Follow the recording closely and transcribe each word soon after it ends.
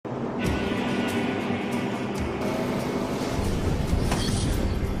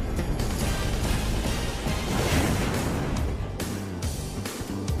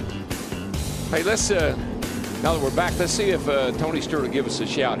Hey, let's now that we're back, let's see if Tony Stewart will give us a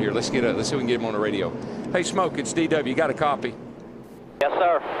shout here. Let's see if we can get him on the radio. Hey, Smoke, it's DW. You got a copy? Yes,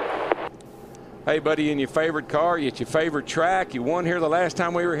 sir. Hey, buddy, in your favorite car, you at your favorite track. You won here the last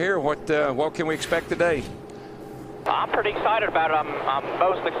time we were here. What can we expect today? I'm pretty excited about it. I'm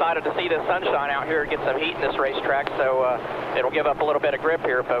most excited to see the sunshine out here, get some heat in this racetrack, so it'll give up a little bit of grip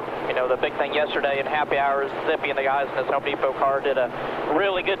here. But, you know, the big thing yesterday in happy hours, Zippy and the guys in this Home Depot car did a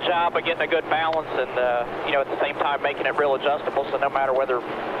really good job of getting a good balance and, you know, at the same time making it real adjustable, so no matter whether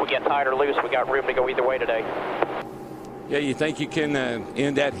we get tight or loose, we got room to go either way today. Yeah, you think you can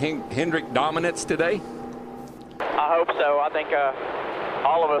end that Hendrick dominance today? I hope so. I think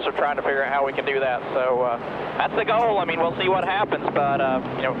all of us are trying to figure out how we can do that. So that's the goal. I mean, we'll see what happens, but,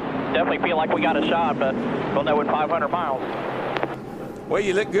 you know, definitely feel like we got a shot, but we'll know in 500 miles. Well,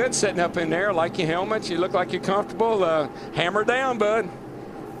 you look good sitting up in there, like your helmet. You look like you're comfortable. Hammer down, bud.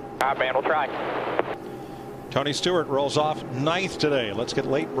 All right, man, we'll try. Tony Stewart rolls off 9th today. Let's get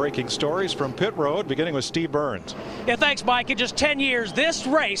late breaking stories from pit road, beginning with Steve Burns. Yeah, thanks, Mike. In just 10 years, this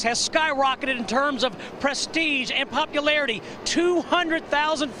race has skyrocketed in terms of prestige and popularity.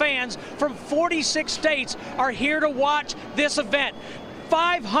 200,000 fans from 46 states are here to watch this event.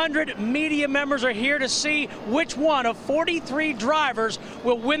 500 media members are here to see which one of 43 drivers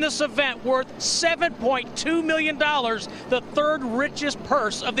will win this event worth $7.2 million, the third richest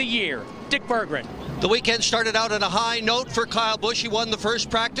purse of the year. Dick Berggren. The weekend started out on a high note for Kyle Busch. He won the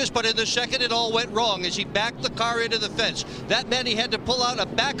first practice, but in the second it all went wrong as he backed the car into the fence. That meant he had to pull out a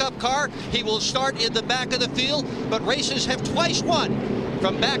backup car. He will start in the back of the field, but races have twice won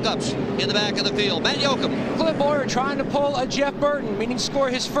from backups in the back of the field. Matt Yoakum. Clint Bowyer trying to pull a Jeff Burton, meaning score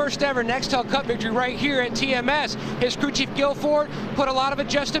his first ever Nextel Cup victory right here at TMS. His crew chief Guilford put a lot of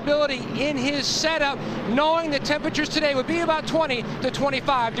adjustability in his setup, knowing the temperatures today would be about 20 to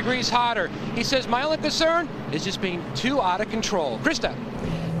 25 degrees hotter. He says, my only concern is just being too out of control. Krista.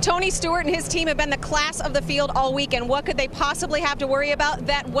 Tony Stewart and his team have been the class of the field all weekend. What could they possibly have to worry about?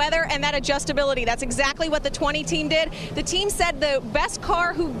 That weather and that adjustability. That's exactly what the 20 team did. The team said the best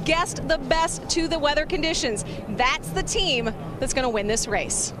car who guessed the best to the weather conditions. That's the team that's going to win this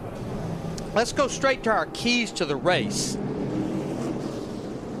race. Let's go straight to our keys to the race.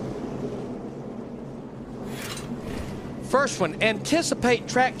 First one, anticipate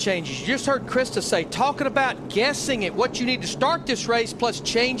track changes. You just heard Krista say, talking about guessing at what you need to start this race, plus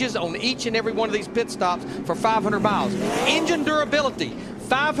changes on each and every one of these pit stops for 500 miles. Engine durability,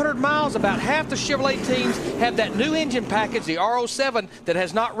 500 miles, about half the Chevrolet teams have that new engine package, the R07, that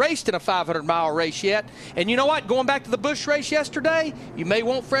has not raced in a 500-mile race yet. And you know what? Going back to the Busch race yesterday, you may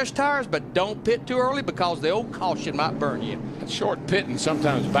want fresh tires, but don't pit too early because the old caution might burn you. Short pitting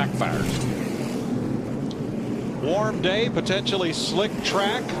sometimes backfires. Warm day, potentially slick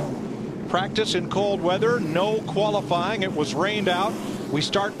track. Practice in cold weather, no qualifying. It was rained out. We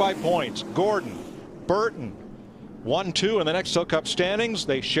start by points. Gordon, Burton, 1-2 in the Nextel Cup standings.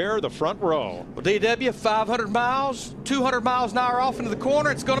 They share the front row. Well, DW, 500 miles, 200 miles an hour off into the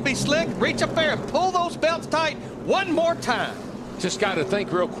corner. It's going to be slick. Reach up there and pull those belts tight one more time. Just got to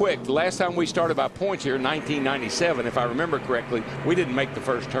think real quick. The last time we started by points here in 1997, if I remember correctly, we didn't make the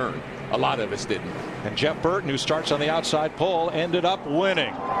first turn. A lot of us didn't. And Jeff Burton, who starts on the outside pole, ended up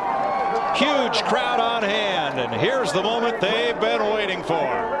winning. Huge crowd on hand, and here's the moment they've been waiting for.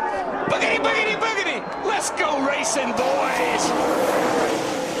 Boogity, boogity, boogity! Let's go racing, boys!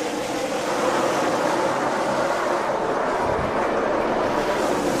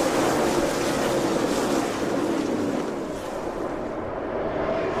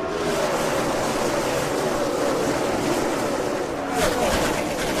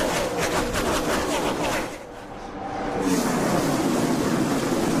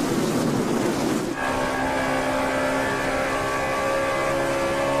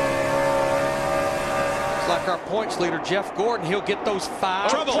 Our points leader, Jeff Gordon, he'll get those 5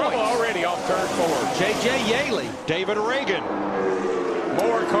 Trouble already off turn 4. J.J. Yaley. David Reagan.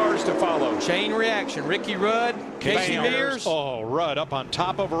 More cars to follow. Chain reaction. Ricky Rudd, Casey Mears. Oh, Rudd up on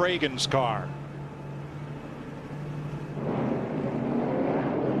top of Reagan's car.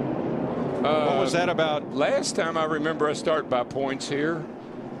 What was that about? Last time I remember us start by points here.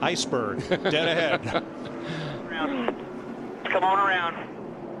 Iceberg, dead ahead. Come on around.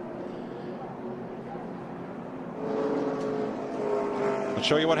 I'll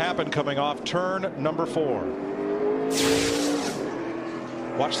show you what happened coming off turn number 4.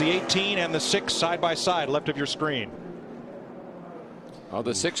 Watch the 18 and the 6 side by side left of your screen. Well,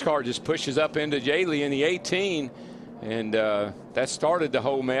 the 6 car just pushes up into Yaley in the 18, and that started the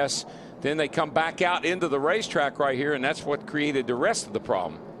whole mess. Then they come back out into the racetrack right here, and that's what created the rest of the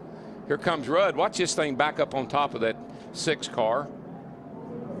problem. Here comes Rudd. Watch this thing back up on top of that 6 car.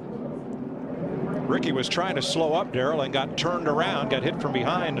 Ricky was trying to slow up, Darrell, and got turned around, got hit from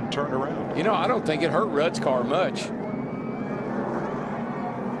behind and turned around. You know, I don't think it hurt Rudd's car much.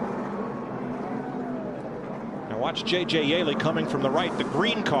 Now watch J.J. Yaley coming from the right, the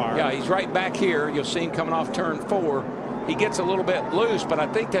green car. Yeah, he's right back here. You'll see him coming off turn 4. He gets a little bit loose, but I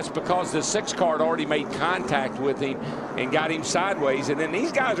think that's because the 6 car had already made contact with him and got him sideways. And then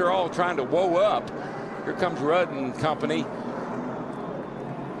these guys are all trying to whoa up. Here comes Rudd and company.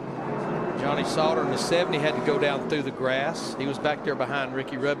 Johnny Sauter in the 70 had to go down through the grass. He was back there behind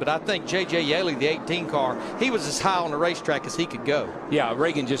Ricky Rudd. But I think J.J. Yaley, the 18 car, he was as high on the racetrack as he could go. Yeah,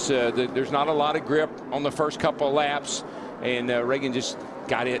 Reagan just, there's not a lot of grip on the first couple of laps. And Reagan just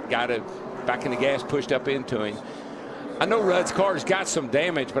got it back in the gas, pushed up into him. I know Rudd's car's got some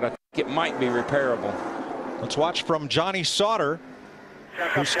damage, but I think it might be repairable. Let's watch from Johnny Sauter,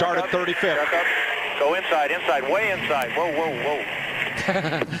 who started 35th. Go inside, way inside. Whoa, whoa, whoa.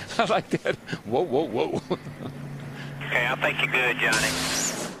 I like that. Whoa, whoa, whoa. Okay, I think you're good, Johnny.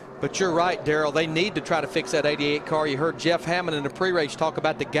 But you're right, Darrell. They need to try to fix that 88 car. You heard Jeff Hammond in the pre-race talk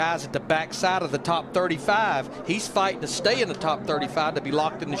about the guys at the back side of the top 35. He's fighting to stay in the top 35 to be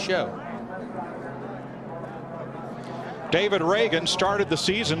locked in the show. David Reagan started the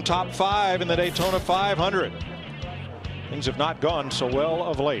season top 5 in the Daytona 500. Things have not gone so well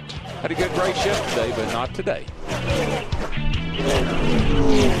of late. Had a good race yesterday, but not today.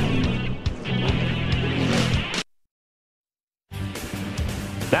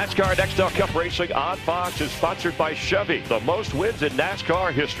 NASCAR Nextel Cup Racing on Fox is sponsored by Chevy, the most wins in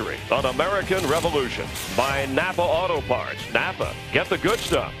NASCAR history. An American Revolution. By Napa Auto Parts. Napa, get the good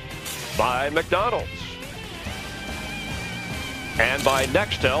stuff. By McDonald's. And by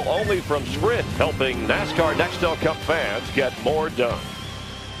Nextel, only from Sprint, helping NASCAR Nextel Cup fans get more done.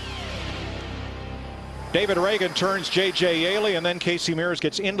 David Reagan turns J.J. Yaley, and then Casey Mears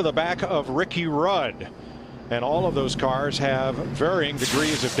gets into the back of Ricky Rudd. And all of those cars have varying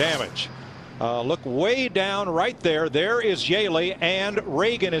degrees of damage. Look way down right there. There is Yaley, and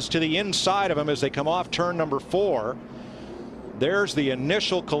Reagan is to the inside of him as they come off turn number 4. There's the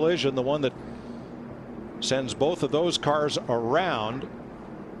initial collision, the one that sends both of those cars around.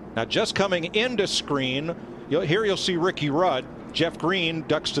 Now just coming into screen, here you'll see Ricky Rudd. Jeff Green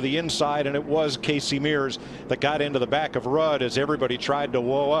ducks to the inside, and it was Casey Mears that got into the back of Rudd as everybody tried to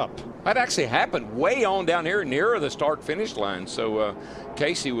whoa up. That actually happened way on down here nearer the start-finish line. So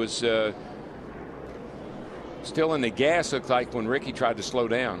Casey was still in the gas, looked like, when Ricky tried to slow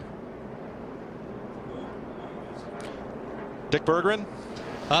down. Dick Berggren?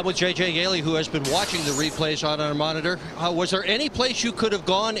 With J.J. Yaley, who has been watching the replays on our monitor. Was there any place you could have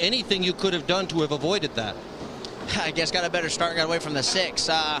gone, anything you could have done to have avoided that? I guess got a better start, got away from the 6.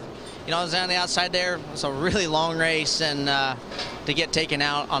 You know, I was on the outside there. It's a really long race, and to get taken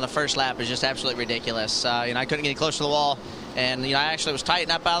out on the first lap is just absolutely ridiculous. You know, I couldn't get close to the wall, and you know, I actually was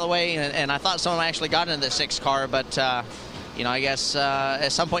tightened up out of the way, and I thought someone actually got into the 6 car, but you know, I guess at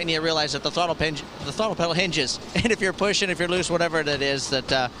some point you need to realize that the throttle pedal hinges, and if you're pushing, if you're loose, whatever it is,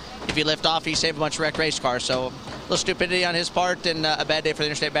 that if you lift off, you save a bunch of wrecked race cars. So a little stupidity on his part, and a bad day for the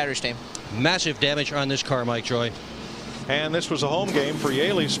Interstate Batteries team. Massive damage on this car, Mike Joy. And this was a home game for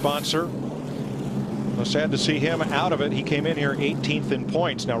Yaley's sponsor. Well, sad to see him out of it. He came in here 18th in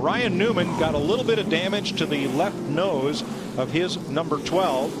points. Now Ryan Newman got a little bit of damage to the left nose of his number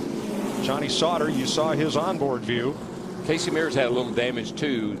 12. Johnny Sauter, you saw his onboard view. Casey Mears had a little damage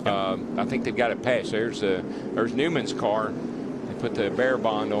too. I think they've got it patched. There's Newman's car. They put the bear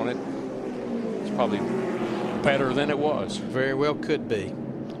bond on it. It's probably better than it was. Very well could be.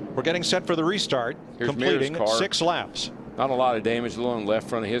 We're getting set for the restart. Here's completing Mears' car. 6 laps. Not a lot of damage along the left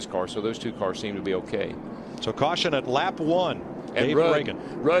front of his car, so those 2 cars seem to be okay. So caution at lap 1. And David Reagan.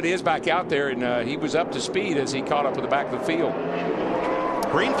 Rudd is back out there, and he was up to speed as he caught up with the back of the field.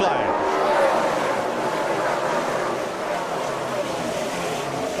 Green flag.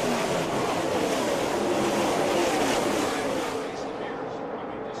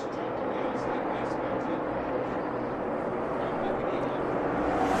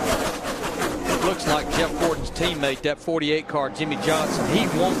 Like Jeff Gordon's teammate, that 48 car, Jimmy Johnson, he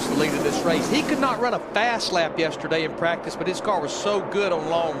wants the lead of this race. He could not run a fast lap yesterday in practice, but his car was so good on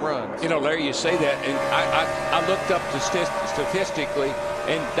long runs. You know, Larry, you say that, and I looked up statistically,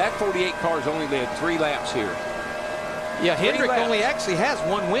 and that 48 car's only led 3 laps here. Yeah, Hendrick only actually has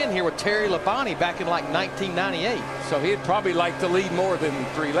 1 win here with Terry Labonte back in like 1998. So he'd probably like to lead more than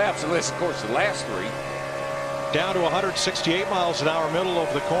 3 laps, unless, of course, the last 3. Down to 168 miles an hour, middle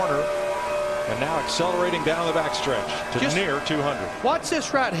of the corner. And now accelerating down the backstretch to near 200. Watch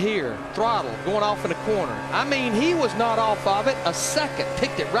this right here. Throttle going off in the corner. I mean, he was not off of it a second.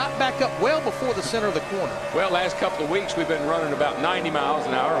 Picked it right back up well before the center of the corner. Well, last couple of weeks we've been running about 90 miles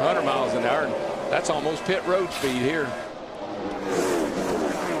an hour, 100 miles an hour, and that's almost pit road speed here.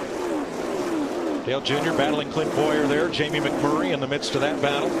 Dale Jr. battling Clint Boyer there. Jamie McMurray in the midst of that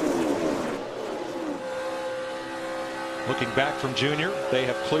battle. Looking back from Jr., they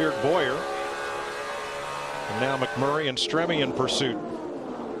have cleared Boyer. And now McMurray and Stremme in pursuit.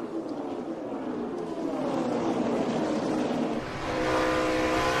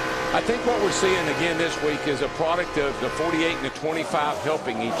 I think what we're seeing again this week is a product of the 48 and the 25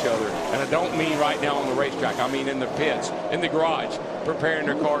 helping each other. And I don't mean right now on the racetrack. I mean in the pits, in the garage, preparing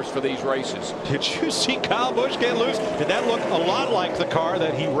their cars for these races. Did you see Kyle Busch get loose? Did that look a lot like the car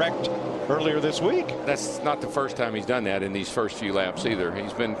that he wrecked earlier this week? That's not the first time he's done that in these first few laps either.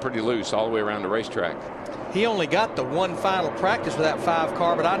 He's been pretty loose all the way around the racetrack. He only got the one final practice with that 5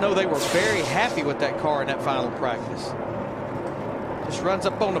 car, but I know they were very happy with that car in that final practice. Just runs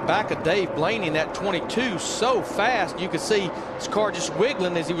up on the back of Dave Blaney in that 22 so fast. You could see his car just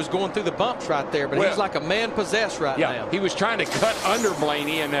wiggling as he was going through the bumps right there. But he's like a man possessed right now. He was trying to cut under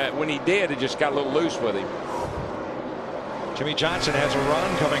Blaney, and when he did, it just got a little loose with him. Jimmy Johnson has a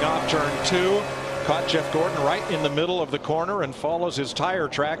run coming off turn 2. Caught Jeff Gordon right in the middle of the corner and follows his tire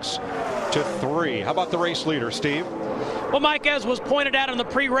tracks to 3. How about the race leader, Steve? Well, Mike, as was pointed out on the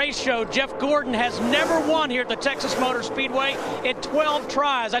pre-race show, Jeff Gordon has never won here at the Texas Motor Speedway in 12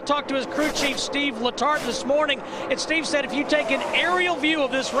 tries. I talked to his crew chief, Steve Letarte, this morning, and Steve said if you take an aerial view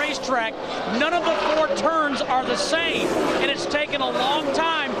of this racetrack, none of the 4 turns are the same. And it's taken a long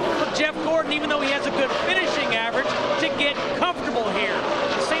time for Jeff Gordon, even though he has a good finishing average, to get comfortable here.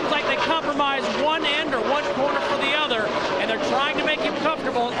 It seems like they compromise one end or one corner for the other, and they're trying to make him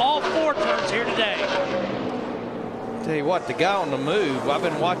comfortable in all 4 turns here today. Tell you what, the guy on the move, I've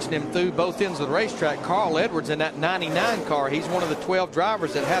been watching him through both ends of the racetrack. Carl Edwards in that 99 car. He's one of the 12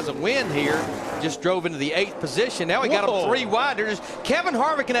 drivers that has a win here. Just drove into the 8th position. Now he got him 3 wide. There's Kevin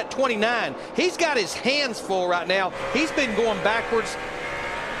Harvick in that 29. He's got his hands full right now. He's been going backwards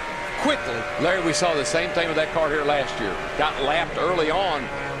quickly. Larry, we saw the same thing with that car here last year. Got lapped early on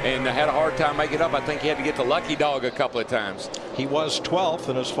and had a hard time making it up. I think he had to get the lucky dog a couple of times. He was 12th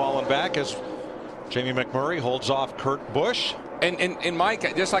and has fallen back as Jamie McMurray holds off Kurt Busch. And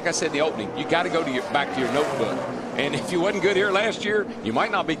Mike, just like I said in the opening, you got to go to back to your notebook. And if you wasn't good here last year, you might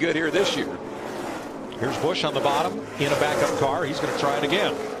not be good here this year. Here's Busch on the bottom in a backup car. He's going to try it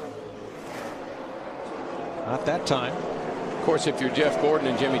again. Not that time. Of course, if you're Jeff Gordon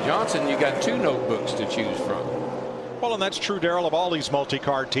and Jimmy Johnson, you got 2 notebooks to choose from. Well, and that's true, Darrell, of all these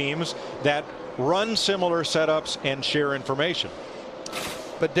multi-car teams that run similar setups and share information.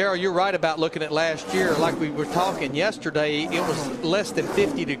 But Darrell, you're right about looking at last year. Like we were talking yesterday, it was less than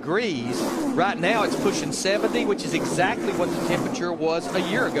 50 degrees. Right now it's pushing 70, which is exactly what the temperature was a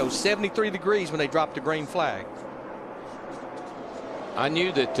year ago. 73 degrees when they dropped the green flag. I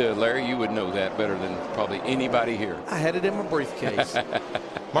knew that, Larry, you would know that better than probably anybody here. I had it in my briefcase.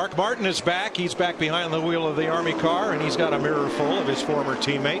 Mark Martin is back. He's back behind the wheel of the Army car, and he's got a mirror full of his former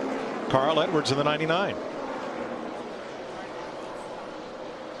teammate, Carl Edwards, in the 99.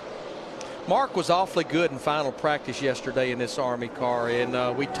 Mark was awfully good in final practice yesterday in this Army car,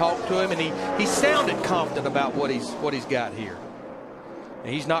 and we talked to him, and he sounded confident about what he's got here.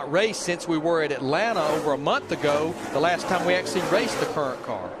 And he's not raced since we were at Atlanta over a month ago, the last time we actually raced the current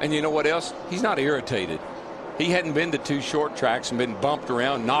car. And you know what else? He's not irritated. He hadn't been to 2 short tracks and been bumped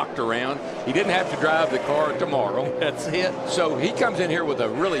around, knocked around. He didn't have to drive the car tomorrow. That's it. So he comes in here with a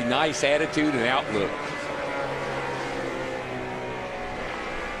really nice attitude and outlook.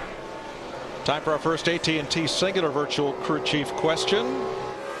 Time for our first AT&T Singular Virtual Crew Chief question.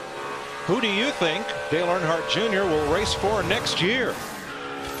 Who do you think Dale Earnhardt Jr. will race for next year?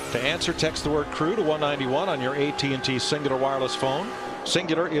 To answer, text the word crew to 191 on your AT&T Singular wireless phone.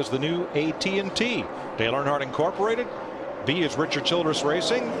 Singular is the new AT&T. Dale Earnhardt Incorporated. B is Richard Childress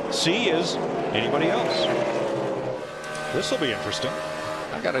Racing. C is anybody else. This will be interesting.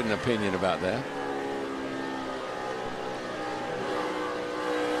 I got an opinion about that.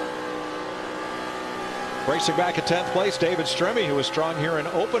 Racing back at 10th place, David Stremme, who was strong here in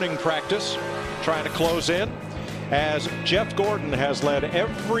opening practice, trying to close in, as Jeff Gordon has led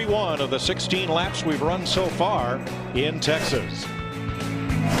every one of the 16 laps we've run so far in Texas.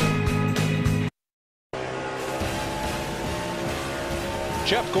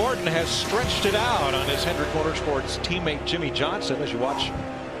 Jeff Gordon has stretched it out on his Hendrick Motorsports teammate Jimmy Johnson, as you watch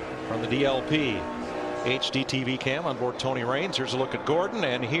from the DLP. HD TV cam on board Tony Raines. Here's a look at Gordon,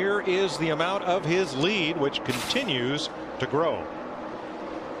 and here is the amount of his lead, which continues to grow.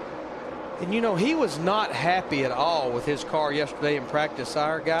 And you know, he was not happy at all with his car yesterday in practice.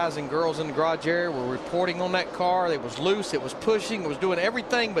 Our guys and girls in the garage area were reporting on that car. It was loose, it was pushing, it was doing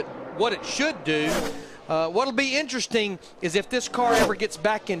everything but what it should do. What'll be interesting is if this car ever gets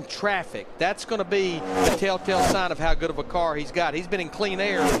back in traffic. That's going to be the telltale sign of how good of a car he's got. He's been in clean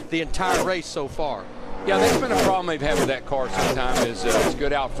air the entire race so far. Yeah, that's been a problem they've had with that car sometimes. Is it's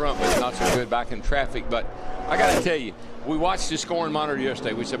good out front, but not so good back in traffic. But I got to tell you, we watched the scoring monitor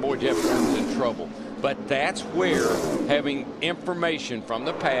yesterday. We said, boy, Jefferson's in trouble. But that's where having information from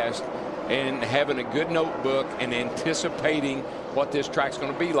the past and having a good notebook and anticipating what this track's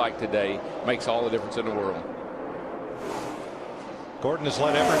going to be like today makes all the difference in the world. Gordon has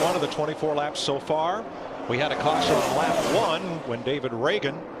led every one of the 24 laps so far. We had a caution on lap 1 when David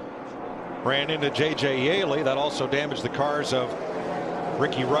Reagan ran into J.J. Yaley. That also damaged the cars of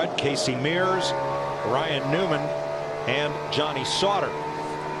Ricky Rudd, Casey Mears, Ryan Newman, and Johnny Sauter.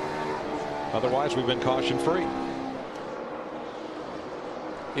 Otherwise, we've been caution free.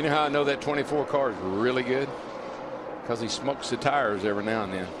 You know how I know that 24 car is really good? Because he smokes the tires every now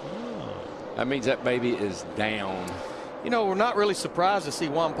and then. That means that baby is down. You know, we're not really surprised to see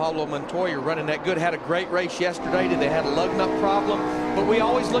Juan Pablo Montoya running that good. Had a great race yesterday. They had a lug nut problem. But we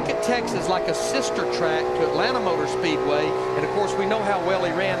always look at Texas like a sister track to Atlanta Motor Speedway. And, of course, we know how well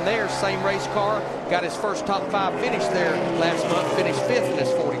he ran there. Same race car. Got his first top 5 finish there last month. Finished 5th in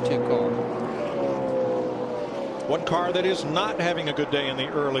his 42 car. One car that is not having a good day in the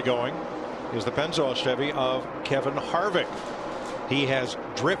early going is the Pennzoil Chevy of Kevin Harvick. He has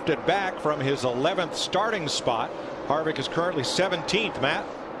drifted back from his 11th starting spot. Harvick is currently 17th, Matt.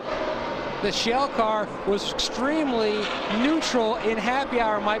 The Shell car was extremely neutral in happy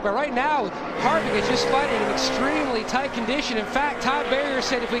hour, Mike, but right now Harvick is just fighting an extremely tight condition. In fact, Todd Barrier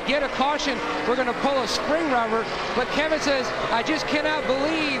said if we get a caution, we're going to pull a spring rubber. But Kevin says, I just cannot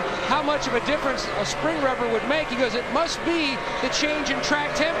believe how much of a difference a spring rubber would make. He goes, it must be the change in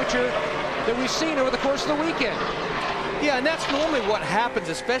track temperature that we've seen over the course of the weekend. Yeah, and that's normally what happens,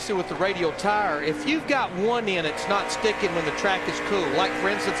 especially with the radial tire. If you've got one end, it's not sticking when the track is cool. Like, for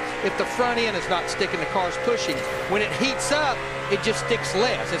instance, if the front end is not sticking, the car's pushing. When it heats up, it just sticks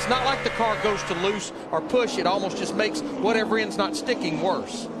less. It's not like the car goes to loose or push. It almost just makes whatever end's not sticking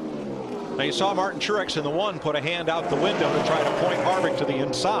worse. Now, you saw Martin Truex in the 1 put a hand out the window to try to point Harvick to the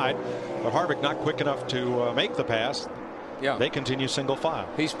inside, but Harvick not quick enough to make the pass. Yeah. They continue single file.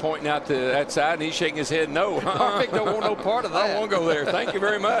 He's pointing out to that side and he's shaking his head no. Harvick don't want no part of that. I don't want to go there. Thank you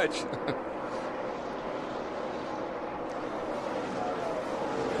very much.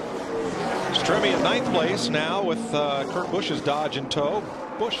 Stremme at 9th place now with Kurt Busch's Dodge in tow.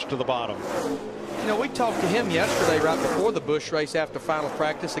 Busch to the bottom. You know, we talked to him yesterday right before the Busch race after final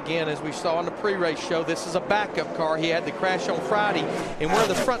practice. Again, as we saw in the pre-race show, this is a backup car. He had the crash on Friday, and where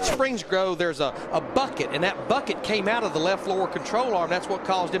the front springs go, there's a bucket, and that bucket came out of the left lower control arm. That's what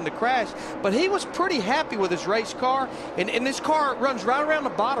caused him to crash. But he was pretty happy with his race car, and this car runs right around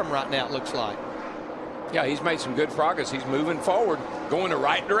the bottom right now, it looks like. Yeah, he's made some good progress. He's moving forward, going the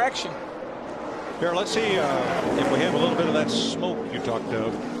right direction. Here, let's see if we have a little bit of that smoke you talked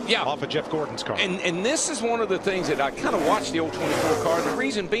of. Yeah. Off of Jeff Gordon's car. And this is one of the things that I kind of watched the old 24 car. The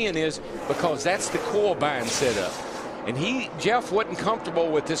reason being is because that's the coil bind setup. And Jeff wasn't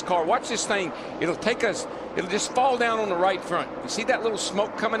comfortable with this car. Watch this thing. It'll just fall down on the right front. You see that little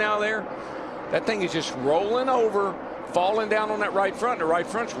smoke coming out of there? That thing is just rolling over, falling down on that right front. The right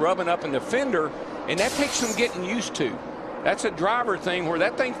front's rubbing up in the fender, and that takes some getting used to. That's a driver thing where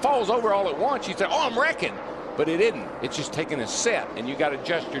that thing falls over all at once. You say, oh, I'm wrecking. But it isn't. It's just taking a set, and you got to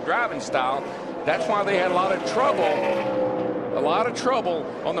adjust your driving style. That's why they had a lot of trouble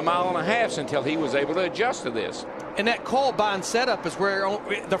on the 1.5 miles until he was able to adjust to this. And that coil bind setup is where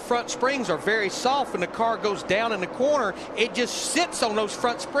the front springs are very soft. When the car goes down in the corner, it just sits on those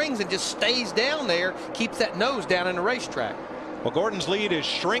front springs and just stays down there, keeps that nose down in the racetrack. Well, Gordon's lead is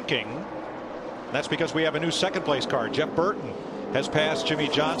shrinking. That's because we have a new second place car. Jeff Burton has passed Jimmy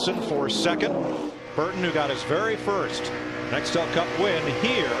Johnson for second. Burton, who got his very first Nextel Cup win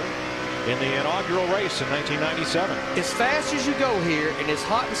here in the inaugural race in 1997. As fast as you go here and as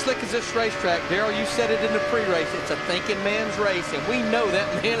hot and slick as this racetrack, Darrell, you said it in the pre-race, it's a thinking man's race, and we know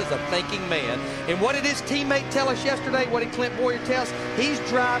that man is a thinking man. And what did his teammate tell us yesterday? What did Clint Boyer tell us? He's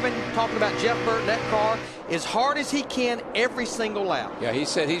driving, talking about Jeff Burton, that car, as hard as he can every single lap. Yeah, he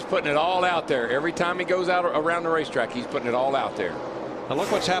said he's putting it all out there. Every time he goes out around the racetrack, he's putting it all out there. Now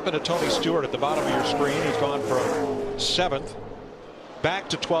look what's happened to Tony Stewart at the bottom of your screen. He's gone from 7th back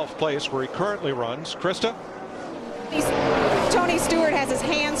to 12th place where he currently runs. Krista? Tony Stewart has his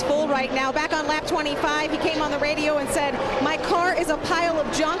hands full right now. Back on lap 25, he came on the radio and said, my car is a pile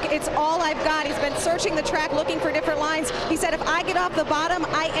of junk. It's all I've got. He's been searching the track looking for different lines. He said, if I get off the bottom,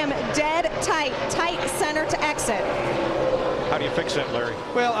 I am dead tight center to exit. How do you fix that, Larry?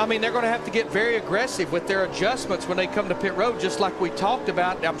 Well, I mean, they're going to have to get very aggressive with their adjustments when they come to pit road, just like we talked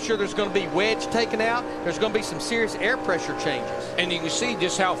about. I'm sure there's going to be wedge taken out. There's going to be some serious air pressure changes. And you can see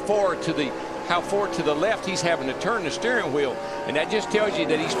just how far to the left he's having to turn the steering wheel. And that just tells you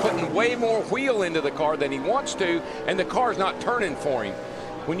that he's putting way more wheel into the car than he wants to, and the car's not turning for him.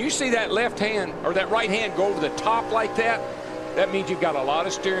 When you see that left hand or that right hand go over the top like that, that means you've got a lot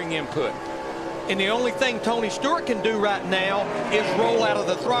of steering input. And the only thing Tony Stewart can do right now is roll out of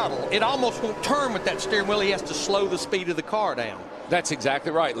the throttle. It almost won't turn with that steering wheel. He has to slow the speed of the car down. That's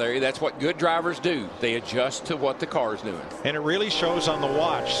exactly right, Larry. That's what good drivers do. They adjust to what the car is doing. And it really shows on the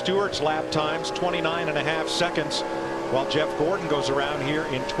watch. Stewart's lap times 29.5 seconds, while Jeff Gordon goes around here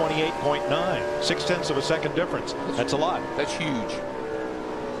in 28.9. 0.6 of a second difference. That's a lot. That's huge.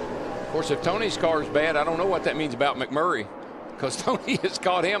 Of course, if Tony's car is bad, I don't know what that means about McMurray, because Tony has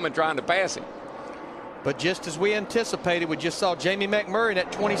caught him and trying to pass him. But just as we anticipated, we just saw Jamie McMurray in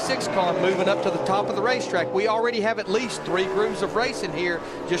that 26 car moving up to the top of the racetrack. We already have at least 3 grooves of racing here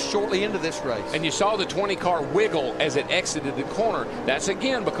just shortly into this race. And you saw the 20 car wiggle as it exited the corner. That's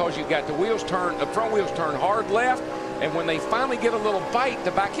again because you've got the front wheels turn hard left, and when they finally get a little bite,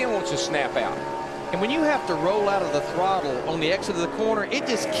 the back end wants to snap out. And when you have to roll out of the throttle on the exit of the corner, it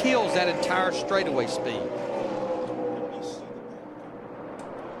just kills that entire straightaway speed.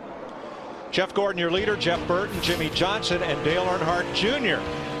 Jeff Gordon, your leader. Jeff Burton, Jimmy Johnson, and Dale Earnhardt Jr.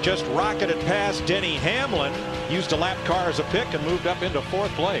 just rocketed past Denny Hamlin, used a lap car as a pick, and moved up into 4th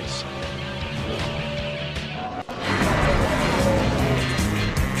place.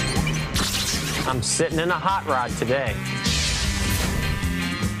 I'm sitting in a hot rod today.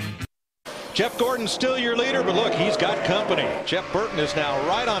 Jeff Gordon's still your leader, but look, he's got company. Jeff Burton is now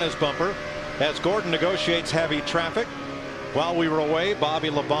right on his bumper as Gordon negotiates heavy traffic. While we were away, Bobby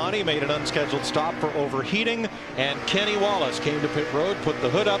Labonte made an unscheduled stop for overheating, and Kenny Wallace came to pit road, put the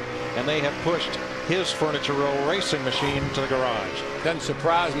hood up, and they have pushed his Furniture Row racing machine to the garage. Doesn't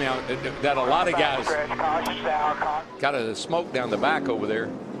surprise me that a lot of guys got a smoke down the back over there.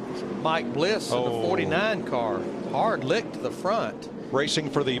 Mike Bliss in the 49 car, hard lick to the front. Racing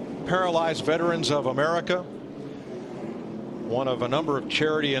for the Paralyzed Veterans of America, one of a number of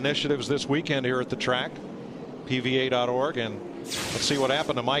charity initiatives this weekend here at the track. PVA.org, and let's see what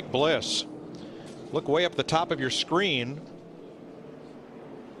happened to Mike Bliss. Look way up the top of your screen.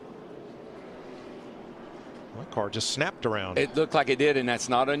 My car just snapped around. It looked like it did, and that's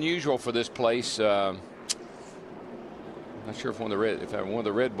not unusual for this place. Not sure if one of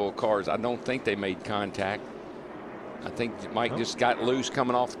the Red Bull cars. I don't think they made contact. I think Mike just got loose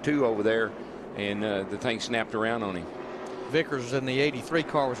coming off 2 over there, and the thing snapped around on him. Vickers in the 83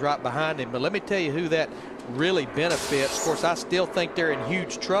 car was right behind him, but let me tell you who that really benefits. Of course, I still think they're in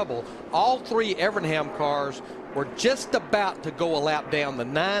huge trouble. All 3 Evernham cars were just about to go a lap down, the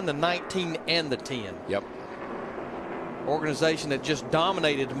 9, the 19, and the 10. Yep. Organization that just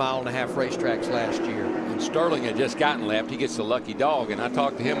dominated the mile-and-a-half racetracks last year. And Sterling had just gotten lapped. He gets the lucky dog, and I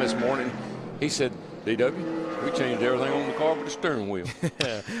talked to him this morning. He said, DW, we changed everything on the car but the steering wheel.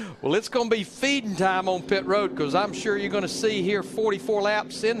 Well, it's going to be feeding time on pit road, because I'm sure you're going to see here 44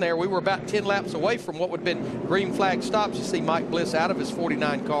 laps in there. We were about 10 laps away from what would have been green flag stops. You see Mike Bliss out of his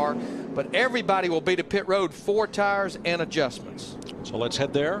 49 car, but everybody will be to pit road, 4 tires and adjustments. So let's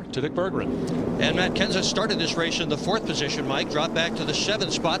head there to Dick Berggren. And Matt Kenseth started this race in the 4th position. Mike dropped back to the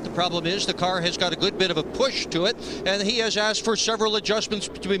 7th spot. The problem is the car has got a good bit of a push to it, and he has asked for several adjustments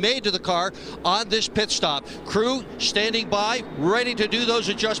to be made to the car on this pit stop. Crew standing by, ready to do those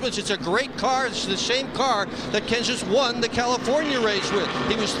adjustments. It's a great car. It's the same car that Kenseth won the California race with.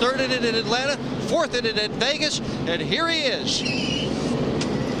 He was 3rd in it in Atlanta, 4th in it at Vegas, and here he is.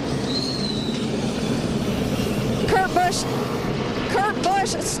 Kurt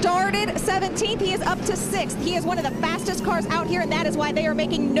Busch started 17th. He is up to 6th. He is one of the fastest cars out here, and that is why they are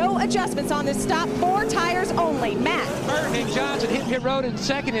making no adjustments on this stop. 4 tires only. Matt. Burton and Johnson hit pit road in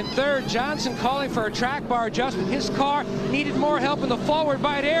 2nd and 3rd. Johnson calling for a track bar adjustment. His car needed more help in the forward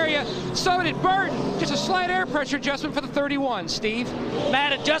bite area. So did Burton. Just a slight air pressure adjustment for the 31. Steve.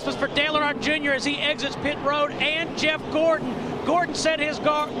 Matt, adjustments for Dale Earnhardt Jr. as he exits pit road, and Jeff Gordon. Gordon said his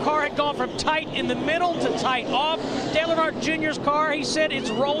car had gone from tight in the middle to tight off. Dale Earnhardt Jr.'s car, he said,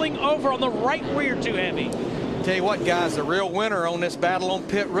 it's rolling over on the right rear too heavy. Tell you what, guys, the real winner on this battle on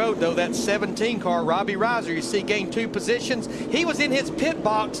pit road, though, that 17 car, Robbie Reiser, you see, gained 2 positions. He was in his pit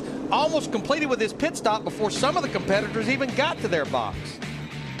box, almost completed with his pit stop before some of the competitors even got to their box.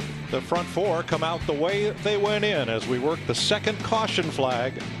 The front 4 come out the way they went in as we work the second caution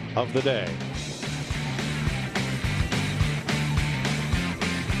flag of the day.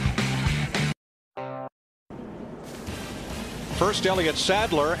 First, Elliott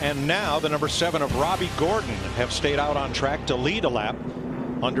Sadler, and now the number 7 of Robbie Gordon have stayed out on track to lead a lap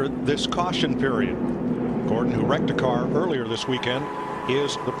under this caution period. Gordon, who wrecked a car earlier this weekend,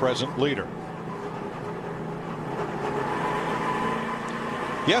 is the present leader.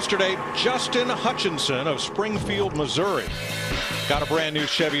 Yesterday, Justin Hutchinson of Springfield, Missouri, got a brand new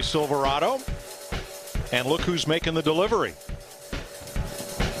Chevy Silverado, and look who's making the delivery.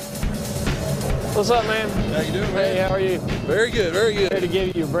 What's up, man? How you doing, man? Hey, how are you? Very good, very good. Ready to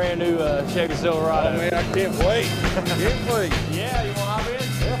give you a brand new Chevy Silverado. Oh, man, I can't wait. Can't wait. Yeah, you want to hop in?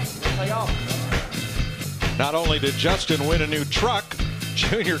 Yeah, take off. Not only did Justin win a new truck,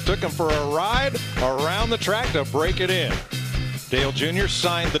 Junior took him for a ride around the track to break it in. Dale Jr.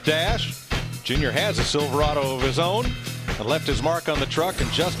 signed the dash. Junior has a Silverado of his own and left his mark on the truck, and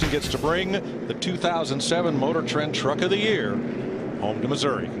Justin gets to bring the 2007 Motor Trend Truck of the Year home to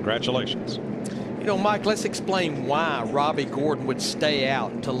Missouri. Congratulations. You know, Mike, let's explain why Robbie Gordon would stay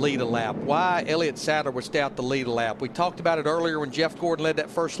out to lead a lap. Why Elliott Sadler would stay out to lead a lap. We talked about it earlier when Jeff Gordon led that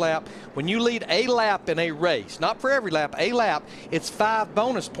first lap. When you lead a lap in a race, not for every lap, a lap, it's 5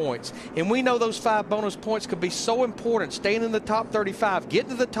 bonus points. And we know those 5 bonus points could be so important. Staying in the top 35,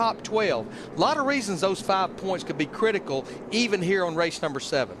 getting to the top 12. A lot of reasons those 5 points could be critical, even here on race number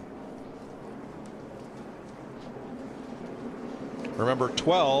 7. Remember,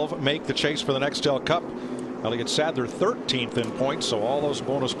 12 make the chase for the Nextel Cup. Elliott Sadler 13th in points, so all those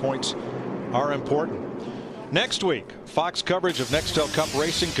bonus points are important. Next week, Fox coverage of Nextel Cup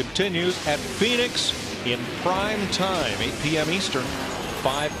racing continues at Phoenix in prime time, 8 p.m. Eastern,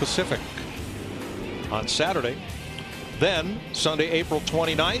 5 Pacific on Saturday. Then Sunday, April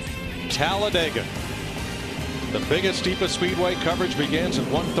 29th, Talladega. The biggest, deepest speedway coverage begins at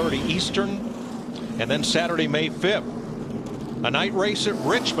 1:30 Eastern, and then Saturday, May 5th. A night race at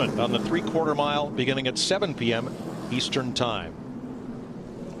Richmond on the 3/4 mile beginning at 7 p.m. Eastern Time.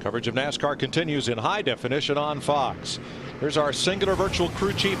 Coverage of NASCAR continues in high definition on Fox. Here's our singular virtual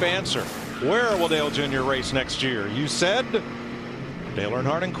crew chief answer. Where will Dale Jr. race next year? You said Dale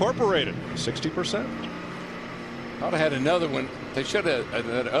Earnhardt Incorporated, 60%. Ought to had another one. They should have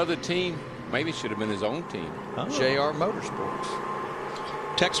that other team. Maybe it should have been his own team. Oh. JR Motorsports.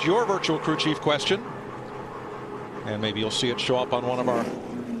 Text your virtual crew chief question, and maybe you'll see it show up on one of our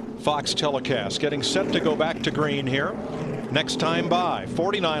Fox telecasts. Getting set to go back to green here. Next time by,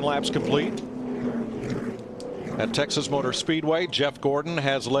 49 laps complete. At Texas Motor Speedway, Jeff Gordon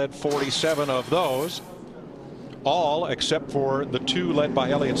has led 47 of those. All except for the 2 led by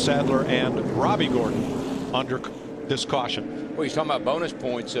Elliott Sadler and Robbie Gordon under this caution. Well, he's talking about bonus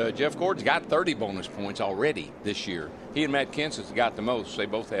points. Jeff Gordon's got 30 bonus points already this year. He and Matt Kenseth got the most. They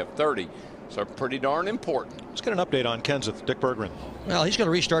both have 30. So pretty darn important. Let's get an update on Kenseth. Dick Berggren. Well, he's going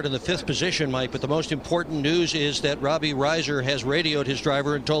to restart in the 5th position, Mike, but the most important news is that Robbie Reiser has radioed his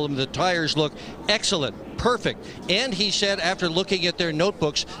driver and told him the tires look excellent, perfect. And he said after looking at their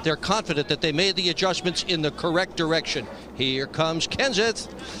notebooks, they're confident that they made the adjustments in the correct direction. Here comes Kenseth.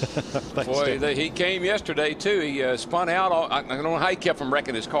 Boy, he came yesterday, too. He spun out. I don't know how he kept from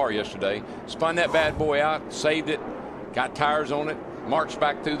wrecking his car yesterday. Spun that bad boy out, saved it, got tires on it, marched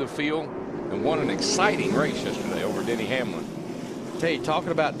back through the field, and won an exciting race yesterday over Denny Hamlin. Hey,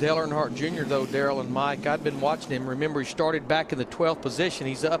 talking about Dale Earnhardt Jr., though, Darrell and Mike, I've been watching him. Remember, he started back in the 12th position.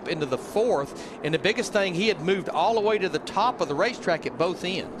 He's up into the 4th. And the biggest thing, he had moved all the way to the top of the racetrack at both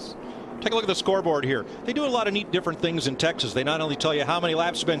ends. Take a look at the scoreboard here. They do a lot of neat different things in Texas. They not only tell you how many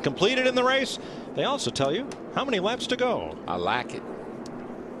laps have been completed in the race, they also tell you how many laps to go. I like it.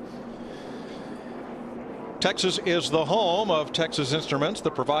 Texas is the home of Texas Instruments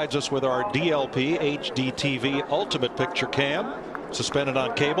that provides us with our DLP HDTV Ultimate Picture Cam, suspended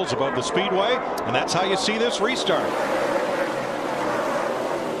on cables above the speedway, and that's how you see this restart.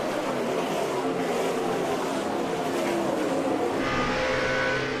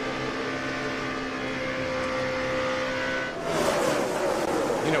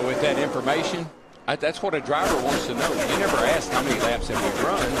 You know, with that information, that's what a driver wants to know. You never ask how many laps have we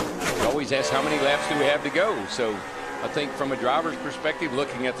run. You always ask how many laps do we have to go. So I think from a driver's perspective,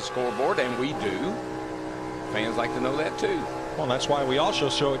 looking at the scoreboard, and we do, fans like to know that too. Well, that's why we also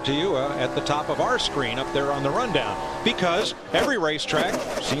show it to you at the top of our screen up there on the rundown, because every racetrack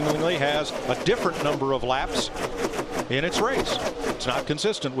seemingly has a different number of laps in its race. It's not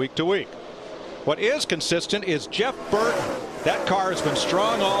consistent week to week. What is consistent is Jeff Burton. That car has been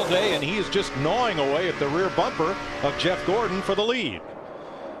strong all day, and he is just gnawing away at the rear bumper of Jeff Gordon for the lead.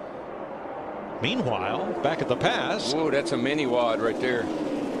 Meanwhile, back at the pass. Whoa, that's a mini wad right there.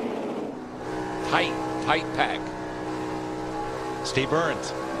 Tight pack. Steve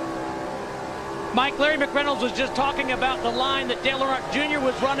Burns. Mike, Larry McReynolds was just talking about the line that Dale Earnhardt Jr.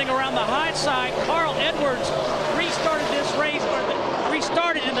 was running around the high side. Carl Edwards restarted this race,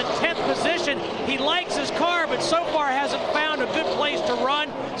 restarted in the 10th position. He likes his car, but so far hasn't found a good place to run.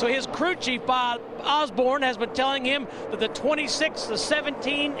 So his crew chief, Bob Osborne, has been telling him that the 26, the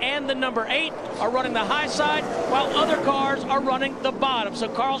 17, and the number 8 are running the high side, while other cars are running the bottom. So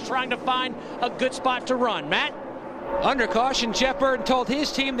Carl's trying to find a good spot to run. Matt? Under caution, Jeff Burton told his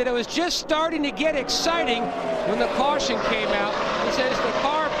team that it was just starting to get exciting when the caution came out. He says the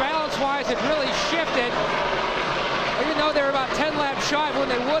car balance-wise had really shifted. Even though they were about 10 laps shy when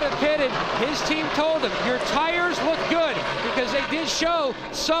they would have pitted, his team told him, your tires look good, because they did show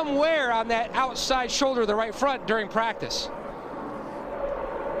some wear on that outside shoulder of the right front during practice.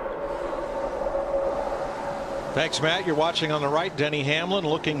 Thanks, Matt. You're watching on the right. Denny Hamlin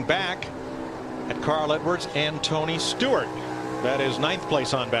looking back at Carl Edwards and Tony Stewart. That is 9th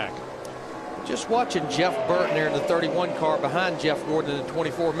place on back. Just watching Jeff Burton there in the 31 car behind Jeff Gordon in the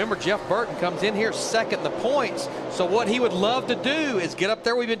 24. Remember, Jeff Burton comes in here second in the points. So what he would love to do is get up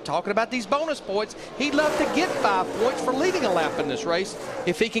there. We've been talking about these bonus points. He'd love to get 5 points for leading a lap in this race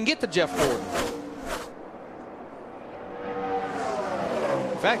if he can get to Jeff Gordon.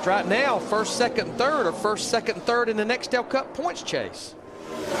 In fact, right now, first, second, third, or first, second, third in the Nextel Cup points chase.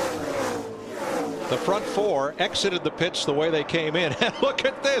 The front 4 exited the pits the way they came in. And look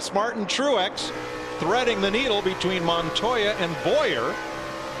at this, Martin Truex threading the needle between Montoya and Boyer,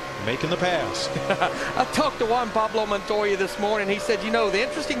 making the pass. I talked to Juan Pablo Montoya this morning. He said, you know, the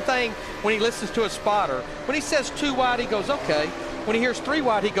interesting thing when he listens to a spotter, when he says 2 wide, he goes, okay. When he hears 3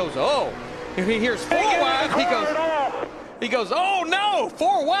 wide, he goes, oh. If he hears 4 wide, he goes, oh no,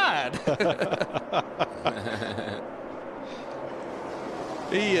 4 wide.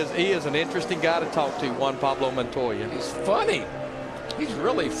 He is an interesting guy to talk to, Juan Pablo Montoya. He's funny. He's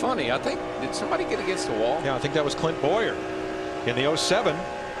really funny. I think, did somebody get against the wall? Yeah, I think that was Clint Boyer in the 07.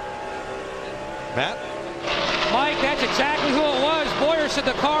 Matt? Mike, that's exactly who it was. Boyer said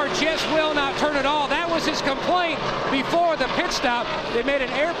the car just will not turn at all. That was his complaint before the pit stop. They made an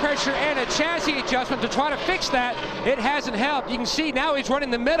air pressure and a chassis adjustment to try to fix that. It hasn't helped. You can see now he's running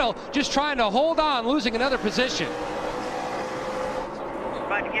the middle, just trying to hold on, losing another position.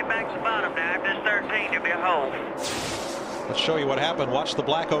 About to get back to the bottom now. If this 13, there'll be a hole. Let's show you what happened. Watch the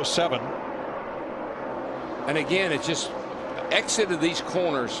black 07. And again, it just exited these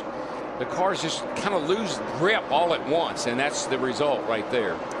corners. The cars just kind of lose grip all at once, and that's the result right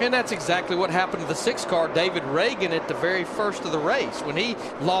there. And that's exactly what happened to the 6 car, David Reagan, at the very first of the race when he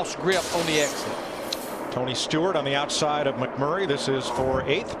lost grip on the exit. Tony Stewart on the outside of McMurray. This is for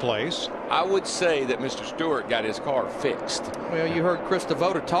 8th place. I would say that Mr. Stewart got his car fixed. Well, you heard Chris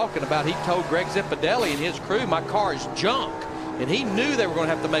DeVota talking about, he told Greg Zipadelli and his crew, my car is junk. And he knew they were going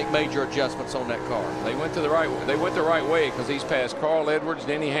to have to make major adjustments on that car. They went the right way because he's passed Carl Edwards,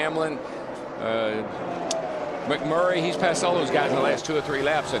 Denny Hamlin, McMurray. He's passed all those guys in the last 2 or 3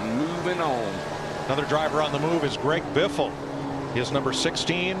 laps and moving on. Another driver on the move is Greg Biffle. His number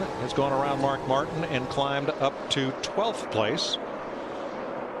 16 has gone around Mark Martin and climbed up to 12th place,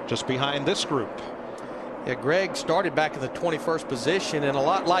 just behind this group. Yeah, Greg started back in the 21st position, and a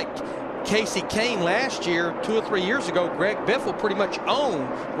lot like Casey Kane last year, 2 or 3 years ago, Greg Biffle pretty much owned.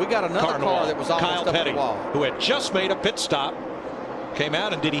 We got another car that was almost Kyle up Petty, the wall. who had just made a pit stop, came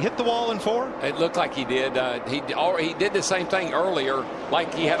out, and did he hit the wall in 4? It looked like he did. He did the same thing earlier,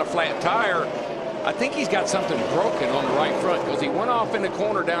 like he had a flat tire. I think he's got something broken on the right front because he went off in the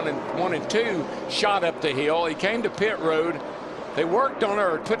corner down in 1 and 2, shot up the hill. He came to pit road. They worked on it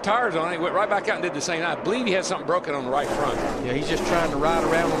or put tires on it. He went right back out and did the same. I believe he has something broken on the right front. Yeah, he's just trying to ride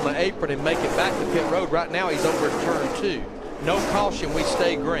around on the apron and make it back to pit road. Right now he's over at turn 2. No caution. We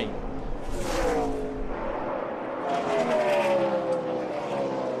stay green.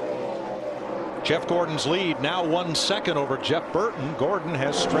 Jeff Gordon's lead now 1 second over Jeff Burton. Gordon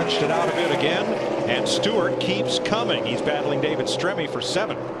has stretched it out a bit again, and Stewart keeps coming. He's battling David Stremme for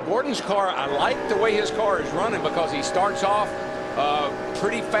 7. Gordon's car, I like the way his car is running because he starts off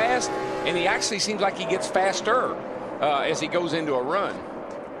pretty fast, and he actually seems like he gets faster as he goes into a run.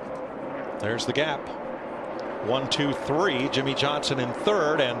 There's the gap. 1, 2, 3. Jimmy Johnson in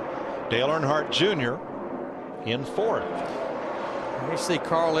third and Dale Earnhardt Jr. in fourth. You see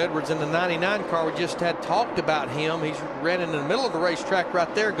Carl Edwards in the 99 car. We just had talked about him. He's ran in the middle of the racetrack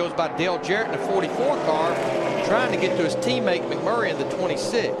right there. Goes by Dale Jarrett in the 44 car, trying to get to his teammate McMurray in the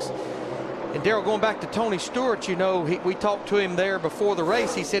 26. And Darrell, going back to Tony Stewart, you know, we talked to him there before the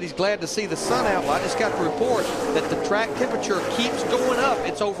race. He said he's glad to see the sun out. Well, I just got the report that the track temperature keeps going up.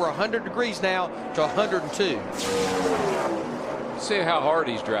 It's over 100 degrees now to 102. See how hard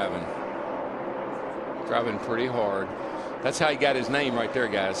he's driving. Driving pretty hard. That's how he got his name right there,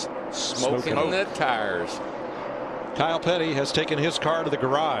 guys. Smoking the tires. Kyle Petty has taken his car to the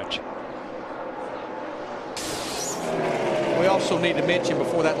garage. We also need to mention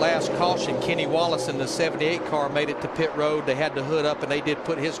before that last caution, Kenny Wallace in the 78 car made it to pit road. They had the hood up and they did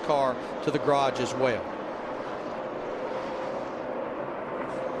put his car to the garage as well.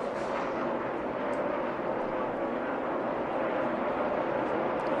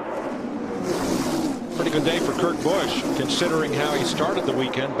 Pretty good day for Kurt Busch, considering how he started the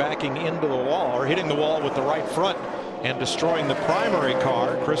weekend, backing into the wall or hitting the wall with the right front and destroying the primary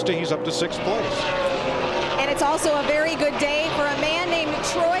car. Krista, he's up to 6th place. And it's also a very good day for a man named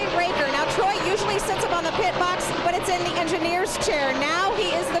Troy Raker. Now, Troy usually sits up on the pit box, but it's in the engineer's chair. Now he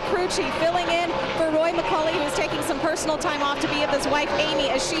is the crew chief, filling in for Roy McCauley, who is taking some personal time off to be with his wife, Amy,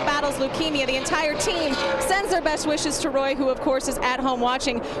 as she battles leukemia. The entire team sends their best wishes to Roy, who, of course, is at home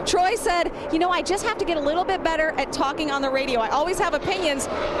watching. Troy said, you know, I just have to get a little bit better at talking on the radio. I always have opinions.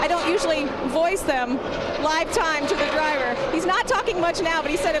 I don't usually voice them live time to the driver. He's not talking much now,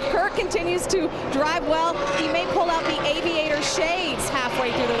 but he said if Kurt continues to drive well, he may pull out the aviator shades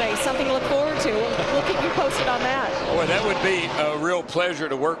halfway through the race. Something to look forward to. We'll keep you posted on that. Boy, that would be a real pleasure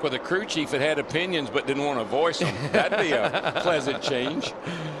to work with a crew chief that had opinions but didn't want to voice them. That'd be a pleasant change.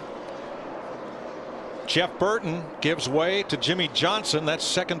 Jeff Burton gives way to Jimmy Johnson. That's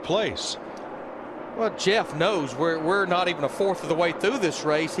 2nd place. Well, Jeff knows we're not even a fourth of the way through this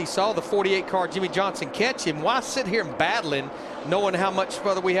race. He saw the 48 car Jimmy Johnson catch him. Why sit here and battling, knowing how much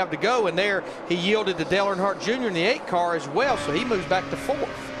further we have to go? And there he yielded to Dale Earnhardt Jr. in the 8 car as well, so he moves back to 4th.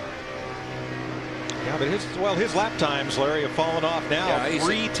 Yeah, but his lap times, Larry, have fallen off now. Yeah,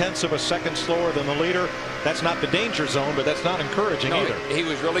 0.3 of a second slower than the leader. That's not the danger zone, but that's not encouraging either. He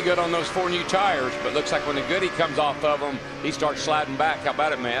was really good on those 4 new tires, but looks like when the goodie comes off of them, he starts sliding back. How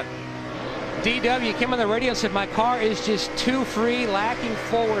about it, Matt? DW came on the radio and said, my car is just too free, lacking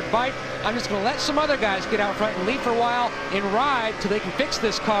forward bite. I'm just going to let some other guys get out front and lead for a while and ride till they can fix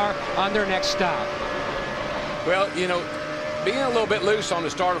this car on their next stop. Well, you know, being a little bit loose on the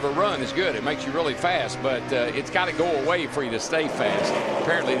start of a run is good. It makes you really fast, but it's got to go away for you to stay fast.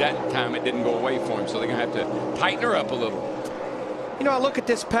 Apparently that time it didn't go away for him, so they're going to have to tighten her up a little. You know, I look at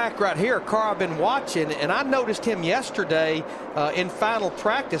this pack right here, a car I've been watching, and I noticed him yesterday in final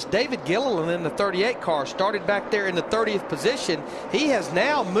practice. David Gilliland in the 38 car started back there in the 30th position. He has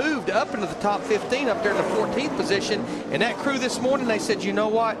now moved up into the top 15 up there in the 14th position. And that crew this morning, they said, you know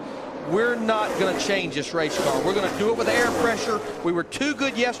what? We're not going to change this race car. We're going to do it with air pressure. We were too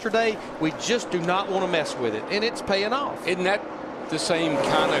good yesterday. We just do not want to mess with it. And it's paying off. Isn't that the same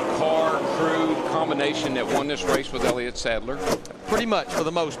kind of car crew combination that won this race with Elliott Sadler? Pretty much, for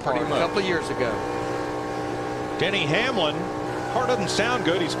the most part, a couple of years ago. Denny Hamlin, car doesn't sound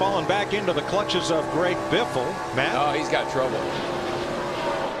good. He's fallen back into the clutches of Greg Biffle. Matt? Oh, he's got trouble.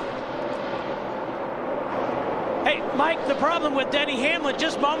 Hey, Mike, the problem with Denny Hamlin,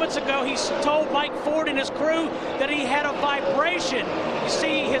 just moments ago, he told Mike Ford and his crew that he had a vibration. You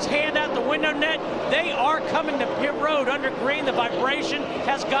see his hand out the window net. They are coming to pit road under green. The vibration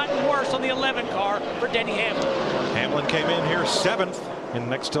has gotten worse on the 11 car for Denny Hamlin. Hamlin came in here 7th in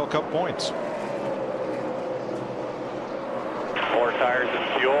Nextel Cup points. 4 tires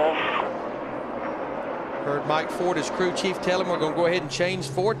and fuel. Heard Mike Ford, his crew chief, tell him we're going to go ahead and change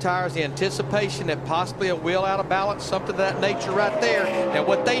 4 tires. The anticipation that possibly a wheel out of balance, something of that nature right there. Now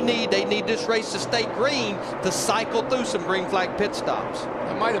what they need this race to stay green to cycle through some green flag pit stops.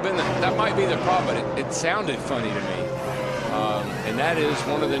 That might be the problem, but it sounded funny to me. And that is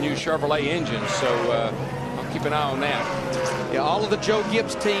one of the new Chevrolet engines, so I'll keep an eye on that. Yeah, all of the Joe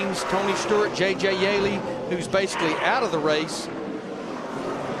Gibbs teams, Tony Stewart, J.J. Yaley, who's basically out of the race.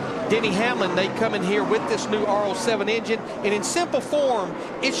 Denny Hamlin, they come in here with this new RL7 engine, and in simple form,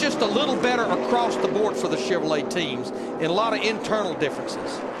 it's just a little better across the board for the Chevrolet teams, and a lot of internal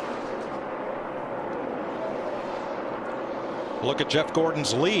differences. Look at Jeff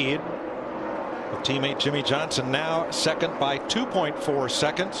Gordon's lead. With teammate Jimmy Johnson now 2nd by 2.4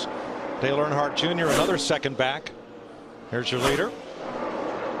 seconds. Dale Earnhardt Jr. another 2nd back. Here's your leader.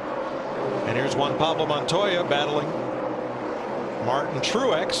 And here's Juan Pablo Montoya battling Martin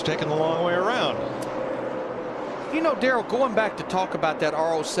Truex, taking the long way around. You know, Darrell, going back to talk about that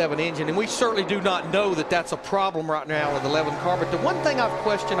R07 engine, and we certainly do not know that that's a problem right now with the 11 car, but the one thing I've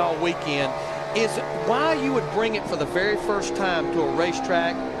questioned all weekend is why you would bring it for the very first time to a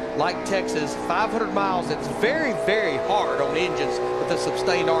racetrack like Texas, 500 miles. It's very, very hard on engines with a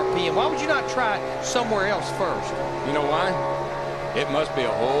sustained RPM. Why would you not try it somewhere else first? You know why? It must be a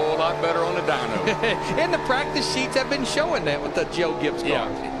whole lot better on the dyno. And the practice sheets have been showing that with the Joe Gibbs car.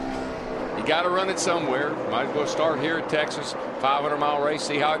 Yeah. You got to run it somewhere. Might as well start here at Texas, 500-mile race,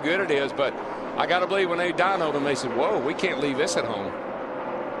 see how good it is. But I got to believe when they dynoed them, they said, whoa, we can't leave this at home.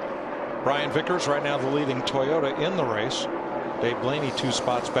 Brian Vickers right now the leading Toyota in the race. Dave Blaney 2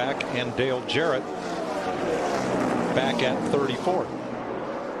 spots back, and Dale Jarrett back at 34th.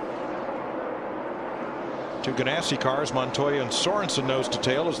 2 Ganassi cars, Montoya and Sorensen nose to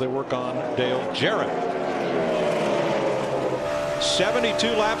tail as they work on Dale Jarrett. 72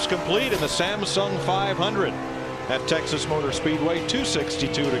 laps complete in the Samsung 500 at Texas Motor Speedway.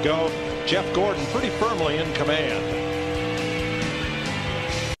 2:62 to go. Jeff Gordon pretty firmly in command.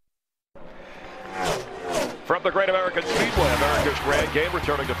 From the Great American Speedway, America's Grand Game,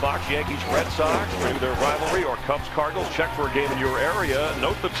 returning to Fox. Yankees, Red Sox, renew their rivalry, or Cubs, Cardinals. Check for a game in your area.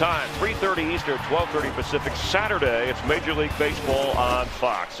 Note the time, 3:30 Eastern, 12:30 Pacific. Saturday, it's Major League Baseball on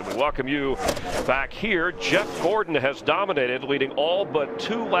Fox. And we welcome you back here. Jeff Gordon has dominated, leading all but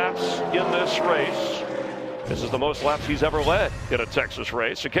 2 laps in this race. This is the most laps he's ever led in a Texas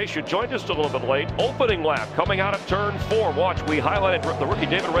race. In case you joined us a little bit late, opening lap coming out of turn 4. Watch, we highlighted the rookie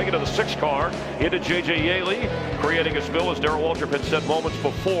David Reagan of the 6 car into J.J. Yaley, creating a spill as Darrell Waltrip had said moments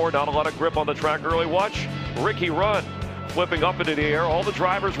before. Not a lot of grip on the track early. Watch Ricky run, flipping up into the air. All the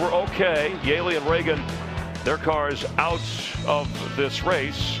drivers were okay. Yaley and Reagan, their cars out of this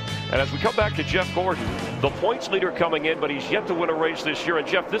race. And as we come back to Jeff Gordon, the points leader coming in, but he's yet to win a race this year. And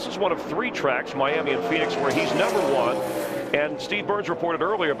Jeff, this is one of 3 tracks, Miami and Phoenix, where he's never won. And Steve Burns reported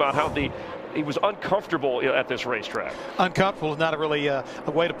earlier about how he was uncomfortable at this racetrack. Uncomfortable is not a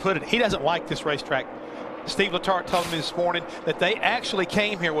way to put it. He doesn't like this racetrack. Steve Letarte told me this morning that they actually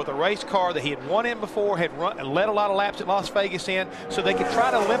came here with a race car that he had won in before, had led a lot of laps at Las Vegas in, so they could try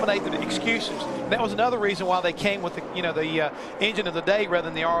to eliminate the excuses. And that was another reason why they came with the engine of the day rather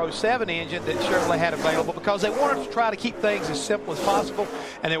than the R07 engine that Chevrolet had available, because they wanted to try to keep things as simple as possible,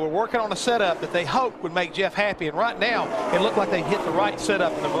 and they were working on a setup that they hoped would make Jeff happy. And right now, it looked like they hit the right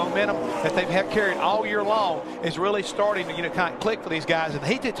setup, and the momentum that they've carried all year long is really starting to kind of click for these guys. And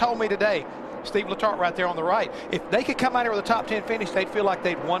he did told me today, Steve Letarte right there on the right, if they could come out here with a top 10 finish, they'd feel like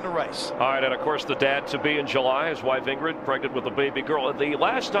they'd won the race. All right, and of course the dad to be in July, his wife Ingrid, pregnant with a baby girl. The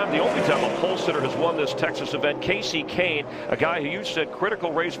last time, the only time a pole sitter has won this Texas event, Casey Kane, a guy who you said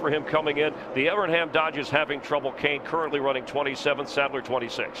critical race for him coming in. The Evernham Dodgers having trouble. Kane currently running 27th, Sadler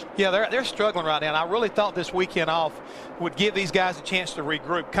 26th. Yeah, they're struggling right now, and I really thought this weekend off would give these guys a chance to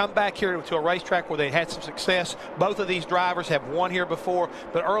regroup, come back here to a racetrack where they had some success. Both of these drivers have won here before,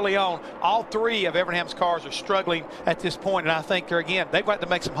 but early on, all 3 of Evernham's cars are struggling at this point, and I think they've got to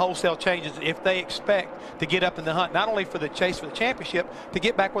make some wholesale changes if they expect to get up in the hunt, not only for the chase for the championship, to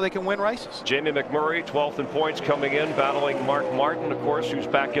get back where they can win races. Jamie McMurray, 12th in points, coming in, battling Mark Martin, of course, who's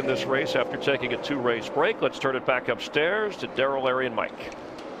back in this race after taking a 2-race break. Let's turn it back upstairs to Darrell, Larry, and Mike.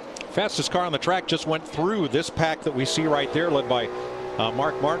 Fastest car on the track just went through this pack that we see right there, led by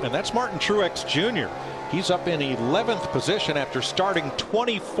Mark Martin, and that's Martin Truex Jr. He's up in 11th position after starting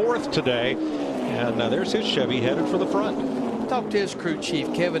 24th today, and there's his Chevy headed for the front. Talked to his crew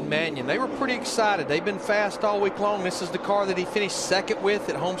chief, Kevin Mannion. They were pretty excited. They've been fast all week long. This is the car that he finished 2nd with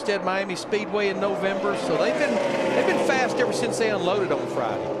at Homestead Miami Speedway in November, so they've been fast ever since they unloaded on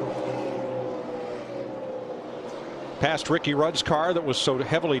Friday. Past Ricky Rudd's car that was so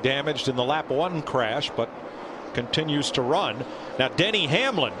heavily damaged in the lap 1 crash, but continues to run. Now Denny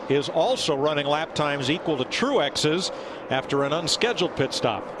Hamlin is also running lap times equal to Truex's after an unscheduled pit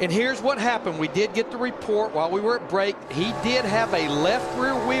stop. And here's what happened. We did get the report while we were at break. He did have a left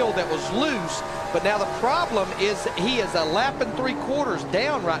rear wheel that was loose, but now the problem is he is a lap and 3/4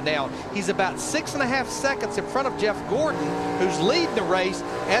 down right now. He's about 6.5 seconds in front of Jeff Gordon, who's leading the race.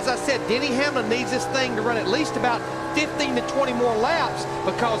 As I said, Denny Hamlin needs this thing to run at least about 15 to 20 more laps,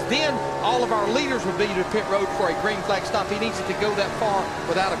 because then all of our leaders would be to pit road for a green flag stop. He needs it to go that far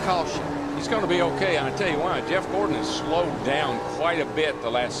without a caution. He's going to be okay, and I tell you why. Jeff Gordon has slowed down quite a bit the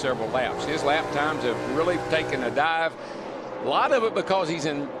last several laps. His lap times have really taken a dive. A lot of it because he's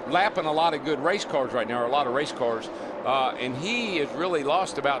lapping a lot of good race cars right now, or a lot of race cars, and he has really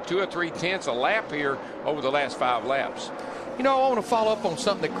lost about 2 or 3 tenths a lap here over the last 5 laps. You know, I want to follow up on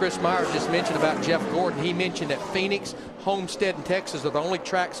something that Chris Myers just mentioned about Jeff Gordon. He mentioned that Phoenix, Homestead, and Texas are the only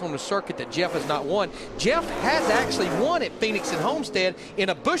tracks on the circuit that Jeff has not won. Jeff has actually won at Phoenix and Homestead in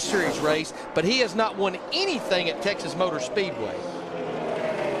a Busch Series race, but he has not won anything at Texas Motor Speedway.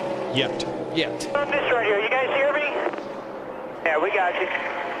 Yet. On this radio, you guys hear me? Yeah, we got you.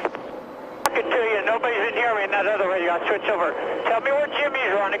 Talking to you, nobody's in here me in that other radio. I'll switch over. Tell me where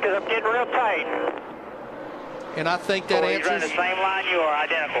Jimmy's running, because I'm getting real tight. And I think that He's running the same line you are,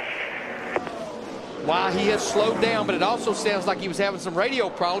 identical. Why he has slowed down, but it also sounds like he was having some radio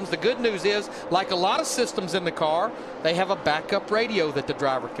problems. The good news is, like a lot of systems in the car, they have a backup radio that the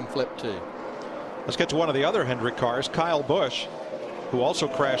driver can flip to. Let's get to one of the other Hendrick cars, Kyle Busch, who also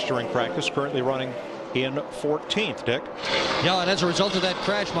crashed during practice, currently running in 14th, Dick. Yeah, and as a result of that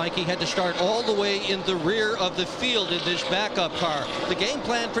crash, Mike, he had to start all the way in the rear of the field in this backup car. The game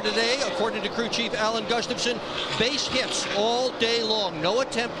plan for today, according to crew chief Alan Gustafson, base hits all day long. No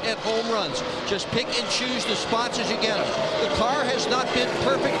attempt at home runs. Just pick and choose the spots as you get them. The car has not been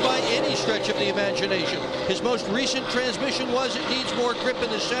perfect by any stretch of the imagination. His most recent transmission was it needs more grip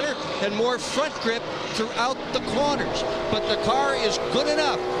in the center and more front grip throughout the corners. But the car is good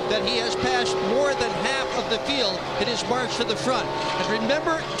enough that he has passed more than half of the field in his march to the front. And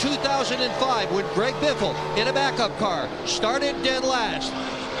remember 2005 when Greg Biffle in a backup car started dead last,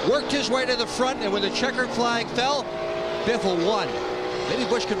 worked his way to the front, and when the checkered flag fell, Biffle won. Maybe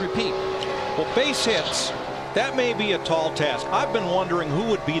Busch could repeat. Well, base hits, that may be a tall task. I've been wondering who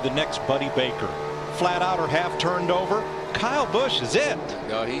would be the next Buddy Baker. Flat out or half turned over. Kyle Busch is it.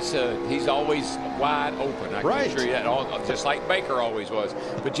 No, he's always wide open. I can assure you that, just like Baker always was.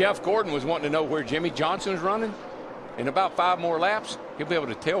 But Jeff Gordon was wanting to know where Jimmy Johnson's running. In about 5 more laps, he'll be able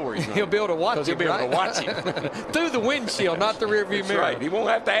to tell where he's running. He'll be able to watch him. He'll be able to watch him through the windshield, not the rearview mirror. Right. He won't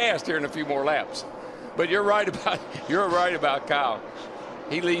have to ask here in a few more laps. But you're right about Kyle.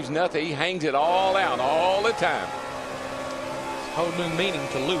 He leaves nothing. He hangs it all out all the time. Whole new meaning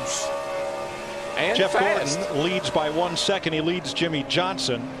to loose. And Jeff fast. Gordon leads by 1 second. He leads Jimmy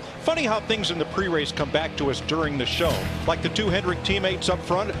Johnson. Funny how things in the pre-race come back to us during the show. Like the 2 Hendrick teammates up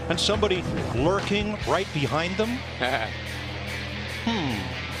front and somebody lurking right behind them.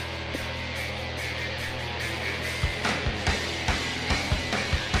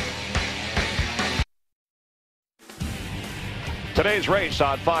 Today's race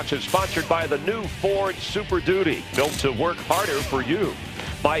on Fox is sponsored by the new Ford Super Duty, built to work harder for you.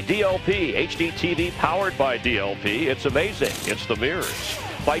 By DLP, HDTV powered by DLP. It's amazing. It's the mirrors.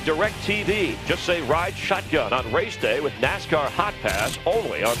 By DirecTV, just say ride shotgun on race day with NASCAR Hot Pass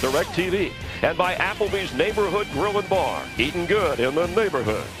only on DirecTV. And by Applebee's Neighborhood Grill and Bar, eating good in the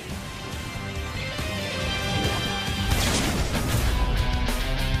neighborhood.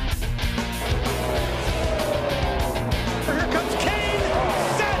 Here comes Kane.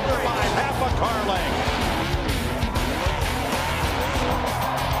 Sadler by half a car length.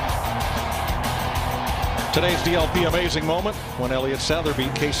 Today's DLP amazing moment when Elliott Sadler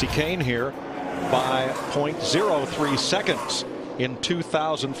beat Casey Kane here by 0.03 seconds in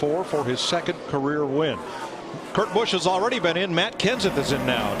 2004 for his second career win. Kurt Busch has already been in. Matt Kenseth is in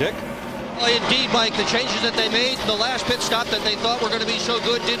now. Dick? Well, indeed, Mike, the changes that they made in the last pit stop that they thought were going to be so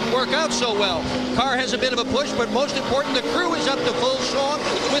good didn't work out so well. Car has a bit of a push, but most important, the crew is up to full song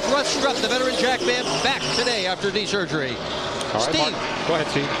with Russ Strutt, the veteran jackman, back today after knee surgery. All right, Steve. Mark, go ahead,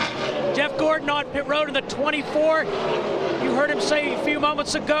 Steve. Jeff Gordon on pit road in the 24. You heard him say a few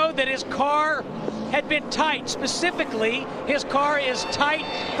moments ago that his car had been tight. Specifically, his car is tight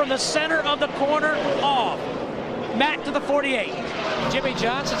from the center of the corner off. Matt to the 48. Jimmy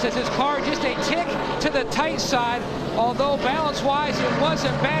Johnson says his car just a tick to the tight side, although balance-wise it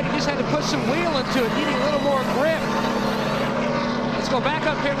wasn't bad. He just had to put some wheel into it, needing a little more grip. Let's go back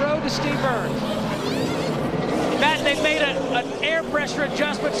up pit road to Steve Burns. Matt, they've made an air pressure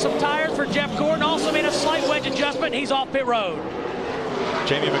adjustment, some tires for Jeff Gordon, also made a slight wedge adjustment. He's off pit road.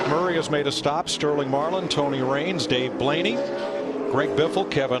 Jamie McMurray has made a stop. Sterling Marlin, Tony Raines, Dave Blaney, Greg Biffle,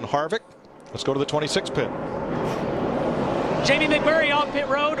 Kevin Harvick. Let's go to the 26 pit. Jamie McMurray on pit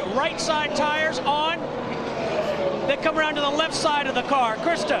road, right side tires on. They come around to the left side of the car.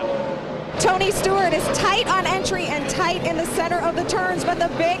 Krista. Tony Stewart is tight on entry and tight in the center of the turns, but the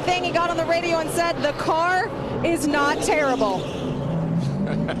big thing he got on the radio and said the car is not terrible.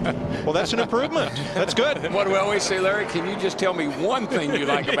 Well, that's an improvement. That's good. What do we always say, Larry? Can you just tell me one thing you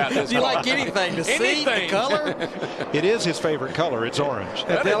like about this Do you car? like anything? The seat, the color? It is his favorite color. It's orange.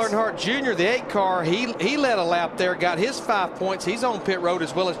 Dale Earnhardt Jr., the 8 car, he led a lap there, got his 5 points. He's on pit road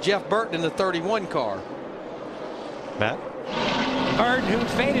as well as Jeff Burton in the 31 car. Matt? Burton, who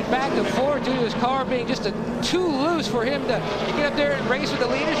faded back and forth due to his car being just too loose for him to get up there and race with the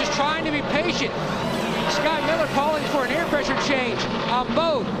leaders, just trying to be patient. Scott Miller calling for an air pressure change on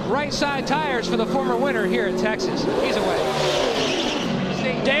both right side tires for the former winner here at Texas. He's away.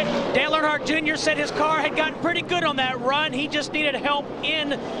 Dale Earnhardt Jr. said his car had gotten pretty good on that run. He just needed help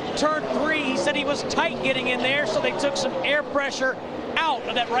in turn 3. He said he was tight getting in there, so they took some air pressure out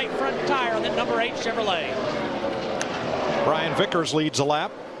of that right front tire on that number 8 Chevrolet. Brian Vickers leads a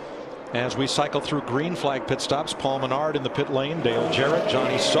lap as we cycle through green flag pit stops. Paul Menard in the pit lane, Dale Jarrett,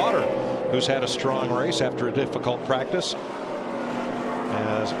 Johnny Sauter, who's had a strong race after a difficult practice,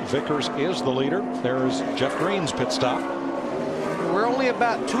 as Vickers is the leader. There's Jeff Green's pit stop. We're only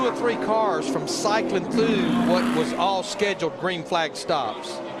about 2 or 3 cars from cycling through what was all scheduled green flag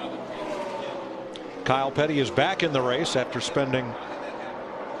stops. Kyle Petty is back in the race after spending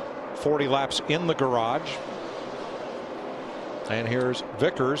 40 laps in the garage. And here's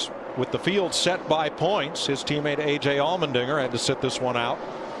Vickers with the field set by points. His teammate A.J. Allmendinger had to sit this one out.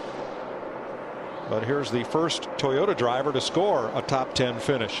 But here's the first Toyota driver to score a top 10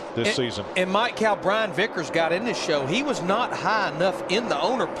 finish this season. And Mike, how Brian Vickers got in this show, he was not high enough in the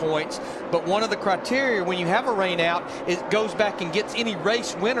owner points, but one of the criteria when you have a rain out, it goes back and gets any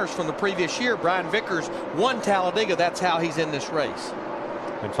race winners from the previous year. Brian Vickers won Talladega. That's how he's in this race.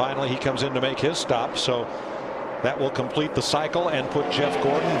 And finally he comes in to make his stop, so that will complete the cycle and put Jeff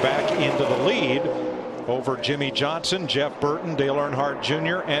Gordon back into the lead over Jimmy Johnson, Jeff Burton, Dale Earnhardt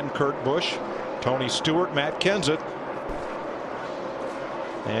Jr., and Kurt Busch, Tony Stewart, Matt Kenseth.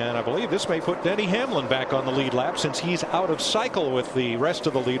 And I believe this may put Denny Hamlin back on the lead lap since he's out of cycle with the rest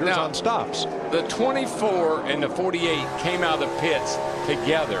of the leaders now, on stops. The 24 and the 48 came out of the pits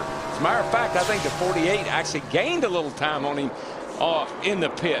together. As a matter of fact, I think the 48 actually gained a little time on him in the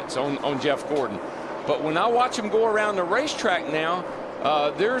pits on Jeff Gordon. But when I watch him go around the racetrack now,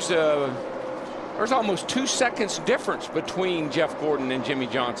 there's almost 2 seconds difference between Jeff Gordon and Jimmy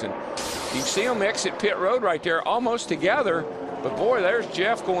Johnson. You see them exit pit road right there almost together. But boy, there's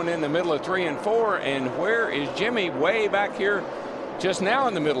Jeff going in the middle of 3 and 4. And where is Jimmy? Way back here just now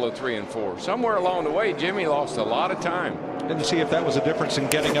in the middle of 3 and 4. Somewhere along the way, Jimmy lost a lot of time. Didn't see if that was a difference in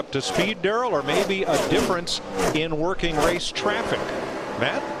getting up to speed, Darrell, or maybe a difference in working race traffic.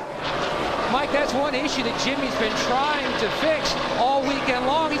 Matt? Mike, that's one issue that Jimmy's been trying to fix all weekend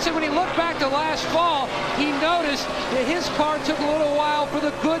long. He said when he looked back to last fall, he noticed that his car took a little while for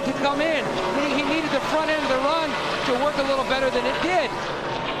the good to come in. He needed the front end of the run to work a little better than it did.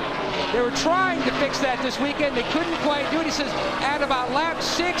 They were trying to fix that this weekend. They couldn't quite do it. He says at about lap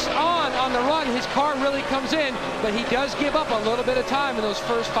 6 on the run, his car really comes in, but he does give up a little bit of time in those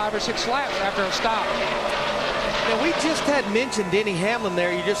first 5 or 6 laps after a stop. Now, we just had mentioned Denny Hamlin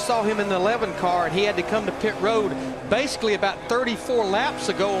there. You just saw him in the 11 car, and he had to come to pit road basically about 34 laps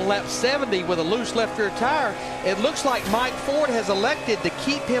ago on lap 70 with a loose left rear tire. It looks like Mike Ford has elected to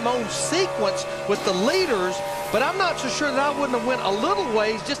keep him on sequence with the leaders, but I'm not so sure that I wouldn't have went a little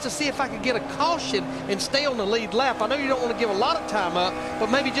ways just to see if I could get a caution and stay on the lead lap. I know you don't want to give a lot of time up,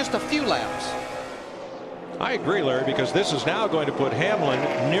 but maybe just a few laps. I agree, Larry, because this is now going to put Hamlin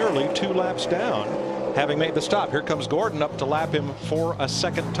nearly 2 laps down, having made the stop. Here comes Gordon up to lap him for a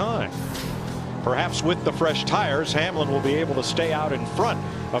second time. Perhaps with the fresh tires, Hamlin will be able to stay out in front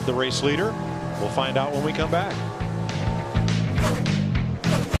of the race leader. We'll find out when we come back.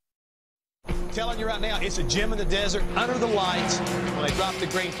 Telling you right now, it's a gem in the desert, under the lights. When they drop the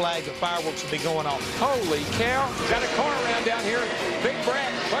green flag, the fireworks will be going off. Holy cow. Got a car around down here. Big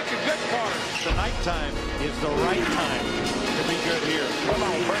Brad, bunch of good cars. The nighttime is the right time to be good here. Come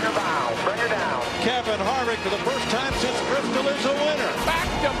on, bring her down, bring her down. Kevin Harvick, for the first time since Bristol, is a winner. Back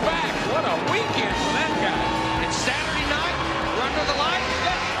to back. What a weekend for that guy. It's Saturday night. We're under the lights.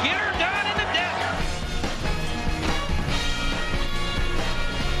 Let's get her done in the desert.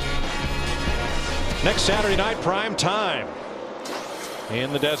 Next Saturday night, prime time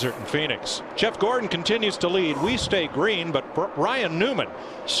in the desert in Phoenix. Jeff Gordon continues to lead. We stay green, but Ryan Newman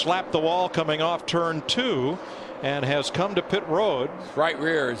slapped the wall coming off turn 2 and has come to pit road. Right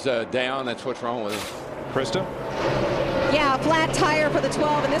rear is down. That's what's wrong with it. Krista? Yeah, a flat tire for the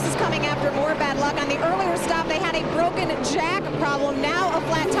 12, and this is coming after more bad luck. On the earlier stop, they had a broken jack problem. Now a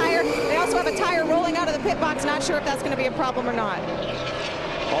flat tire. They also have a tire rolling out of the pit box. Not sure if that's going to be a problem or not.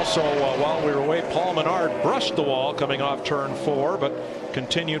 Also, while we were away, Paul Menard brushed the wall coming off turn 4, but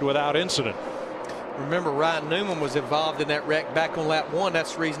continued without incident. Remember, Ryan Newman was involved in that wreck back on lap 1.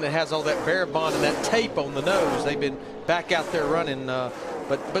 That's the reason it has all that Barabond and that tape on the nose. They've been back out there running,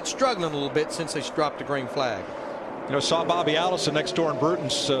 but struggling a little bit since they dropped the green flag. You know, saw Bobby Allison next door in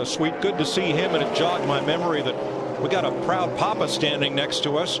Bruton's suite. Good to see him, and it jogged my memory that we got a proud papa standing next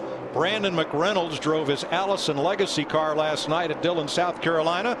to us. Brandon McReynolds drove his Allison Legacy car last night at Dillon, South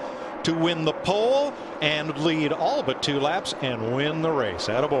Carolina, to win the pole and lead all but 2 laps and win the race.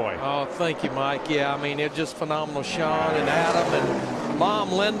 Attaboy. Oh, thank you, Mike. Yeah, I mean, it's just phenomenal. Sean and Adam and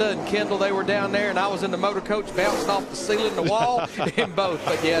Mom, Linda, and Kendall, they were down there, and I was in the motor coach bouncing off the ceiling and the wall in both.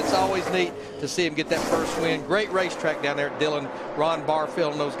 But, yeah, it's always neat to see him get that first win. Great racetrack down there at Dillon. Ron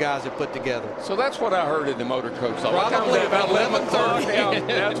Barfield and those guys have put together. So that's what I heard in the motor coach. Probably about 11:30. Yeah,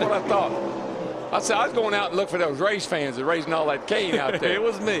 that's what I thought. I said I was going out and look for those race fans that raising all that cane out there. It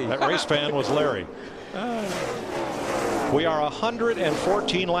was me. That race fan was Larry. We are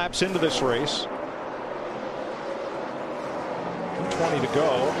 114 laps into this race. 2:20 to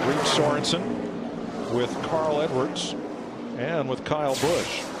go. Reed Sorensen with Carl Edwards and with Kyle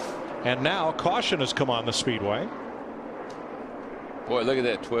Busch. And now caution has come on the speedway. Boy, look at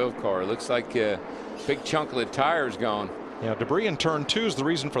that 12 car. It looks like a big chunk of the tire's gone. Yeah, debris in turn 2 is the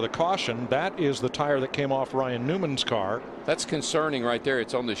reason for the caution. That is the tire that came off Ryan Newman's car. That's concerning right there.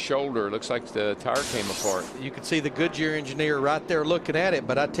 It's on the shoulder. It looks like the tire came apart. You can see the Goodyear engineer right there looking at it,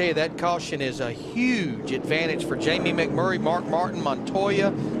 but I tell you, that caution is a huge advantage for Jamie McMurray, Mark Martin,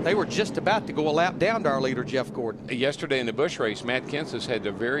 Montoya. They were just about to go a lap down to our leader, Jeff Gordon. Yesterday in the Busch race, Matt Kenseth had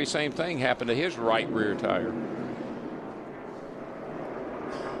the very same thing happen to his right rear tire.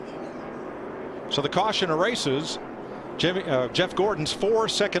 So the caution erases Jeff Gordon's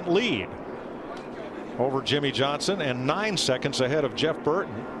 4-second lead over Jimmy Johnson and 9 seconds ahead of Jeff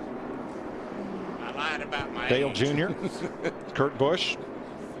Burton. I lied about my Dale age. Jr., Kurt Busch,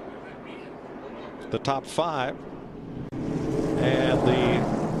 the top 5. And the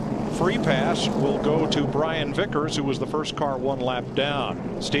free pass will go to Brian Vickers, who was the first car 1 lap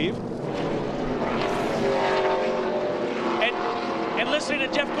down. Steve? And listening to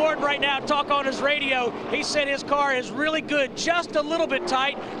Jeff Gordon right now talk on his radio, he said his car is really good, just a little bit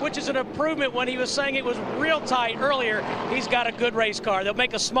tight, which is an improvement when he was saying it was real tight earlier. He's got a good race car. They'll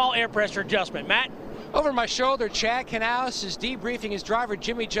make a small air pressure adjustment. Matt? Over my shoulder, Chad Canales is debriefing his driver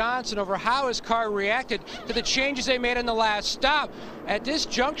Jimmy Johnson over how his car reacted to the changes they made in the last stop. At this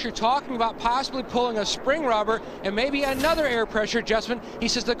juncture, talking about possibly pulling a spring rubber and maybe another air pressure adjustment. He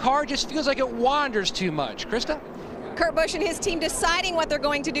says the car just feels like it wanders too much. Krista? Kurt Busch and his team deciding what they're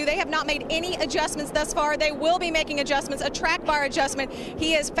going to do. They have not made any adjustments thus far. They will be making adjustments, a track bar adjustment.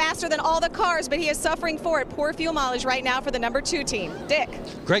 He is faster than all the cars, but he is suffering for it. Poor fuel mileage right now for the number 2 team. Dick.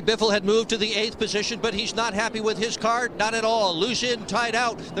 Greg Biffle had moved to the 8th position, but he's not happy with his car. Not at all. Loose in, tied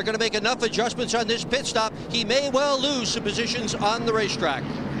out. They're going to make enough adjustments on this pit stop. He may well lose some positions on the racetrack.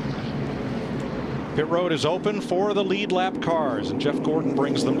 Pit road is open for the lead lap cars, and Jeff Gordon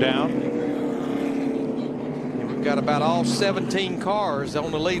brings them down. We've got about all 17 cars on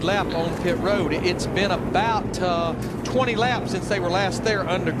the lead lap on pit road. It's been about 20 laps since they were last there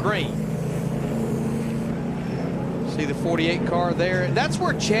under green. See the 48 car there. That's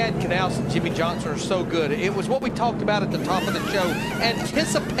where Chad Canales and Jimmy Johnson are so good. It was what we talked about at the top of the show,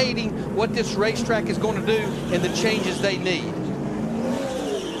 anticipating what this racetrack is going to do and the changes they need.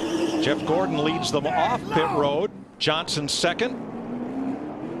 Jeff Gordon leads them off pit road. Johnson second.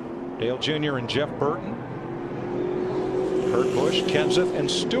 Dale Jr. and Jeff Burton. Kurt Busch, Kenseth,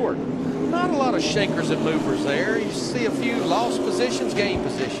 and Stewart. Not a lot of shakers and movers there. You see a few lost positions, gained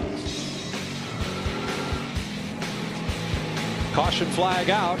positions. Caution flag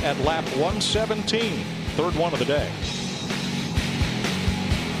out at lap 117. Third one of the day.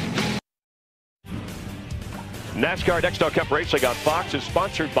 NASCAR Nextel Cup Racing on Fox is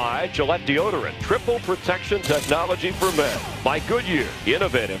sponsored by Gillette Deodorant, triple protection technology for men. By Goodyear,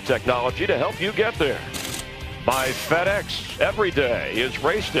 innovative technology to help you get there. By FedEx, every day is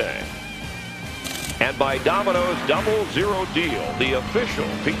race day. And by Domino's Double Zero Deal, the official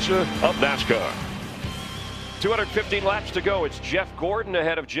pizza of NASCAR. 215 laps to go. It's Jeff Gordon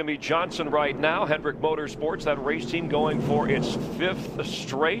ahead of Jimmy Johnson right now. Hendrick Motorsports, that race team going for its 5th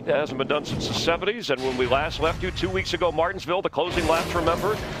straight. Hasn't been done since the 70s. And when we last left you 2 weeks ago, Martinsville, the closing laps,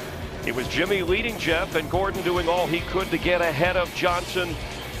 remember? It was Jimmy leading Jeff and Gordon doing all he could to get ahead of Johnson.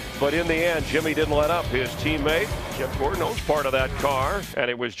 But in the end, Jimmy didn't let up. His teammate, Jeff Gordon, owns part of that car, and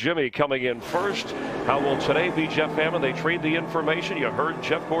it was Jimmy coming in first. How will today be, Jeff Hammond? They trade the information. You heard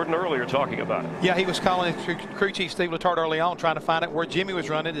Jeff Gordon earlier talking about it. Yeah, he was calling crew chief Steve Letarte early on, trying to find out where Jimmy was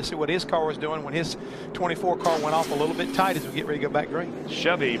running to see what his car was doing when his 24 car went off a little bit tight as we get ready to go back green.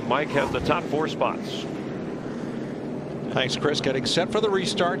 Chevy, Mike, has the top 4 spots. Thanks, Chris. Getting set for the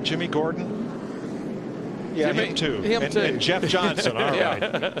restart. Jimmy Gordon. Yeah, Jimmy, him too. Him too. And Jeff Johnson. All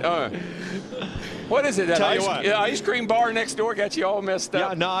right. What is it? That Tell you what. ice cream bar next door got you all messed up?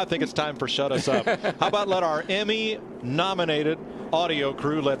 Yeah, no, I think it's time for Shut Us Up. How about let our Emmy-nominated audio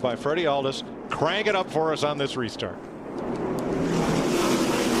crew, led by Freddie Aldis, crank it up for us on this restart.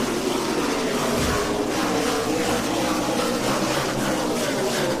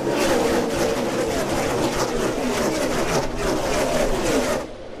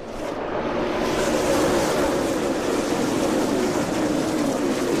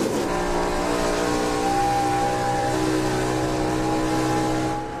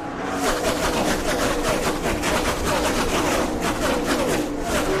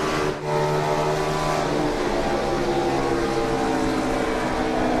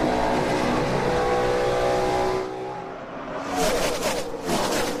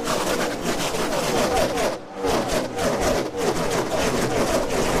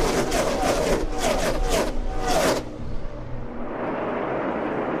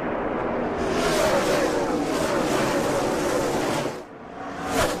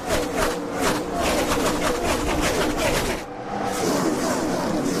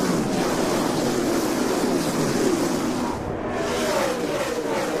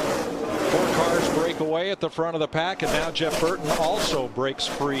 Away at the front of the pack, and now Jeff Burton also breaks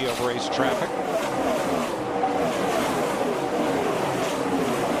free of race traffic.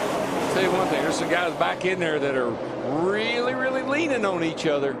 Tell you one thing, there's some guys back in there that are really leaning on each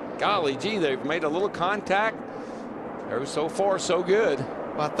other. Golly gee, they've made a little contact. So far so good.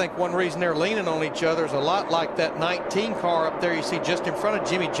 Well, I think one reason they're leaning on each other is a lot like that 19 car up there you see just in front of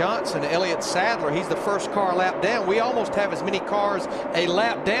Jimmy Johnson, Elliott Sadler. He's the first car lap down. We almost have as many cars a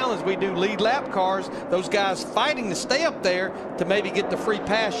lap down as we do lead lap cars. Those guys fighting to stay up there to maybe get the free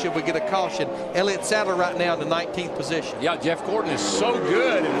pass should we get a caution. Elliott Sadler right now in the 19th position. Yeah, Jeff Gordon is so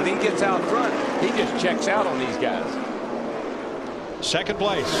good, and when he gets out front, he just checks out on these guys. Second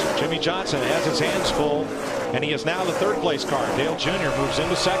place, Jimmy Johnson has his hands full, and he is now the third place car. Dale Jr. moves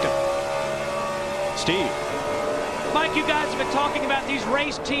into second. Steve. Mike, you guys have been talking about these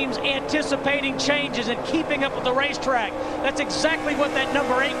race teams anticipating changes and keeping up with the racetrack. That's exactly what that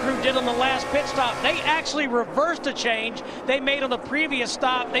number 8 crew did on the last pit stop. They actually reversed a change they made on the previous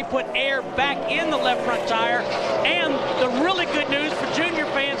stop. They put air back in the left front tire. And the really good news for Junior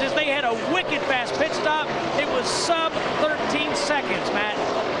fans is they had a wicked fast pit stop. It was sub 13 seconds, Matt.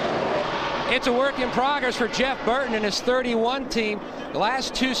 It's a work in progress for Jeff Burton and his 31 team. The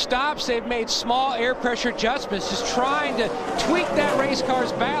last 2 stops, they've made small air pressure adjustments, just trying to tweak that race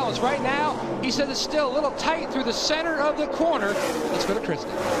car's balance. Right now, he says it's still a little tight through the center of the corner. Let's go to Kristen.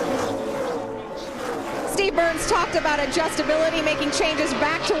 Steve Burns talked about adjustability, making changes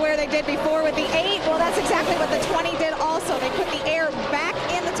back to where they did before with the 8. Well, that's exactly what the 20 did also. They put the air back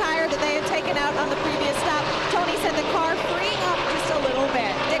in the tire that they had taken out on the previous stop. Tony said the car freeing up just a little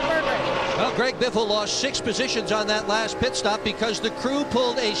bit. Dick Berggren. Well, Greg Biffle lost 6 positions on that last pit stop because the crew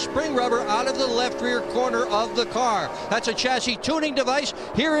pulled a spring rubber out of the left rear corner of the car. That's a chassis tuning device.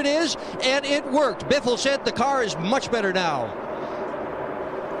 Here it is, and it worked. Biffle said the car is much better now.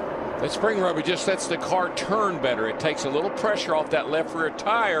 That spring rubber just lets the car turn better. It takes a little pressure off that left rear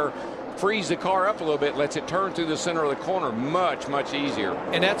tire, frees the car up a little bit, lets it turn through the center of the corner much easier.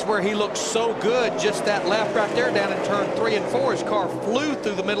 And that's where he looked so good, just that left right there down in turn 3 and 4. His car flew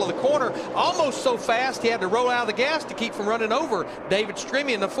through the middle of the corner almost so fast he had to roll out of the gas to keep from running over David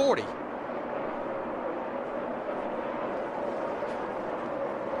Strimmy in the 40.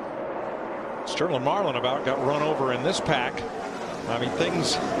 Sterling Marlin about got run over in this pack. I mean,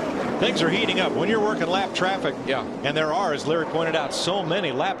 things are heating up when you're working lap traffic. Yeah. And there are, as Larry pointed out, so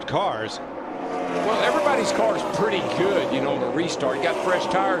many lapped cars. Well, everybody's car is pretty good, you know, on the restart. You got fresh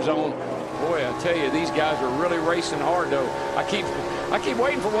tires on. Boy, I tell you, these guys are really racing hard, though. I keep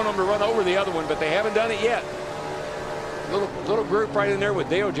waiting for one of them to run over the other one, but they haven't done it yet. Little group right in there with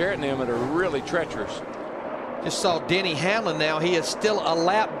Dale Jarrett and them that are really treacherous. Just saw Denny Hamlin now. He is still a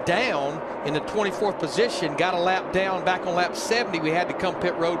lap down in the 24th position. Got a lap down back on lap 70. We had to come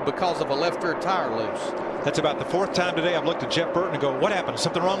pit road because of a left rear tire loose. That's about the 4th time today I've looked at Jeff Burton and go, what happened?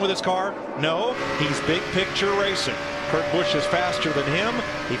 Something wrong with his car? No, he's big picture racing. Kurt Busch is faster than him.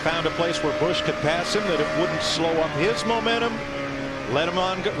 He found a place where Busch could pass him, that it wouldn't slow up his momentum. Let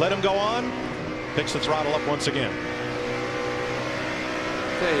him go on. Picks the throttle up once again.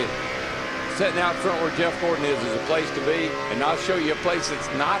 Tell you, sitting out front where Jeff Gordon is a place to be, and I'll show you a place that's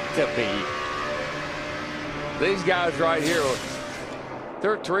not to be. These guys right here,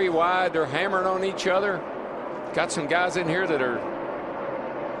 they're 3 wide. They're hammering on each other. Got some guys in here that are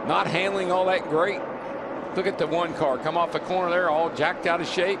not handling all that great. Look at the one car come off the corner there, all jacked out of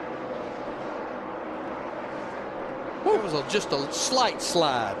shape. It was just a slight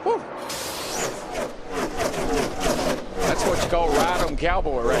slide. Woo. That's what you call ride 'em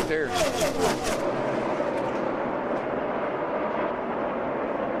cowboy right there.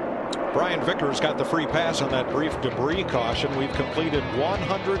 Brian Vickers got the free pass on that brief debris caution. We've completed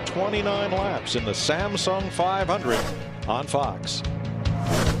 129 laps in the Samsung 500 on Fox.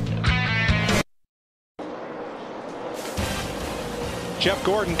 Jeff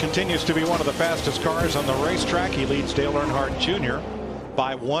Gordon continues to be one of the fastest cars on the racetrack. He leads Dale Earnhardt Jr.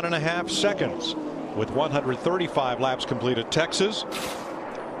 by 1.5 seconds with 135 laps completed at Texas.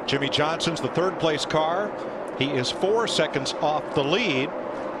 Jimmy Johnson's the third place car. He is 4 seconds off the lead.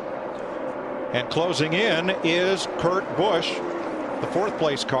 And closing in is Kurt Busch, the fourth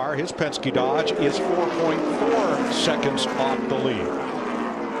place car. His Penske Dodge is 4.4 seconds off the lead.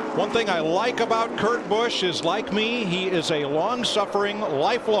 One thing I like about Kurt Busch is, like me, he is a long-suffering,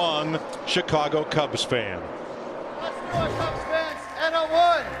 lifelong Chicago Cubs fan. Let's go, Cubs fans. And a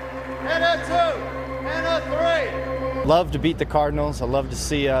 1, and a 2, and a 3. Love to beat the Cardinals. I love to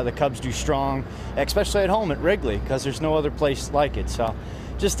see the Cubs do strong, especially at home at Wrigley, because there's no other place like it. So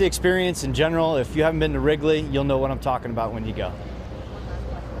just the experience in general. If you haven't been to Wrigley, you'll know what I'm talking about when you go.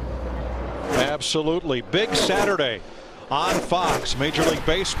 Absolutely. Big Saturday on Fox. Major League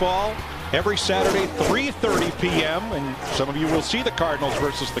Baseball every Saturday, 3:30 p.m. And some of you will see the Cardinals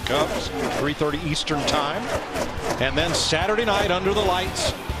versus the Cubs, 3:30 Eastern time. And then Saturday night under the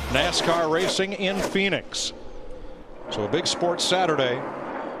lights, NASCAR racing in Phoenix. So a big sports Saturday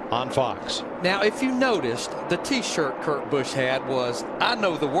on Fox. Now, if you noticed, the T-shirt Kurt Busch had was "I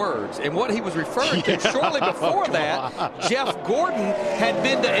know the words," and what he was referring to shortly before that, Jeff Gordon had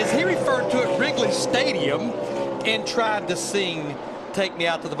been to, as he referred to it, Wrigley Stadium, and tried to sing "Take Me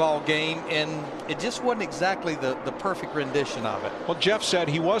Out to the Ball Game," and it just wasn't exactly the perfect rendition of it. Well, Jeff said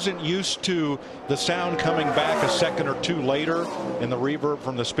he wasn't used to the sound coming back a second or two later in the reverb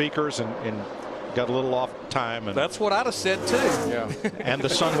from the speakers, and got a little off time. And that's what I'd have said too. Yeah. And the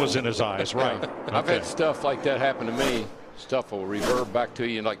sun was in his eyes, right? I've had stuff like that happen to me. Stuff will reverb back to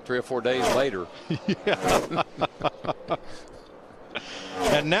you in like 3 or 4 days later. Yeah.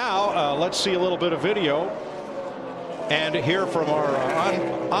 And now let's see a little bit of video and hear from our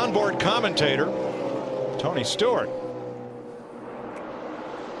onboard commentator, Tony Stewart.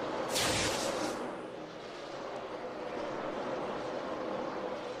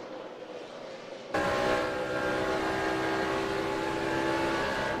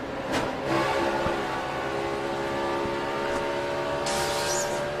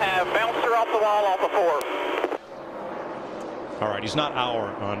 Bouncer off the wall off the 4. All right, he's not our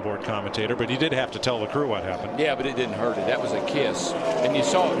onboard commentator, but he did have to tell the crew what happened. Yeah, but it didn't hurt it. That was a kiss. And you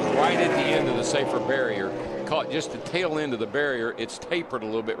saw it right at the end of the safer barrier. Caught just the tail end of the barrier. It's tapered a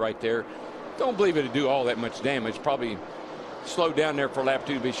little bit right there. Don't believe it'd do all that much damage. Probably slowed down there for lap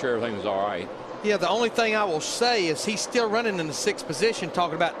 2 to be sure everything was all right. Yeah, the only thing I will say is he's still running in the 6th position,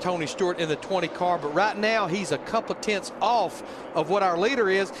 talking about Tony Stewart in the 20 car, but right now he's a couple of tenths off of what our leader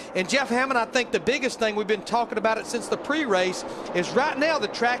is. And Jeff Hammond, I think the biggest thing, we've been talking about it since the pre-race, is right now the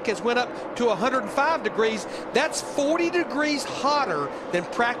track has went up to 105 degrees. That's 40 degrees hotter than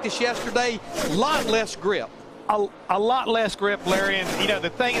practice yesterday. A lot less grip. A lot less grip, Larry. And, you know,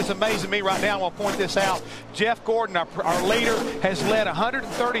 the thing that's amazing me right now, I want to point this out. Jeff Gordon, our leader, has led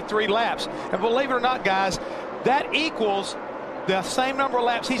 133 laps. And believe it or not, guys, that equals the same number of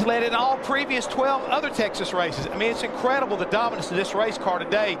laps he's led in all previous 12 other Texas races. I mean, it's incredible the dominance of this race car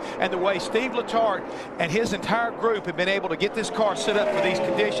today and the way Steve Letarte and his entire group have been able to get this car set up for these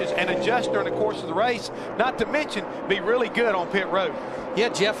conditions and adjust during the course of the race, not to mention be really good on pit road. Yeah,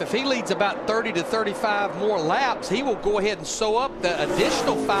 Jeff, if he leads about 30 to 35 more laps, he will go ahead and sew up the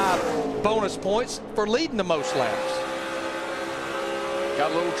additional 5 bonus points for leading the most laps.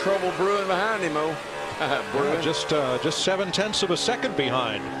 Got a little trouble brewing behind him, though. Just 0.7 of a second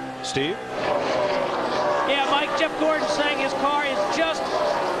behind, Steve. Yeah, Mike, Jeff Gordon saying his car is just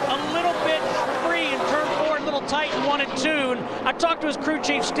a little bit free in turn 4, a little tight in 1 and 2. And I talked to his crew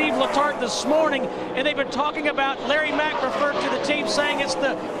chief, Steve Letarte, this morning, and they've been talking about, Larry Mack referred to the team saying it's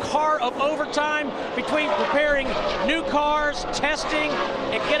the car of overtime between preparing new cars, testing,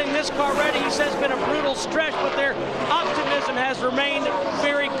 and getting this car ready. He says it's been a brutal stretch, but their optimism has remained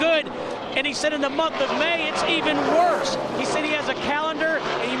very good. And he said in the month of May, it's even worse. He said he has a calendar,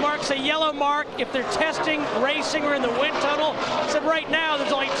 and he marks a yellow mark if they're testing, racing, or in the wind tunnel. He said right now,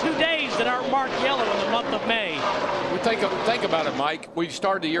 there's only 2 days that aren't marked yellow in the month of May. We think about it, Mike. We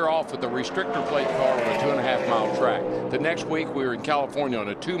started the year off with a restrictor plate car on a 2.5-mile track. The next week, we were in California on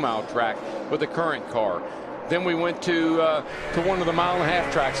a 2-mile track with a current car. Then we went to one of the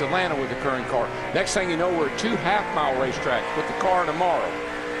 1.5-mile tracks, Atlanta, with the current car. Next thing you know, we're at 2 half-mile racetracks with the car tomorrow.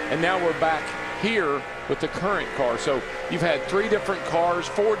 and now we're back here with the current car. So you've had 3 different cars,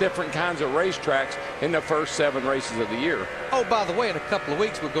 4 different kinds of racetracks in the first 7 races of the year. Oh, by the way, in a couple of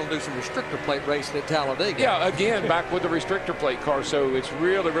weeks, we're going to do some restrictor plate racing at Talladega. Yeah, again, back with the restrictor plate car. So it's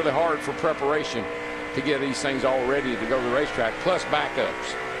really, really hard for preparation to get these things all ready to go to the racetrack, plus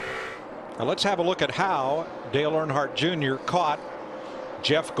backups. Now let's have a look at how Dale Earnhardt Jr. caught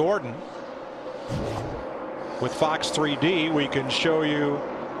Jeff Gordon. With Fox 3D, we can show you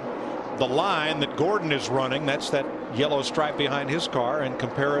the line that Gordon is running. That's that yellow stripe behind his car, and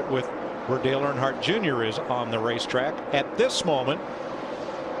compare it with where Dale Earnhardt Jr. is on the racetrack at this moment.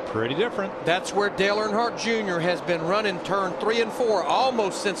 Pretty different. That's where Dale Earnhardt Jr. has been running turn 3 and 4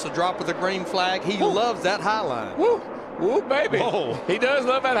 almost since the drop of the green flag. He loves that high line. Woo, woo, baby. Whoa. He does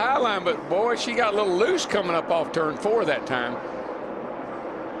love that high line, but boy, she got a little loose coming up off turn 4 that time.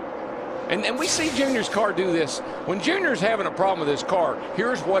 And we see Junior's car do this. When Junior's having a problem with his car,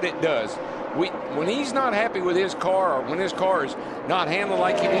 here's what it does. When he's not happy with his car, or when his car is not handled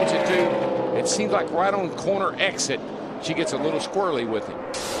like he wants it to, it seems like right on corner exit, she gets a little squirrely with him.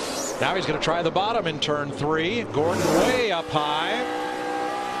 Now he's going to try the bottom in turn 3. Gordon way up high.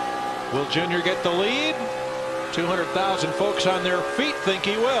 Will Junior get the lead? 200,000 folks on their feet think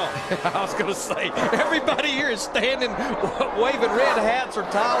he will. I was going to say, everybody here is standing waving red hats or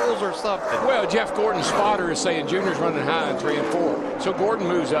towels or something. Well, Jeff Gordon's spotter is saying Junior's running high in 3 and 4. So Gordon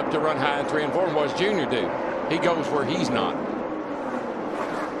moves up to run high in 3 and 4. And what does Junior do? He goes where he's not.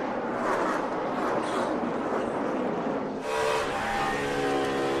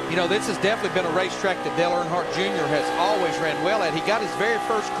 You know, this has definitely been a racetrack that Dale Earnhardt Jr. has always ran well at. He got his very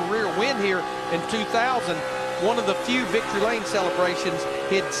first career win here in 2000. One of the few victory lane celebrations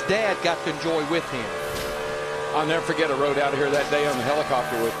his dad got to enjoy with him. I'll never forget, I rode out here that day on the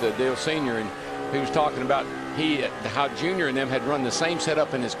helicopter with Dale Sr. and he was talking about how Junior and them had run the same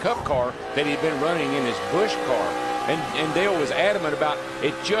setup in his Cup car that he'd been running in his Busch car. And Dale was adamant about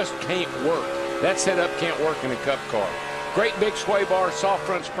it just can't work. That setup can't work in a Cup car. Great big sway bar, soft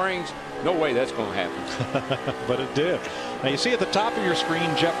front springs. No way that's going to happen. But it did. Now you see at the top of your screen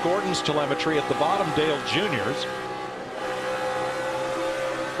Jeff Gordon's telemetry, at the bottom Dale Jr.'s.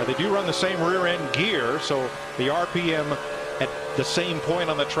 But they do run the same rear end gear, so the RPM at the same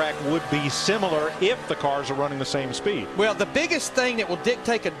point on the track would be similar if the cars are running the same speed. Well, the biggest thing that will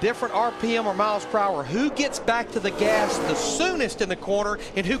dictate a different RPM or miles per hour, who gets back to the gas the soonest in the corner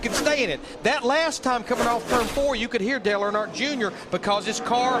and who can stay in it. That last time coming off turn 4, you could hear Dale Earnhardt Jr. because his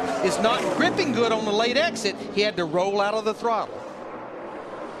car is not gripping good on the late exit. He had to roll out of the throttle.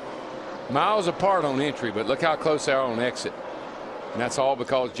 Miles apart on entry, but look how close they are on exit. And that's all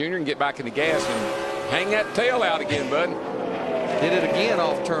because Junior can get back in the gas and hang that tail out again, bud. Did it again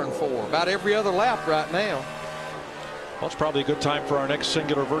off turn 4. About every other lap right now. Well, it's probably a good time for our next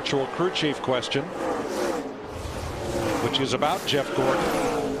singular virtual crew chief question, which is about Jeff Gordon.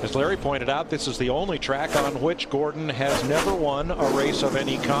 As Larry pointed out, this is the only track on which Gordon has never won a race of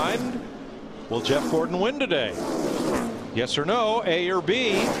any kind. Will Jeff Gordon win today? Yes or no, A or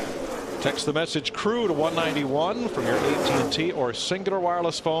B? Text the message crew to 191 from your AT&T or Singular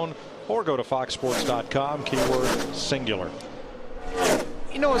wireless phone, or go to foxsports.com, keyword singular.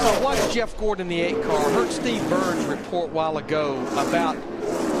 You know, as I watched Jeff Gordon in the 8 car, I heard Steve Burns report a while ago about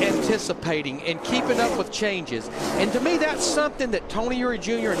anticipating and keeping up with changes. And to me, that's something that Tony Eury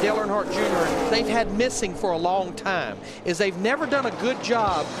Jr. and Dale Earnhardt Jr., they've had missing for a long time, is they've never done a good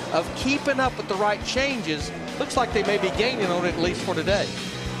job of keeping up with the right changes. Looks like they may be gaining on it, at least for today.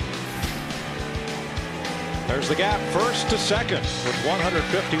 There's the gap, first to second, with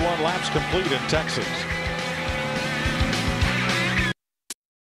 151 laps complete in Texas.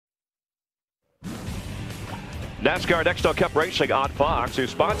 NASCAR Nextel Cup Racing on Fox is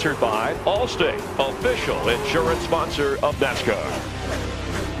sponsored by Allstate, official insurance sponsor of NASCAR.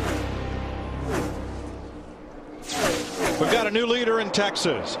 We've got a new leader in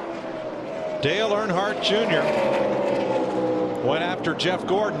Texas. Dale Earnhardt Jr. went after Jeff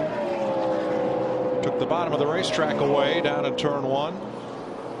Gordon. Took the bottom of the racetrack away down in turn 1.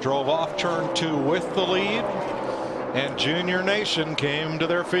 Drove off turn 2 with the lead. And Junior Nation came to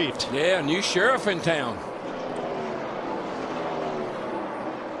their feet. Yeah, new sheriff in town.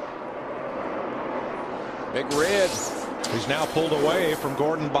 Big Red. He's now pulled away from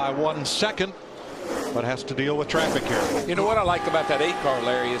Gordon by 1 second, but has to deal with traffic here. You know what I like about that 8 car,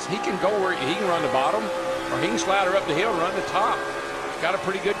 Larry, is he can go where he can run the bottom, or he can slide her up the hill and run the top. He's got a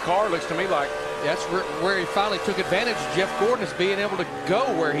pretty good car, looks to me like. That's where he finally took advantage of Jeff Gordon, is being able to go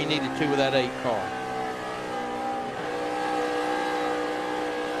where he needed to with that 8 car.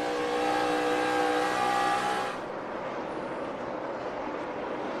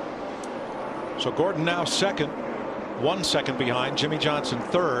 So Gordon now second, 1 second behind. Jimmy Johnson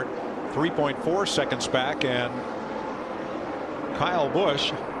third, 3.4 seconds back, and Kyle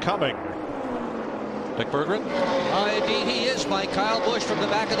Busch coming. Dick Berggren? Indeed he is, Mike. Kyle Busch from the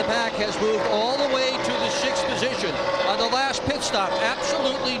back of the pack has moved all the way to the 6th position on the last pit stop.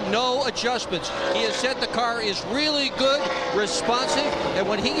 Absolutely no adjustments. He has said the car is really good, responsive, and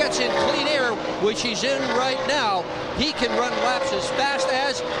when he gets in clean air, which he's in right now, he can run laps as fast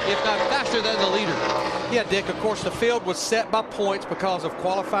as, if not faster than, the leader. Yeah, Dick, of course, the field was set by points because of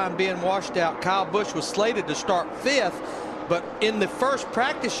qualifying being washed out. Kyle Busch was slated to start 5th, but in the first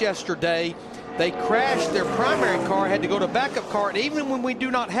practice yesterday, they crashed their primary car, had to go to a backup car, and even when we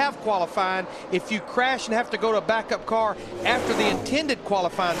do not have qualifying, if you crash and have to go to a backup car after the intended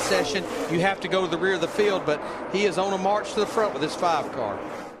qualifying session, you have to go to the rear of the field. But he is on a march to the front with his 5 car.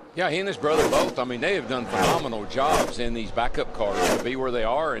 Yeah, he and his brother both. I mean, they have done phenomenal jobs in these backup cars to be where they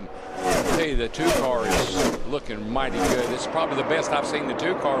are. And I'll tell you, the 2 car is looking mighty good. It's probably the best I've seen the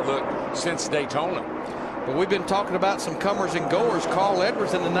 2 car look since Daytona. But we've been talking about some comers and goers. Carl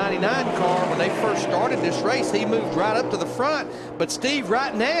Edwards in the 99 car, when they first started this race, he moved right up to the front. But Steve,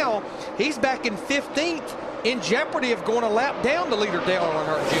 right now, he's back in 15th, in jeopardy of going a lap down to leader Dale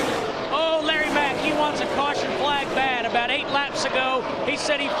Earnhardt Jr. Oh, Larry Mack, he wants a caution flag bad. About 8 laps ago, he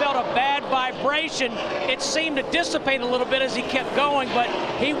said he felt a bad vibration. It seemed to dissipate a little bit as he kept going, but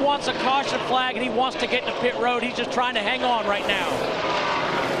he wants a caution flag, and he wants to get to pit road. He's just trying to hang on right now.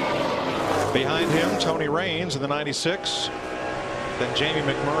 Behind him, Tony Raines in the 96. Then Jamie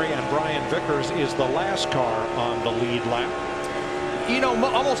McMurray and Brian Vickers is the last car on the lead lap. You know,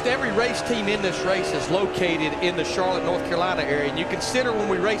 almost every race team in this race is located in the Charlotte, North Carolina area. And you consider when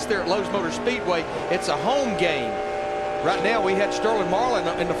we race there at Lowe's Motor Speedway, it's a home game. Right now, we had Sterling Marlin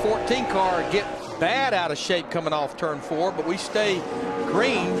in the 14 car get bad out of shape coming off turn 4, but we stay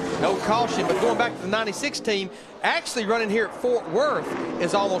green, no caution. But going back to the 96 team, actually running here at Fort Worth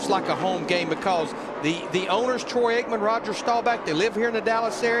is almost like a home game because the owners, Troy Aikman, Roger Staubach, they live here in the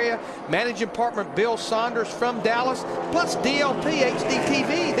Dallas area. Managing partner Bill Saunders from Dallas, plus DLP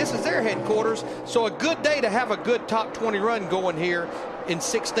HDTV. This is their headquarters. So a good day to have a good top 20 run going here in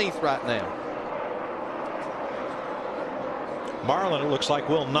 16th right now. Marlin, it looks like,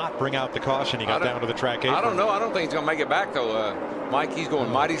 will not bring out the caution. He got down to the track apron. I don't know. I don't think he's going to make it back, though, Mike. He's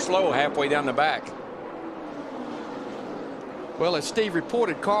going mighty slow halfway down the back. Well, as Steve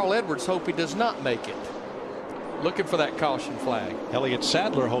reported, Carl Edwards hope he does not make it. Looking for that caution flag. Elliott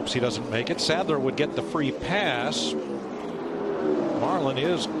Sadler hopes he doesn't make it. Sadler would get the free pass. Marlin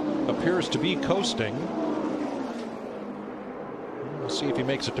appears to be coasting. We'll see if he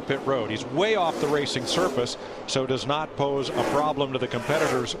makes it to pit road. He's way off the racing surface, so does not pose a problem to the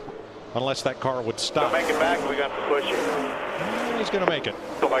competitors unless that car would stop. Make it back, we got to push it. He's going to make it.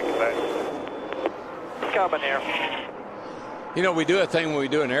 Don't make it back. Coming here. You know, we do a thing when we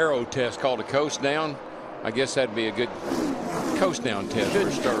do an aero test called a coast down. I guess that'd be a good coast down test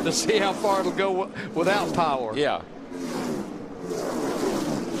for start. To see how far it'll go without power. Yeah.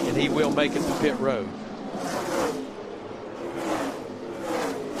 And he will make it to pit road.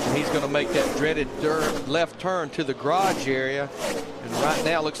 And he's going to make that dreaded left turn to the garage area. And right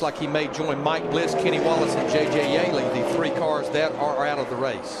now looks like he may join Mike Bliss, Kenny Wallace, and J.J. Yaley, the 3 cars that are out of the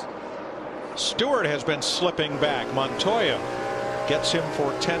race. Stewart has been slipping back. Montoya gets him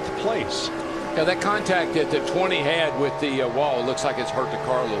for 10th place. Yeah, that contact that the 20 had with the wall looks like it's hurt the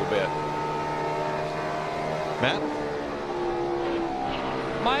car a little bit. Matt?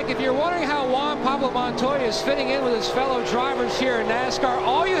 Mike, if you're wondering how Juan Pablo Montoya is fitting in with his fellow drivers here in NASCAR,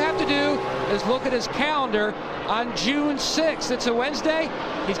 all you have to do is look at his calendar. On June 6th, it's a Wednesday,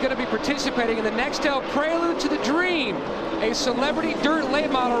 he's going to be participating in the Nextel Prelude to the Dream, a celebrity dirt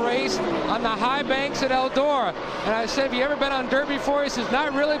late model race on the high banks at Eldora. And I said, have you ever been on dirt before? He says,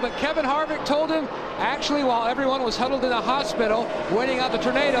 not really, but Kevin Harvick told him, actually, while everyone was huddled in the hospital waiting out the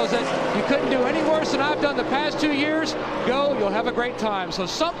tornadoes, that you couldn't do any worse than I've done the past 2 years. Go, you'll have a great time. So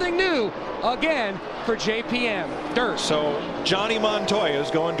something new again for JPM dirt. So Johnny Montoya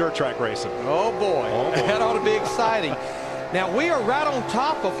is going dirt track racing. Oh boy, that ought to be exciting. Now we are right on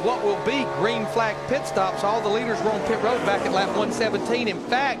top of what will be green flag pit stops. All the leaders were on pit road back at lap 117. In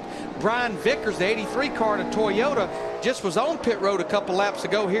fact, Brian Vickers, the 83 car in a Toyota, just was on pit road a couple laps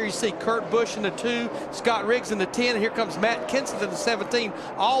ago. Here you see Kurt Busch in the 2, Scott Riggs in the 10, and here comes Matt Kenseth in the 17.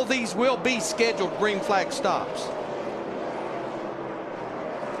 All these will be scheduled green flag stops.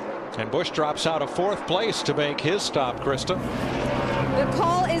 And Busch drops out of 4th place to make his stop, Krista. The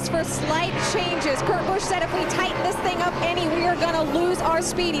call is for slight changes. Kurt Busch said if we tighten this thing up any, we are going to lose our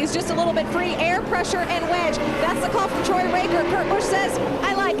speed. He's just a little bit free. Air pressure and wedge. That's the call from Troy Raker. Kurt Busch says,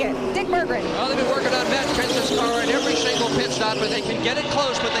 I like it. Dick Berggren. Well, they've been working on Matt Kenseth's car at every single pit stop, but they can get it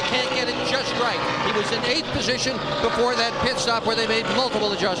close, but they can't get it just right. He was in 8th position before that pit stop where they made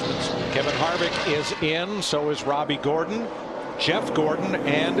multiple adjustments. Kevin Harvick is in, so is Robbie Gordon. Jeff Gordon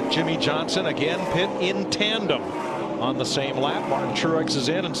and Jimmy Johnson again pit in tandem on the same lap. Martin Truex is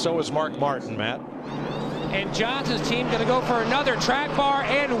in, and so is Mark Martin, Matt. And Johnson's team going to go for another track bar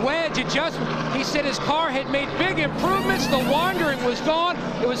and wedge adjustment. He said his car had made big improvements. The wandering was gone.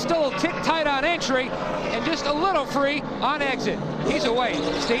 It was still a tick tight on entry and just a little free on exit. He's away.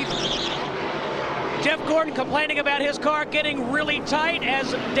 Steve? Jeff Gordon complaining about his car getting really tight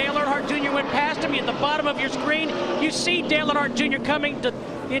as Dale Earnhardt Jr. went past him. At the bottom of your screen, you see Dale Earnhardt Jr. coming to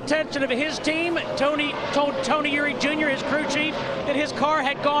the attention of his team. Tony told Tony Eury Jr., his crew chief, that his car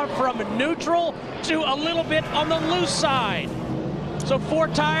had gone from neutral to a little bit on the loose side. So 4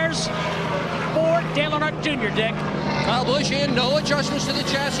 tires for Dale Earnhardt Jr., Dick. Kyle Busch in, no adjustments to the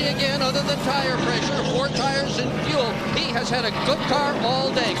chassis again other than tire pressure. 4 tires and fuel. He has had a good car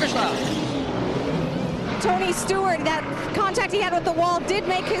all day. Christoph. Tony Stewart, that contact he had with the wall did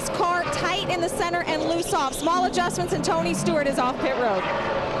make his car tight in the center and loose off. Small adjustments, and Tony Stewart is off pit road.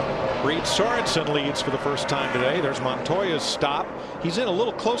 Reed Sorensen leads for the first time today. There's Montoya's stop. He's in a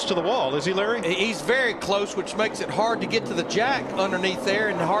little close to the wall, is he, Larry? He's very close, which makes it hard to get to the jack underneath there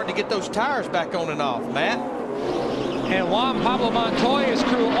and hard to get those tires back on and off. Matt? And Juan Pablo Montoya's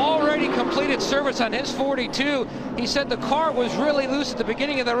crew already completed service on his 42. He said the car was really loose at the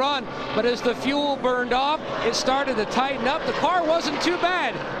beginning of the run, but as the fuel burned off, it started to tighten up. The car wasn't too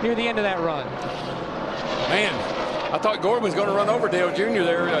bad near the end of that run. Man, I thought Gordon was going to run over Dale Jr.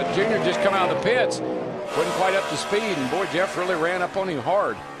 there. Jr. just come out of the pits. Wasn't quite up to speed, and boy, Jeff really ran up on him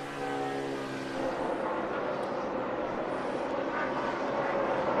hard.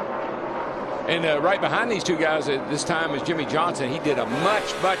 And right behind these two guys at this time is Jimmy Johnson. He did a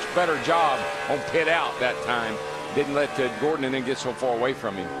much better job on pit out that time. Didn't let Gordon and then get so far away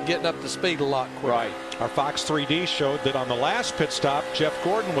from him. Getting up to speed a lot quicker. Right. Our Fox 3D showed that on the last pit stop, Jeff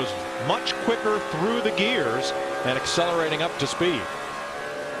Gordon was much quicker through the gears and accelerating up to speed.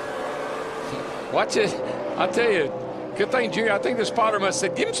 Watch it. I'll tell you, good thing, Junior. I think the spotter must have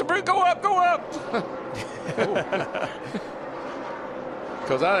said, give him some room, go up, go up.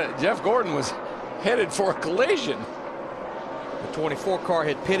 Because Jeff Gordon was headed for a collision. The 24 car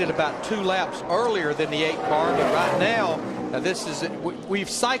had pitted about 2 laps earlier than the 8 car, but right now, this is we've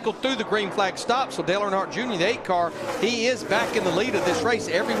cycled through the green flag stop. So Dale Earnhardt Jr., the 8 car, he is back in the lead of this race.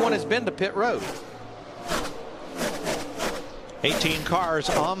 Everyone has been to pit road. 18 cars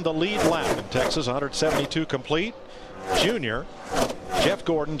on the lead lap in Texas, 172 complete. Junior, Jeff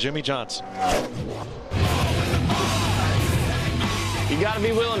Gordon, Jimmy Johnson. You got to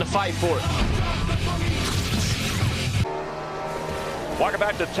be willing to fight for it. Welcome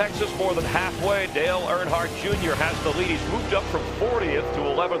back to Texas. More than halfway, Dale Earnhardt Jr. has the lead. He's moved up from 40th to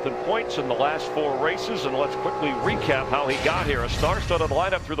 11th in points in the last 4 races. And let's quickly recap how he got here. A star-studded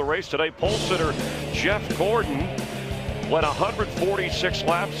lineup through the race today. Pole sitter Jeff Gordon went 146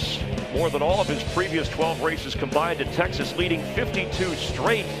 laps, more than all of his previous 12 races combined at Texas, leading 52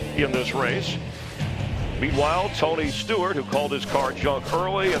 straight in this race. Meanwhile, Tony Stewart, who called his car junk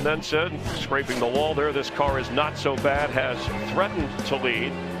early and then said, scraping the wall there, this car is not so bad, has threatened to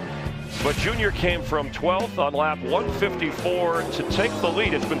lead. But Junior came from 12th on lap 154 to take the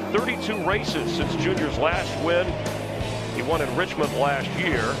lead. It's been 32 races since Junior's last win. He won in Richmond last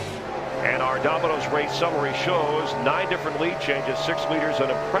year. And our Domino's race summary shows 9 different lead changes, 6 leaders, an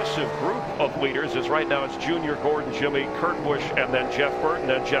impressive group of leaders. As right now it's Junior, Gordon, Jimmy, Kurt Busch, and then Jeff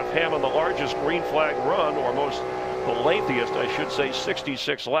Burton and Jeff Hammond, the largest green flag run, or the lengthiest, I should say,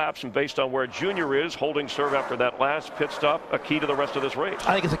 66 laps. And based on where Junior is holding serve after that last pit stop, a key to the rest of this race.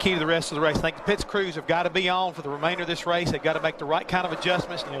 I think it's a key to the rest of the race. I think the pits crews have got to be on for the remainder of this race. They've got to make the right kind of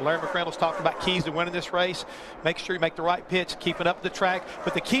adjustments. You know, Larry McReynolds talked about keys to winning this race. Make sure you make the right pits, keeping up the track.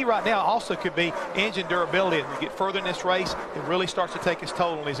 But the key right now also could be engine durability. As we get further in this race, it really starts to take its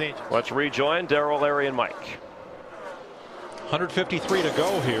toll on his engine. Let's rejoin Darrell, Larry, and Mike. 153 to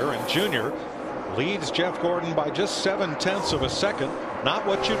go here, and Junior leads Jeff Gordon by just 0.7 of a second. Not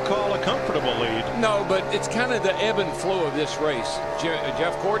what you'd call a comfortable lead. No, but it's kind of the ebb and flow of this race.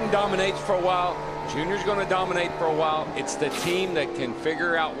 Jeff Gordon dominates for a while. Junior's going to dominate for a while. It's the team that can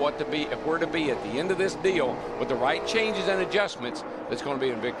figure out where to be at the end of this deal with the right changes and adjustments that's going to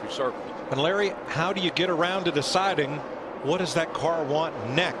be in victory circle. And Larry, how do you get around to deciding what does that car want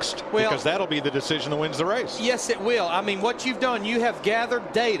next? Well, because that'll be the decision that wins the race. Yes, it will. I mean, what you've done, you have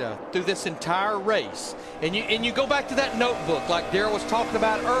gathered data through this entire race. And you go back to that notebook like Darrell was talking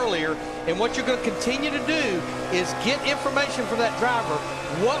about earlier, and what you're going to continue to do is get information from that driver.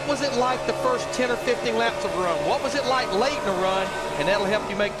 What was it like the first 10 or 15 laps of a run? What was it like late in a run? And that'll help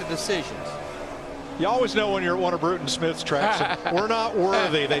you make the decisions. You always know when you're at one of Bruton Smith's tracks. We're not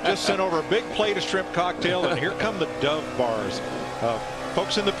worthy. They just sent over a big plate of shrimp cocktail, and here come the Dove bars.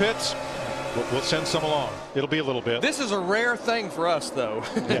 Folks in the pits, we'll send some along. It'll be a little bit. This is a rare thing for us, though.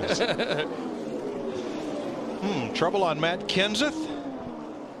 Yes. Trouble on Matt Kenseth.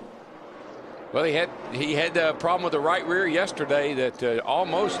 Well, he had a problem with the right rear yesterday that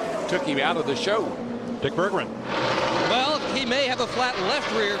almost took him out of the show. Dick Bergman. Well, he may have a flat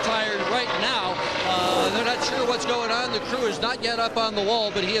left rear tire right now. They're not sure what's going on. The crew is not yet up on the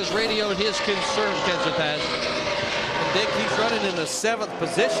wall, but he has radioed his concerns, Kenseth has. And Dick, he's running in the 7th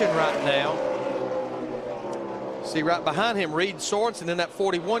position right now. See right behind him, Reed Sorensen in that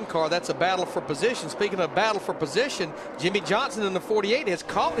 41 car. That's a battle for position. Speaking of battle for position, Jimmy Johnson in the 48 has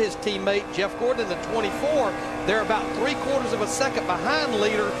caught his teammate Jeff Gordon in the 24. They're about 3/4 of a second behind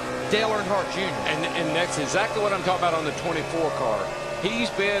leader Dale Earnhardt Jr. And that's exactly what I'm talking about on the 24 car. He's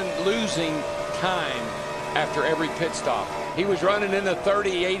been losing time after every pit stop. He was running in the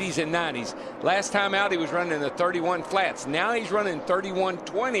 30, 80s, and 90s. Last time out, he was running in the 31 flats. Now he's running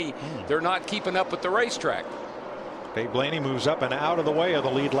 31-20. They're not keeping up with the racetrack. Dave Blaney moves up and out of the way of the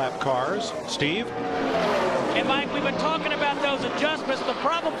lead lap cars. Steve? And Mike, we've been talking about those adjustments. The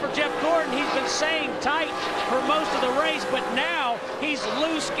problem for Jeff Gordon, he's been staying tight for most of the race, but now he's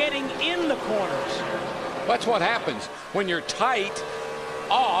loose getting in the corners. That's what happens. When you're tight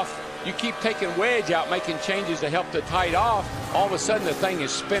off, you keep taking wedge out, making changes to help the tight off. All of a sudden, the thing is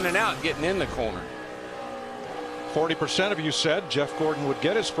spinning out, getting in the corner. 40% of you said Jeff Gordon would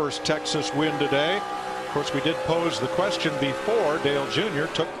get his first Texas win today. Of course, we did pose the question before Dale Jr.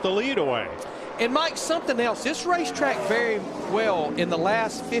 took the lead away. And Mike, something else, this racetrack very well in the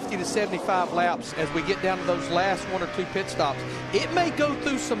last 50 to 75 laps as we get down to those last 1 or 2 pit stops. It may go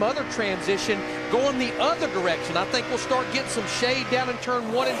through some other transition going the other direction. I think we'll start getting some shade down in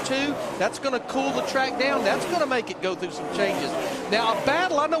turn 1 and 2. That's going to cool the track down. That's going to make it go through some changes. Now, a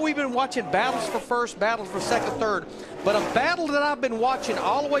battle, I know we've been watching battles for first, battles for second, third, but a battle that I've been watching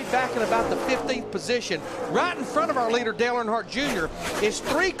all the way back in about the 15th position, right in front of our leader, Dale Earnhardt Jr., is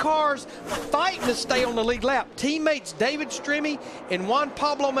 3 cars fighting to stay on the lead lap. Teammates David Strimmy and Juan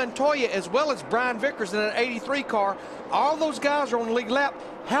Pablo Montoya, as well as Brian Vickers in an 83 car. All those guys are on the lead lap.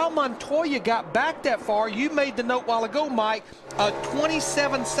 How Montoya got back that far, you made the note a while ago, Mike. A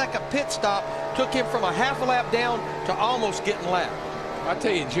 27-second pit stop took him from a half a lap down to almost getting lapped. I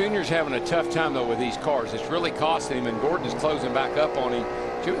tell you, Junior's having a tough time, though, with these cars. It's really costing him, and Gordon's closing back up on him.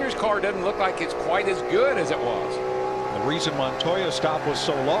 Junior's car doesn't look like it's quite as good as it was. The reason Montoya's stop was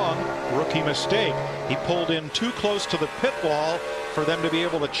so long, rookie mistake. He pulled in too close to the pit wall for them to be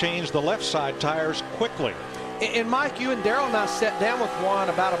able to change the left side tires quickly. And Mike, you and Darrell and I sat down with Juan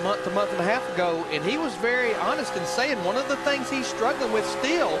about a month and a half ago, and he was very honest in saying one of the things he's struggling with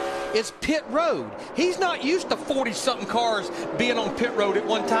still is pit road. He's not used to 40-something cars being on pit road at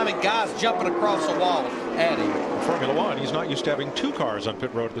one time and guys jumping across the wall at him. Formula One, he's not used to having 2 cars on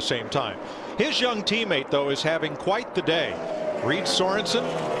pit road at the same time. His young teammate, though, is having quite the day. Reed Sorensen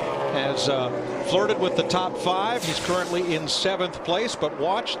has flirted with the top 5. He's currently in 7th place, but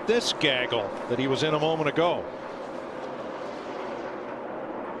watch this gaggle that he was in a moment ago.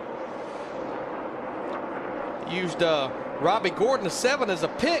 Used Robbie Gordon, the 7, as a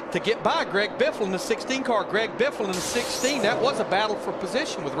pick to get by Greg Biffle in the 16 car. Greg Biffle in the 16. That was a battle for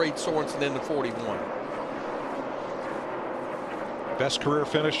position with Reed Sorensen in the 41. Best career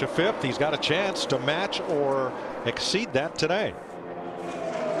finish to 5th. He's got a chance to match or exceed that today.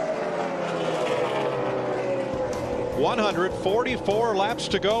 144 laps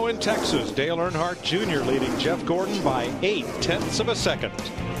to go in Texas. Dale Earnhardt Jr. leading Jeff Gordon by 0.8 of a second.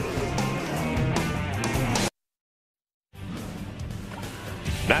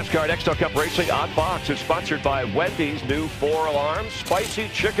 NASCAR Nextel Cup Racing on Fox is sponsored by Wendy's new 4-alarm spicy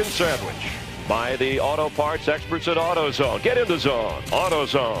chicken sandwich. By the auto parts experts at AutoZone. Get in the zone.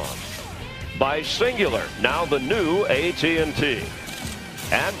 AutoZone. By Singular, now the new AT&T.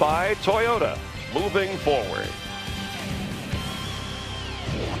 And by Toyota, moving forward.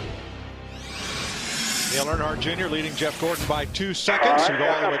 Dale Earnhardt Jr. leading Jeff Gordon by 2 seconds. We go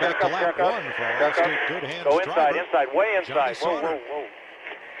all the way back to lap 1 for Allstate Good Hands Go inside, driver, inside, way inside. Johnny Whoa, Sauter. whoa, whoa.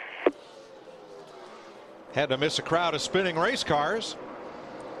 Had to miss a crowd of spinning race cars.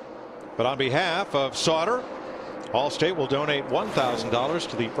 But on behalf of Sauter Allstate will donate $1,000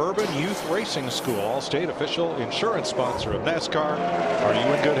 to the Urban Youth Racing School. Allstate, official insurance sponsor of NASCAR. Are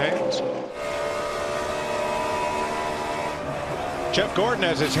you in good hands? Jeff Gordon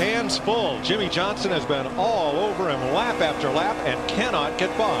has his hands full. Jimmy Johnson has been all over him lap after lap and cannot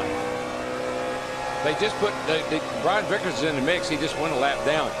get by. They just put Brian Vickers in the mix. He just went a lap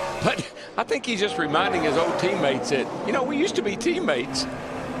down. But I think he's just reminding his old teammates that, you know, we used to be teammates.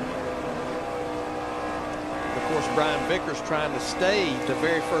 Of course, Brian Vickers trying to stay the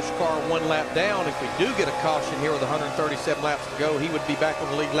very first car 1 lap down. If we do get a caution here with 137 laps to go, he would be back on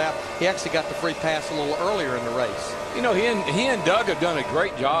the lead lap. He actually got the free pass a little earlier in the race. You know, he and Doug have done a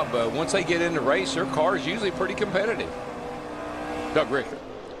great job. Once they get in the race, their car is usually pretty competitive. Doug Ricker.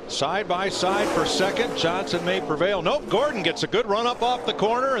 Side by side for second. Johnson may prevail. Nope, Gordon gets a good run up off the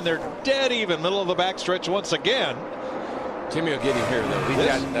corner, and they're dead even middle of the backstretch once again. Jimmy will get him here,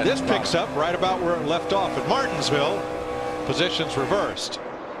 though. This picks up right about where it left off at Martinsville. Positions reversed.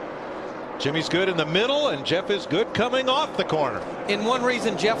 Jimmy's good in the middle, and Jeff is good coming off the corner. And one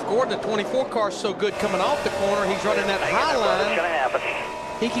reason Jeff Gordon, the 24 car, is so good coming off the corner, he's running that high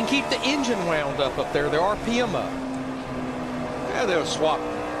line. He can keep the engine wound up there, the RPM up. Yeah, they'll swap.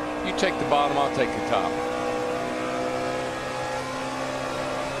 You take the bottom, I'll take the top.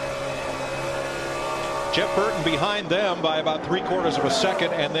 Jeff Burton behind them by about 3/4 of a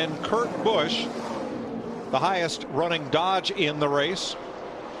second, and then Kurt Busch, the highest running Dodge in the race.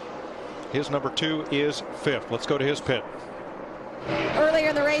 His number 2 is 5th. Let's go to his pit. Earlier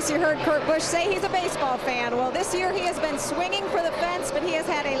in the race, you heard Kurt Busch say he's a baseball fan. Well, this year he has been swinging for the fence, but he has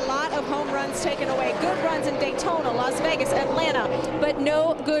had a lot of home runs taken away. Good runs in Daytona, Las Vegas, Atlanta, but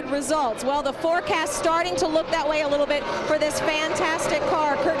no good results. Well, the forecast starting to look that way a little bit for this fantastic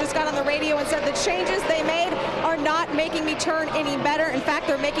car. Kurt just got on the radio and said the changes they made are not making me turn any better. In fact,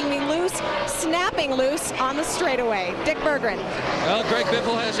 they're making me loose, snapping loose on the straightaway. Dick Berggren. Well, Greg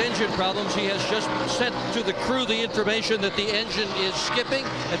Biffle has engine problems. He has just sent to the crew the information that the engine is skipping,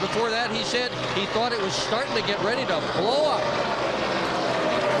 and before that he said he thought it was starting to get ready to blow up.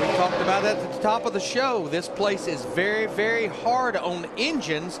 We talked about that at the top of the show. This place is very, very hard on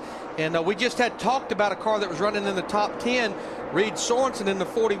engines, and we just had talked about a car that was running in the top 10. Reed Sorensen in the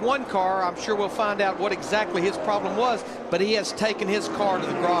 41 car. I'm sure we'll find out what exactly his problem was, but he has taken his car to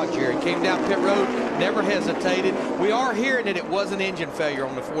the garage here. He came down pit road, never hesitated. We are hearing that it was an engine failure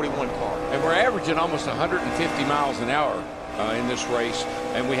on the 41 car. And we're averaging almost 150 miles an hour in this race,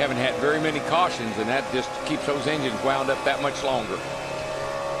 and we haven't had very many cautions, and that just keeps those engines wound up that much longer.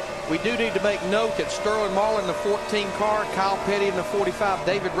 We do need to make note that Sterling Marlin in the 14 car, Kyle Petty in the 45,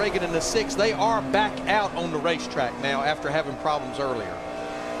 David Reagan in the 6, they are back out on the racetrack now after having problems earlier.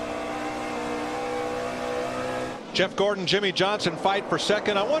 Jeff Gordon, Jimmy Johnson fight for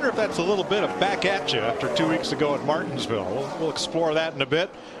second. I wonder if that's a little bit of back at you after 2 weeks ago at Martinsville. We'll explore that in a bit.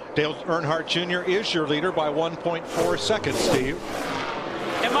 Dale Earnhardt Jr. is your leader by 1.4 seconds, Steve.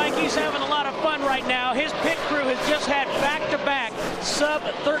 And Mikey's having a lot of fun right now. His pit crew has just had back-to-back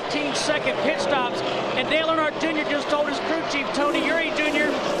sub-13-second pit stops. And Dale Earnhardt Jr. just told his crew chief, Tony Eury Jr.,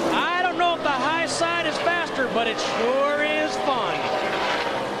 I don't know if the high side is faster, but it sure is fun.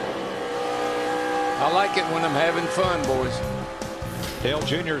 I like it when I'm having fun, boys. Dale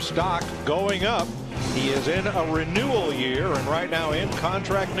Jr.'s stock going up. He is in a renewal year and right now in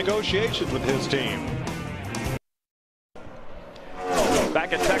contract negotiations with his team.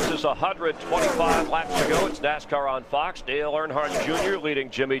 Back in Texas, 125 laps to go. It's NASCAR on Fox. Dale Earnhardt Jr. leading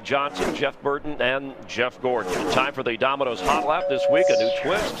Jimmy Johnson, Jeff Burton, and Jeff Gordon. Time for the Domino's Hot Lap this week. A new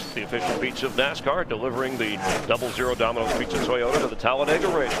twist. The official pizza of NASCAR delivering the 00 Domino's Pizza Toyota to the Talladega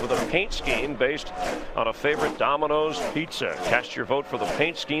race with a paint scheme based on a favorite Domino's pizza. Cast your vote for the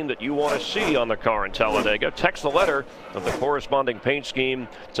paint scheme that you want to see on the car in Talladega. Text the letter of the corresponding paint scheme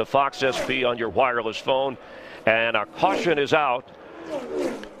to Fox SP on your wireless phone. And a caution is out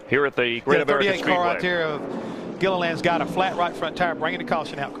here at the Great American Speedway. car out there of Gilliland's got a flat right front tire, bringing the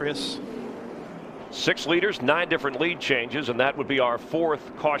caution out, Chris. 6 leaders, 9 different lead changes, and that would be our 4th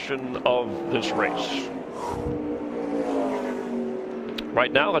caution of this race.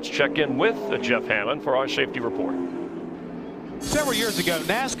 Right now, let's check in with Jeff Hammond for our safety report. Several years ago,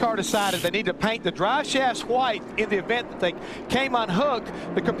 NASCAR decided they need to paint the drive shafts white in the event that they came unhooked.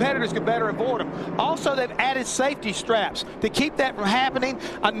 The competitors could better avoid them. Also, they've added safety straps to keep that from happening.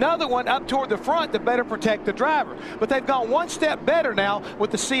 Another one up toward the front to better protect the driver. But they've gone one step better now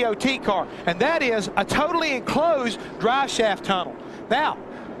with the COT car, and that is a totally enclosed drive shaft tunnel. Now,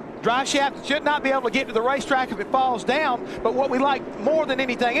 Drive shaft should not be able to get to the racetrack if it falls down, but what we like more than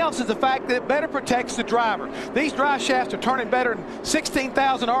anything else is the fact that it better protects the driver. These drive shafts are turning better than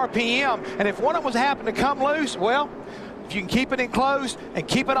 16,000 RPM, and if one of them was to happen to come loose, well, if you can keep it enclosed and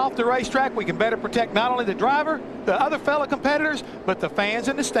keep it off the racetrack, we can better protect not only the driver, the other fellow competitors, but the fans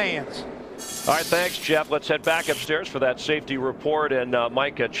in the stands. All right, thanks, Jeff. Let's head back upstairs for that safety report. And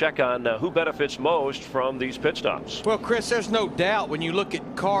Mike, check on who benefits most from these pit stops. Well, Chris, there's no doubt when you look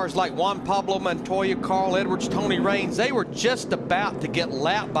at cars like Juan Pablo Montoya, Carl Edwards, Tony Raines, they were just about to get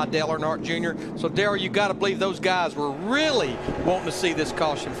lapped by Dale Earnhardt Jr. So, Darrell, you got to believe those guys were really wanting to see this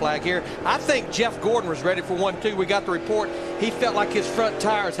caution flag here. I think Jeff Gordon was ready for one, too. We got the report. He felt like his front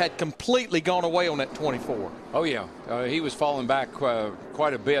tires had completely gone away on that 24. Oh, yeah. He was falling back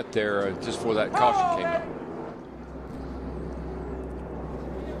quite a bit there just before that caution came out.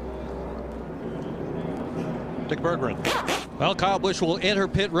 Dick Berggren. Well, Kyle Busch will enter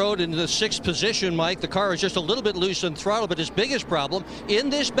pit road in the 6th position, Mike. The car is just a little bit loose in throttle, but his biggest problem in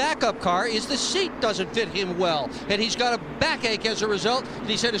this backup car is the seat doesn't fit him well. And he's got a backache as a result. And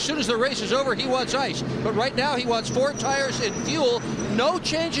he said as soon as the race is over, he wants ice. But right now, he wants 4 tires and fuel. No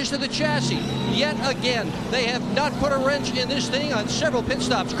changes to the chassis. Yet again, they have not put a wrench in this thing on several pit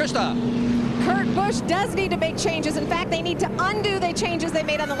stops. Krista. Kurt Busch does need to make changes. In fact, they need to undo the changes they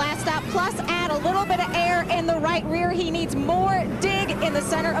made on the last stop, plus add a little bit of air in the right rear. He needs more dig in the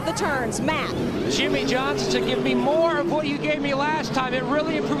center of the turns. Matt. Jimmy Johnson to give me more of what you gave me last time. It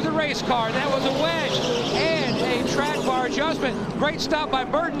really improved the race car. That was a wedge and a track bar adjustment. Great stop by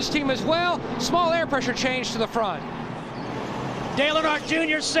Burton's team as well. Small air pressure change to the front. Dale Earnhardt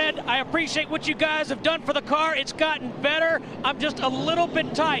Jr. said, I appreciate what you guys have done for the car. It's gotten better. I'm just a little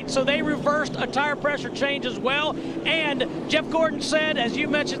bit tight. So they reversed a tire pressure change as well. And Jeff Gordon said, as you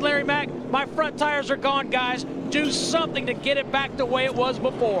mentioned, Larry Mack, my front tires are gone, guys. Do something to get it back the way it was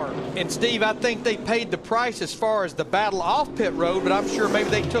before. And Steve, I think they paid the price as far as the battle off pit road, but I'm sure maybe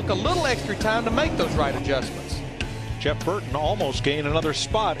they took a little extra time to make those right adjustments. Jeff Burton almost gained another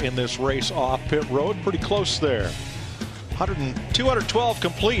spot in this race off pit road. Pretty close there. 212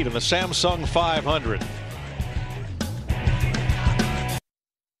 complete in the Samsung 500.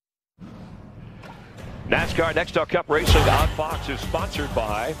 NASCAR Nextel Cup Racing on Fox is sponsored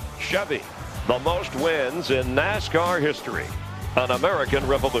by Chevy. The most wins in NASCAR history. An American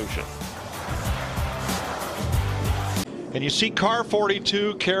Revolution. And you see car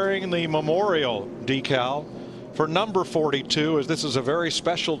 42 carrying the memorial decal for number 42, as this is a very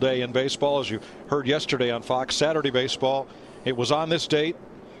special day in baseball, as you heard yesterday on Fox Saturday Baseball. It was on this date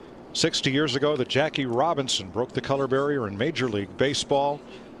 60 years ago that Jackie Robinson broke the color barrier in Major League Baseball,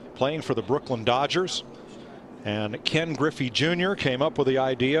 playing for the Brooklyn Dodgers. And Ken Griffey Jr. came up with the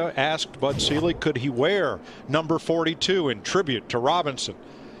idea, asked Bud Selig could he wear number 42 in tribute to Robinson.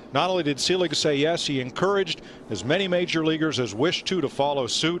 Not only did Selig say yes, he encouraged as many major leaguers as wished to follow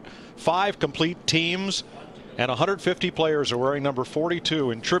suit. 5 complete teams and 150 players are wearing number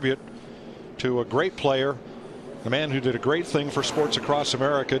 42 in tribute to a great player, a man who did a great thing for sports across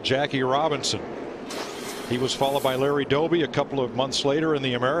America, Jackie Robinson. He was followed by Larry Doby a couple of months later in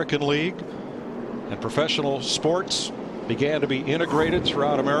the American League, and professional sports began to be integrated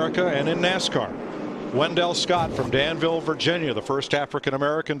throughout America and in NASCAR. Wendell Scott from Danville, Virginia, the first African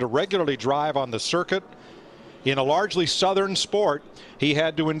American to regularly drive on the circuit. In a largely southern sport, he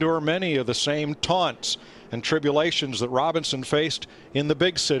had to endure many of the same taunts and tribulations that Robinson faced in the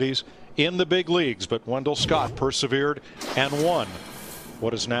big cities, in the big leagues. But Wendell Scott persevered and won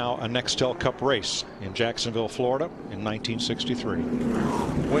what is now a Nextel Cup race in Jacksonville, Florida in 1963.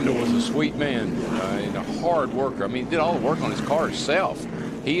 Wendell was a sweet man and a hard worker. I mean, he did all the work on his car himself.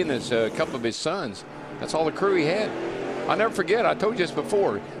 He and his couple of his sons, that's all the crew he had. I'll never forget, I told you this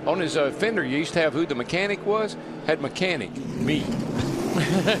before, on his fender, you used to have who the mechanic was? Had mechanic, me.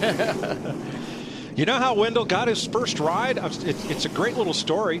 You know how Wendell got his first ride? It's a great little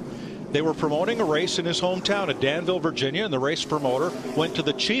story. They were promoting a race in his hometown of Danville, Virginia, and the race promoter went to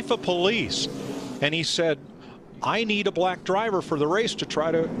the chief of police, and he said, I need a black driver for the race to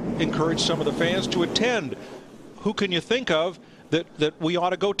try to encourage some of the fans to attend. Who can you think of that we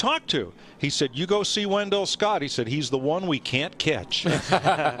ought to go talk to? He said, you go see Wendell Scott. He said, he's the one we can't catch.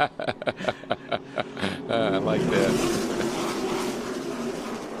 I like that.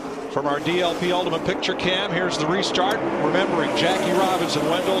 From our DLP Ultimate Picture Cam, here's the restart, remembering Jackie Robinson,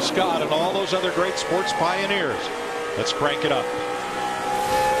 Wendell Scott, and all those other great sports pioneers. Let's crank it up.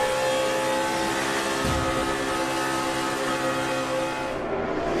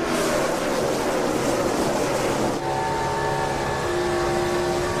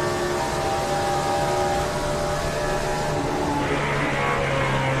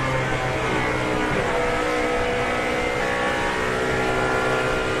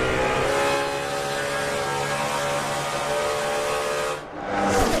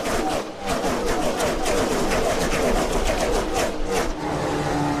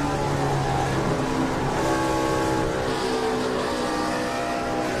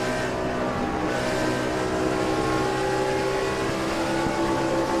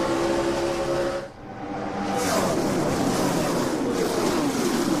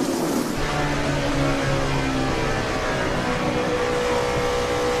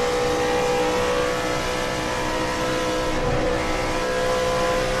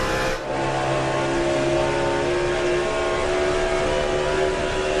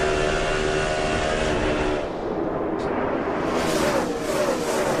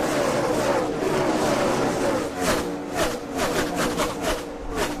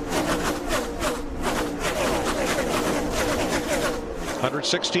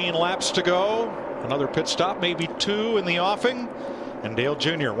 216 laps to go. Another pit stop, maybe 2 in the offing. And Dale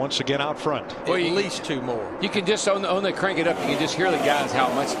Jr. once again out front. Well, at least 2 more. You can just on the crank it up. You can just hear the guys how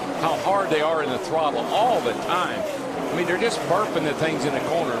hard they are in the throttle all the time. I mean, they're just burping the things in the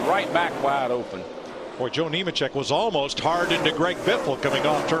corner, right back wide open. Boy, Joe Nemechek was almost hard into Greg Biffle coming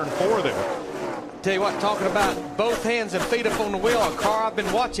off turn 4 there. Tell you what, talking about both hands and feet up on the wheel, a car I've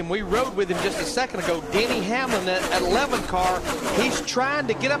been watching, we rode with him just a second ago, Denny Hamlin at 11 car. He's trying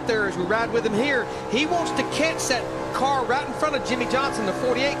to get up there as we ride with him here. He wants to catch that car right in front of Jimmy Johnson, the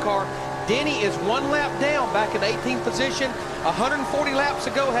 48 car. Denny is 1 lap down back in 18th position. 140 laps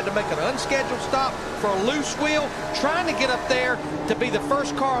ago, had to make an unscheduled stop for a loose wheel, trying to get up there to be the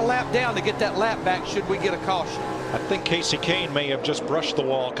first car a lap down to get that lap back should we get a caution. I think Casey Kane may have just brushed the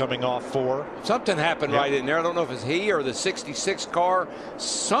wall coming off 4. Something happened right in there. I don't know if it's he or the 66 car.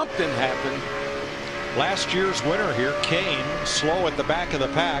 Something happened. Last year's winner here, Kane, slow at the back of the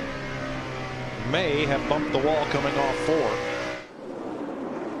pack, may have bumped the wall coming off 4.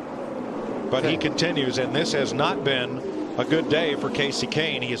 But he continues, and this has not been a good day for Casey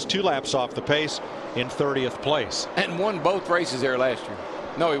Kane. He is 2 laps off the pace in 30th place. And won both races there last year.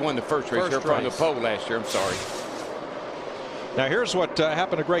 No, he won the first race from the pole last year. I'm sorry. Now here's what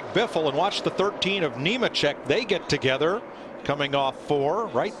happened to Greg Biffle, and watch the 13 of Nemechek. They get together coming off 4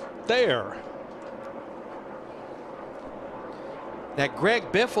 right there. Now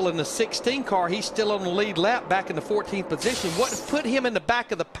Greg Biffle in the 16 car, he's still on the lead lap back in the 14th position. What put him in the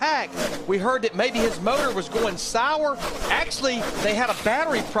back of the pack, we heard that maybe his motor was going sour. Actually, they had a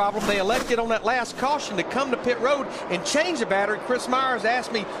battery problem. They elected on that last caution to come to pit road and change the battery. Chris Myers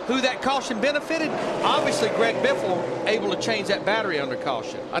asked me who that caution benefited. Obviously, Greg Biffle able to change that battery under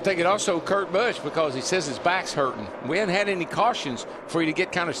caution. I think it also Kurt Busch, because he says his back's hurting. We hadn't had any cautions for you to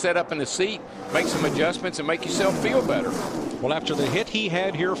get kind of set up in the seat, make some adjustments, and make yourself feel better. Well, after the hit he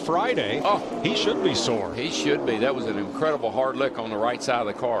had here Friday, he should be sore. He should be. That was an incredible hard lick on the right side of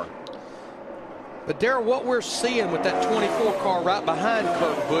the car. But Darrell, what we're seeing with that 24 car right behind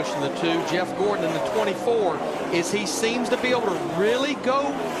Kurt Busch in the 2, Jeff Gordon in the 24, is he seems to be able to really go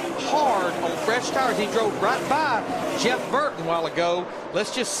hard on fresh tires. He drove right by Jeff Burton a while ago.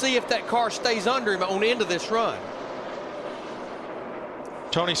 Let's just see if that car stays under him on the end of this run.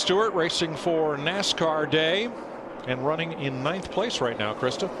 Tony Stewart racing for NASCAR Day and running in 9th place right now,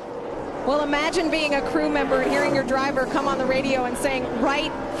 Krista. Well, imagine being a crew member and hearing your driver come on the radio and saying right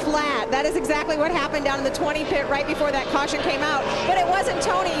flat. That is exactly what happened down in the 20 pit right before that caution came out. But it wasn't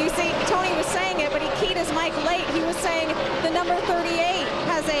Tony. You see, Tony was saying it, but he keyed his mic late. He was saying the number 38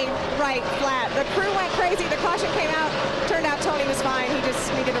 has a right flat. The crew went crazy. The caution came out. Turned out Tony was fine. He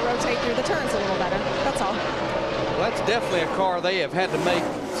just needed to rotate through the turns a little better. That's all. Well, that's definitely a car they have had to make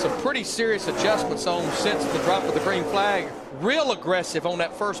some pretty serious adjustments on since the drop of the green flag. Real aggressive on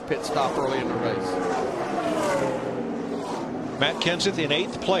that first pit stop early in the race. Matt Kenseth in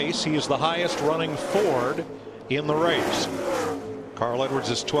 8th place. He is the highest running Ford in the race. Carl Edwards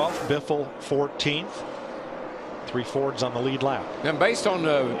is 12th, Biffle 14th. 3 Fords on the lead lap. And based on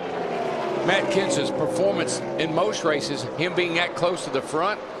Matt Kenseth's performance in most races, him being that close to the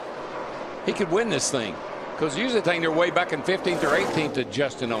front, he could win this thing. Because usually the thing they're way back in 15th or 18th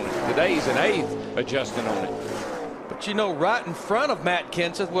adjusting on it. Today he's in 8th adjusting on it. But you know, right in front of Matt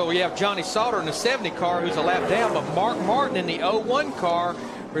Kenseth, well, we have Johnny Sauter in the 70 car who's a lap down, but Mark Martin in the 01 car,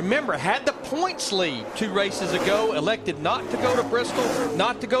 remember, had the points lead 2 races ago, elected not to go to Bristol,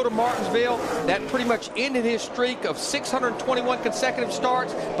 not to go to Martinsville. That pretty much ended his streak of 621 consecutive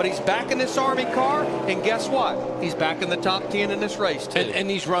starts, but he's back in this Army car, and guess what? He's back in the top 10 in this race, too. And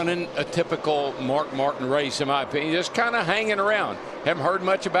he's running a typical Mark Martin race, in my opinion, just kind of hanging around. Haven't heard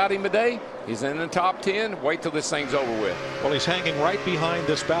much about him today. He's in the top 10. Wait till this thing's over with. Well, he's hanging right behind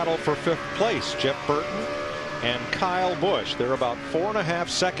this battle for 5th place. Jeff Burton and Kyle Busch. They're about 4.5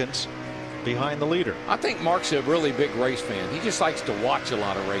 seconds behind the leader. I think Mark's a really big race fan. He just likes to watch a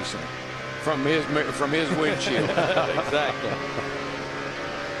lot of racing from his windshield. Exactly.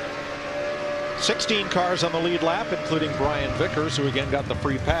 16 cars on the lead lap, including Brian Vickers, who again got the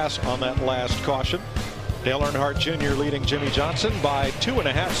free pass on that last caution. Dale Earnhardt Jr. leading Jimmy Johnson by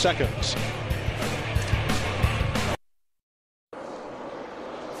 2.5 seconds.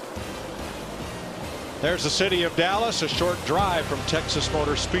 There's the city of Dallas, a short drive from Texas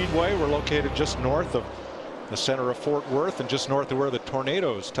Motor Speedway. We're located just north of the center of Fort Worth and just north of where the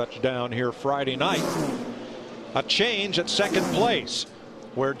Tornadoes touched down here Friday night. A change at 2nd place,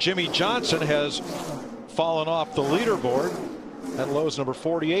 where Jimmy Johnson has fallen off the leaderboard. That Lowe's number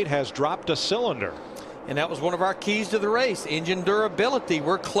 48 has dropped a cylinder. And that was one of our keys to the race, engine durability.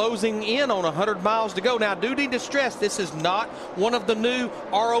 We're closing in on 100 miles to go. Now, I do need to stress, this is not one of the new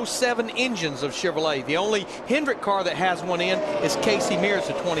R07 engines of Chevrolet. The only Hendrick car that has one in is Casey Mears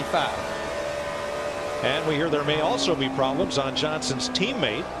at 25. And we hear there may also be problems on Johnson's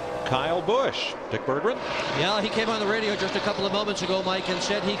teammate, Kyle Busch. Dick Berggren? Yeah, he came on the radio just a couple of moments ago, Mike, and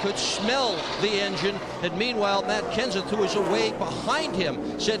said he could smell the engine. And meanwhile, Matt Kenseth, who was away behind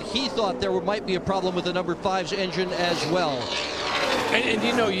him, said he thought there might be a problem with the number 5's engine as well. And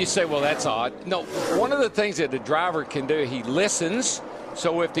you know, you say, well, that's odd. No, one of the things that the driver can do, he listens.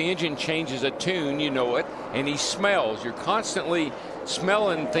 So if the engine changes a tune, you know it, and he smells. You're constantly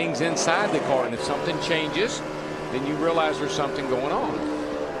smelling things inside the car, and if something changes, then you realize there's something going on.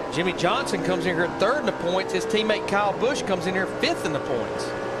 Jimmy Johnson comes in here 3rd in the points. His teammate Kyle Busch comes in here 5th in the points.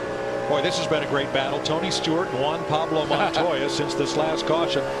 Boy, this has been a great battle. Tony Stewart and Juan Pablo Montoya since this last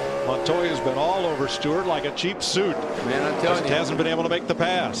caution. Montoya's been all over Stewart like a cheap suit. Man, I'm telling you, he hasn't been able to make the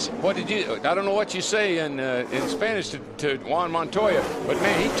pass. What did you? I don't know what you say in Spanish to Juan Montoya, but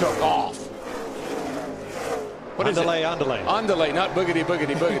man, he took off. What is it? Andale. Andale, not boogity,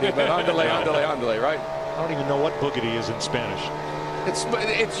 boogity, boogity, but andale, andale, andale, right? I don't even know what boogity is in Spanish.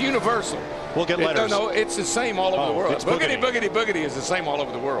 It's universal. We'll get letters. No, it's the same all over the world. Boogity, boogity, boogity is the same all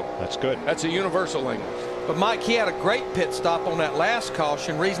over the world. That's good. That's a universal language. But Mike, he had a great pit stop on that last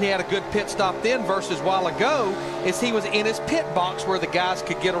caution. Reason he had a good pit stop then versus a while ago is he was in his pit box where the guys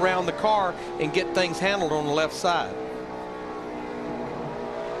could get around the car and get things handled on the left side.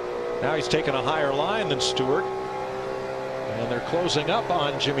 Now he's taking a higher line than Stewart. And they're closing up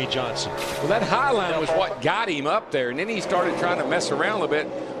on Jimmy Johnson. Well, that high line was what got him up there. And then he started trying to mess around a little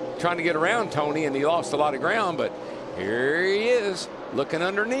bit, trying to get around Tony, and he lost a lot of ground. But here he is, looking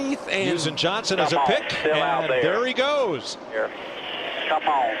underneath. And using Johnson as a pick. And there he goes. Here. Come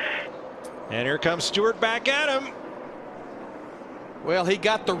on. And here comes Stewart back at him. Well, he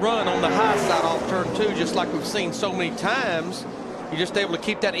got the run on the high side off turn 2, just like we've seen so many times. You're just able to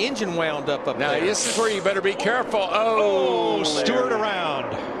keep that engine wound up there. Now, this is where you better be careful. Oh, Stewart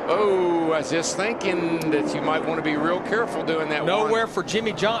around. Oh, I was just thinking that you might want to be real careful doing that. Nowhere for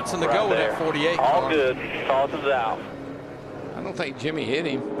Jimmy Johnson to go with that 48 All car. good. Tosses out. I don't think Jimmy hit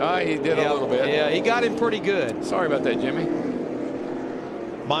him. Oh, he did a little bit. Yeah, he got him pretty good. Sorry about that, Jimmy.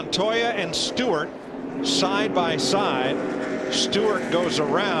 Montoya and Stewart side by side. Stewart goes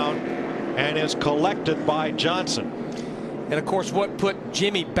around and is collected by Johnson. And of course, what put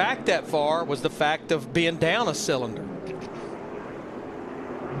Jimmy back that far was the fact of being down a cylinder.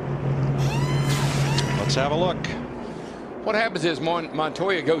 Let's have a look. What happens is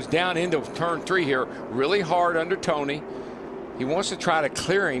Montoya goes down into turn 3 here really hard under Tony. He wants to try to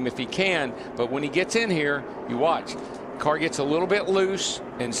clear him if he can, but when he gets in here, you watch. Car gets a little bit loose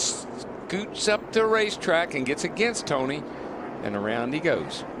and scoots up the racetrack and gets against Tony, and around he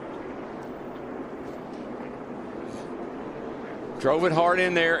goes. Drove it hard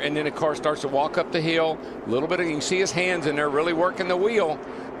in there, and then the car starts to walk up the hill. A little bit, you can see his hands in there really working the wheel.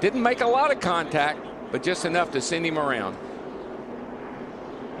 Didn't make a lot of contact, but just enough to send him around.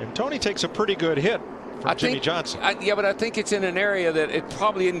 And Tony takes a pretty good hit from Jimmy Johnson. Yeah, but I think it's in an area that it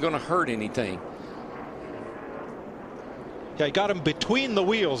probably isn't going to hurt anything. Yeah, he got him between the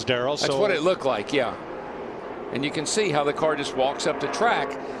wheels, Darrell. That's what it looked like, yeah. And you can see how the car just walks up the track.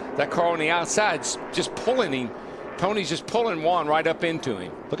 That car on the outside's just pulling him. Tony's just pulling Juan right up into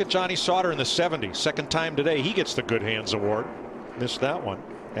him. Look at Johnny Sauter in the 70s. Second time today, he gets the Good Hands Award. Missed that one,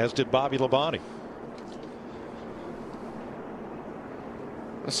 as did Bobby Labonte.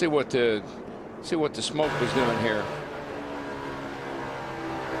 Let's see what the smoke was doing here.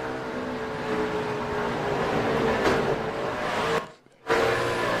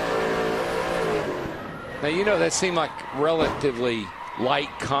 Now, you know, that seemed like relatively light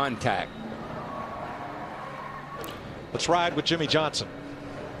contact. Let's ride with Jimmy Johnson.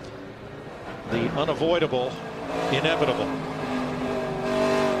 The unavoidable, inevitable.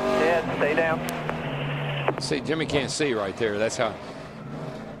 Dad, stay down. See, Jimmy can't see right there. That's how.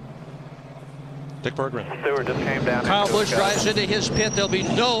 Dick Berggren. Stewart just came down. Kyle Busch drives into his pit. There'll be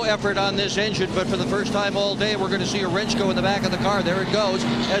no effort on this engine, but for the first time all day, we're going to see a wrench go in the back of the car. There it goes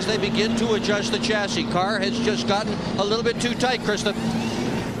as they begin to adjust the chassis. Car has just gotten a little bit too tight, Krista.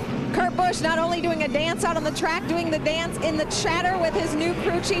 Kurt Busch not only doing a dance out on the track, doing the dance in the chatter with his new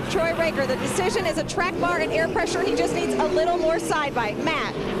crew chief, Troy Raker. The decision is a track bar and air pressure. He just needs a little more side bite.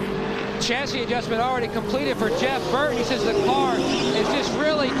 Matt. Chassis adjustment already completed for Jeff Burton. He says the car is just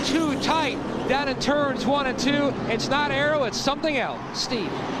really too tight down in turns 1 and 2. It's not aero, it's something else. Steve.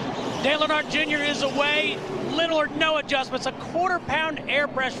 Dale Earnhardt Jr. is away. little or no adjustments, a quarter-pound air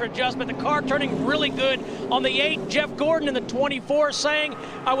pressure adjustment. The car turning really good on the 8. Jeff Gordon in the 24 saying,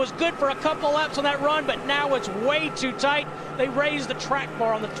 I was good for a couple laps on that run, but now it's way too tight. They raised the track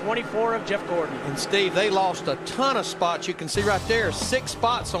bar on the 24 of Jeff Gordon. And Steve, they lost a ton of spots. You can see right there, 6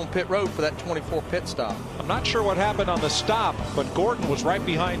 spots on pit road for that 24 pit stop. I'm not sure what happened on the stop, but Gordon was right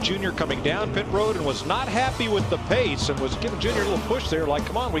behind Junior coming down pit road and was not happy with the pace and was giving Junior a little push there like,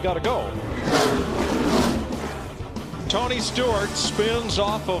 come on, we got to go. Tony Stewart spins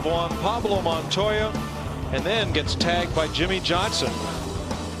off of Juan Pablo Montoya and then gets tagged by Jimmy Johnson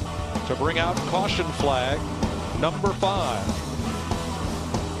to bring out caution flag number 5.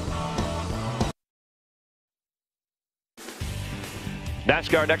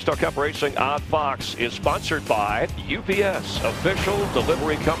 NASCAR Nextel Cup Racing on Fox is sponsored by UPS, official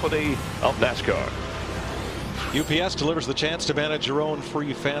delivery company of NASCAR. UPS delivers the chance to manage your own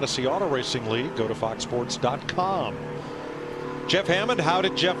free fantasy auto racing league. Go to foxsports.com. Jeff Hammond, how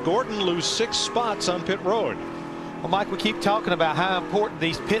did Jeff Gordon lose 6 spots on pit road? Well, Mike, we keep talking about how important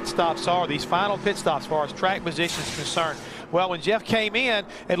these pit stops are, these final pit stops as far as track position is concerned. Well, when Jeff came in,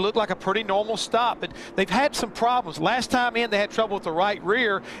 it looked like a pretty normal stop, but they've had some problems. Last time in, they had trouble with the right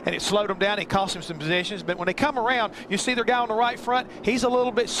rear, and it slowed them down. It cost them some positions. But when they come around, you see their guy on the right front, he's a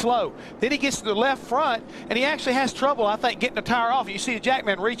little bit slow. Then he gets to the left front, and he actually has trouble, I think, getting the tire off. You see the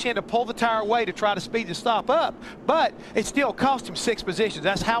jackman reach in to pull the tire away to try to speed the stop up, but it still cost him 6 positions.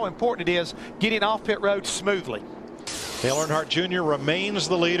 That's how important it is getting off pit road smoothly. Dale Earnhardt Jr. remains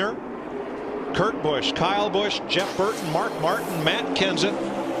the leader. Kurt Busch, Kyle Busch, Jeff Burton, Mark Martin, Matt Kenseth,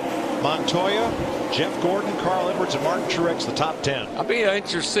 Montoya, Jeff Gordon, Carl Edwards, and Martin Truex, the top 10. I'll be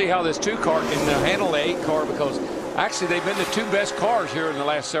interested to see how this 2 car can handle the 8 car, because actually they've been the 2 best cars here in the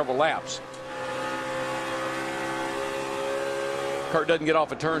last several laps. Kurt doesn't get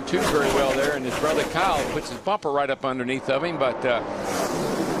off of turn 2 very well there, and his brother Kyle puts his bumper right up underneath of him, but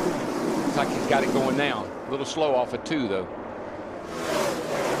looks like he's got it going now. A little slow off of 2, though.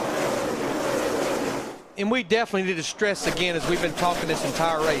 And we definitely need to stress again, as we've been talking this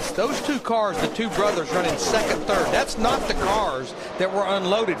entire race, those 2 cars, the 2 brothers running second, third, that's not the cars that were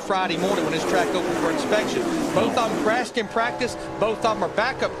unloaded Friday morning when this track opened for inspection. Both of them crashed in practice. Both of them are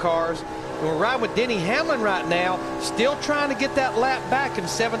backup cars. And we're riding with Denny Hamlin right now, still trying to get that lap back in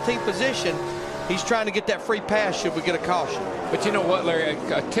 17th position. He's trying to get that free pass should we get a caution. But you know what, Larry,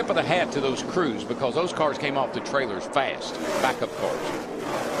 a tip of the hat to those crews, because those cars came off the trailers fast, backup cars.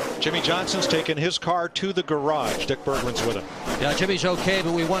 Jimmy Johnson's taken his car to the garage. Dick Bergman's with him. Yeah, Jimmy's okay,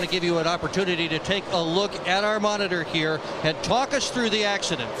 but we want to give you an opportunity to take a look at our monitor here and talk us through the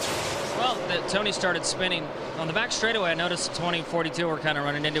accident. Well, Tony started spinning. On the back straightaway, I noticed 20 and 42 were kind of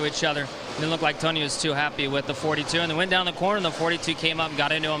running into each other. It didn't look like Tony was too happy with the 42, and then went down the corner, and the 42 came up and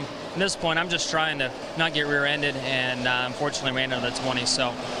got into him. At this point, I'm just trying to not get rear-ended, and unfortunately ran into the 20. So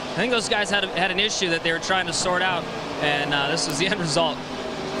I think those guys had an issue that they were trying to sort out, and this was the end result.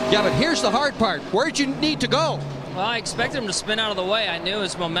 Yeah, but here's the hard part. Where'd you need to go? Well, I expected him to spin out of the way. I knew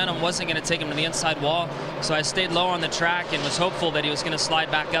his momentum wasn't going to take him to the inside wall, so I stayed low on the track and was hopeful that he was going to slide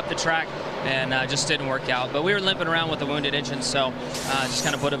back up the track, and just didn't work out. But we were limping around with the wounded engine, so just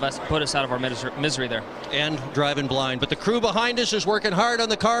kind of put us out of our misery there. And driving blind. But the crew behind us is working hard on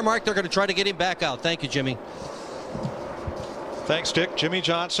the car, Mark. They're going to try to get him back out. Thank you, Jimmy. Thanks, Dick. Jimmy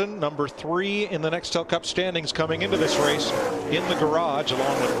Johnson, number 3 in the Nextel Cup standings coming into this race in the garage,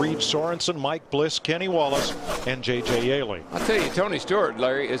 along with Reed Sorensen, Mike Bliss, Kenny Wallace, and J.J. Yaley. I'll tell you, Tony Stewart,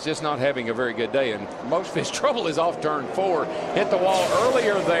 Larry, is just not having a very good day, and most of his trouble is off turn 4. Hit the wall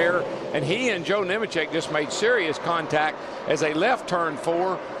earlier there, and he and Joe Nemechek just made serious contact as they left turn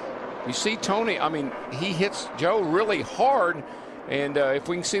 4. You see Tony, I mean, he hits Joe really hard, and if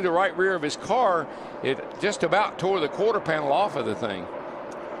we can see the right rear of his car, it just about tore the quarter panel off of the thing.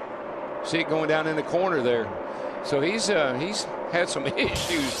 See it going down in the corner there. So he's had some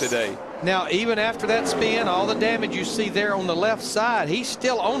issues today. Now, even after that spin, all the damage you see there on the left side, he's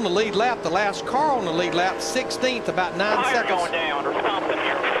still on the lead lap. The last car on the lead lap, 16th, about 9 seconds. Going down or something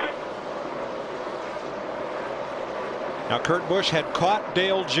here. Now, Kurt Busch had caught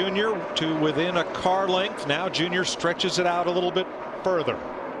Dale Jr. to within a car length. Now Jr. stretches it out a little bit further.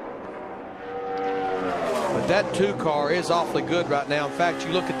 But that 2 car is awfully good right now. In fact,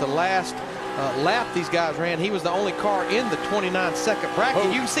 you look at the last lap these guys ran, he was the only car in the 29-second bracket.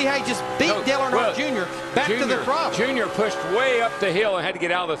 You can see how he just beat Dale Earnhardt Jr. back to the throttle. Jr. pushed way up the hill and had to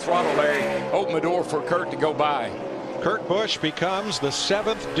get out of the throttle, Larry. Opened the door for Kurt to go by. Kurt Busch becomes the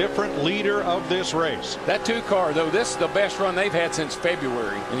 7th different leader of this race. That 2 car, though, this is the best run they've had since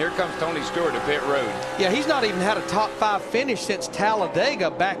February. And here comes Tony Stewart to pit road. Yeah, he's not even had a top 5 finish since Talladega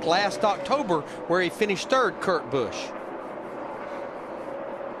back last October, where he finished 3rd, Kurt Busch.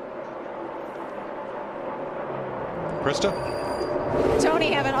 Krista?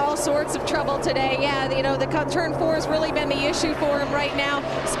 Tony having all sorts of trouble today. Yeah, you know, the turn 4 has really been the issue for him right now.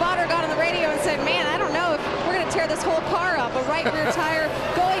 Spotter got on the radio and said, man, I don't know if we're going to tear this whole car up. A right rear tire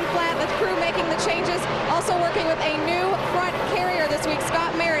going flat, the crew making the changes. Also working with a new front carrier this week,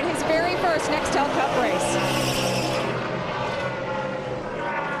 Scott Merritt, his very first Nextel Cup race.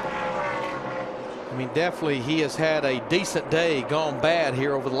 I mean, definitely he has had a decent day gone bad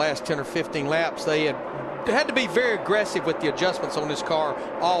here over the last 10 or 15 laps. They had to be very aggressive with the adjustments on this car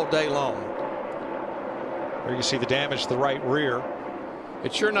all day long. There you see the damage to the right rear.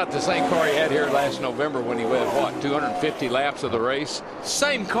 It's sure not the same car he had here last November when he went, what, 250 laps of the race?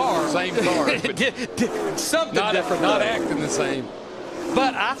 Same car. Same car. Something not different. Not acting the same.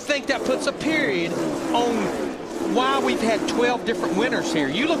 But I think that puts a period on why we've had 12 different winners here.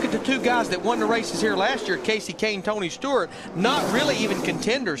 You look at the 2 guys that won the races here last year, Casey Kane, Tony Stewart, not really even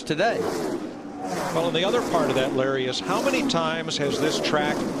contenders today. Well, and the other part of that, Larry, is how many times has this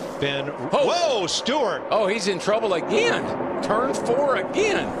track been... Whoa, Stewart! Oh, he's in trouble again. Turn 4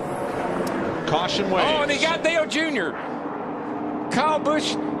 again. Caution waves. Oh, and he got Dale Jr. Kyle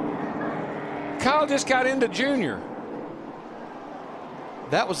Busch. Kyle just got into Jr.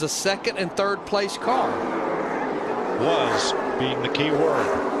 That was the 2nd and 3rd place car. Was being the key word.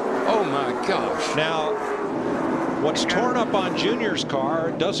 Oh, my gosh. Now, what's torn up on Junior's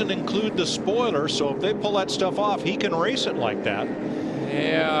car doesn't include the spoiler, so if they pull that stuff off, he can race it like that.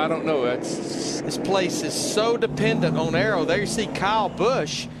 Yeah, I don't know. This place is so dependent on aero. There you see Kyle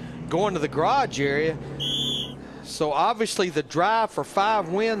Busch going to the garage area. So obviously the drive for 5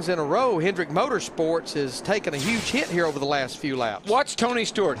 wins in a row, Hendrick Motorsports has taken a huge hit here over the last few laps. Watch Tony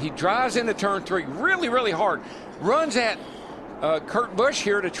Stewart. He drives into turn 3 really, really hard. Runs at Kurt Busch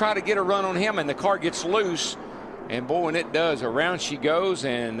here to try to get a run on him, and the car gets loose. And boy, when it does, around she goes,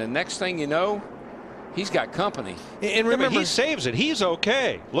 and the next thing you know, he's got company. And remember, he saves it. He's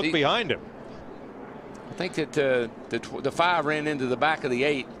okay. Look behind him. I think that the 5 ran into the back of the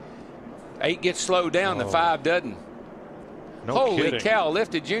 8. 8 gets slowed down. The 5 doesn't. No Holy kidding. cow,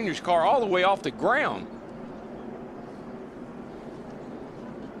 lifted Junior's car all the way off the ground.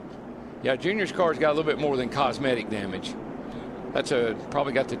 Yeah, Junior's car's got a little bit more than cosmetic damage. That's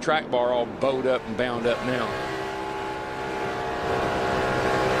probably got the track bar all bowed up and bound up now.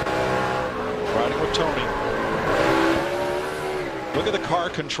 Riding with Tony. Look at the car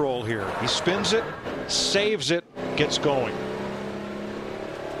control here. He spins it, saves it, gets going.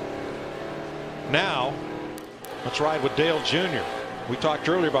 Now, let's ride with Dale Jr. We talked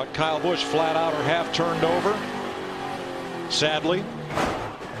earlier about Kyle Busch flat out or half turned over. Sadly,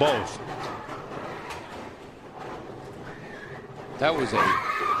 both. That was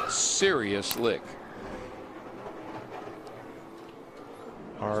a serious lick.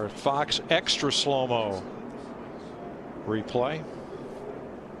 Our Fox extra slow-mo replay.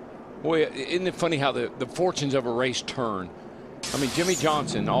 Boy, isn't it funny how the fortunes of a race turn? I mean, Jimmy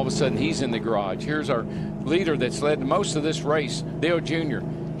Johnson, all of a sudden, he's in the garage. Here's our leader that's led most of this race, Dale Jr.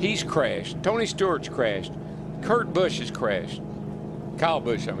 He's crashed. Tony Stewart's crashed. Kurt Busch has crashed. Kyle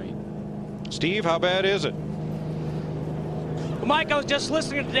Busch, I mean. Steve, how bad is it? Well, Mike, I was just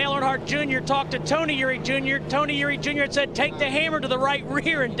listening to Dale Earnhardt Jr. talk to Tony Eury Jr. Tony Eury Jr. had said, take the hammer to the right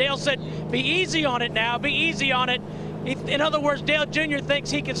rear, and Dale said, be easy on it now, be easy on it. In other words, Dale Jr. thinks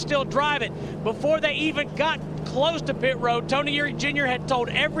he can still drive it. Before they even got close to pit road, Tony Eury Jr. had told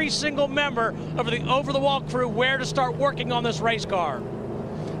every single member of the over-the-wall crew where to start working on this race car.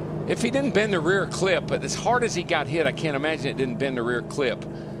 If he didn't bend the rear clip, but as hard as he got hit, I can't imagine it didn't bend the rear clip.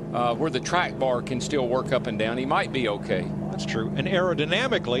 Where the track bar can still work up and down, he might be okay. That's true. And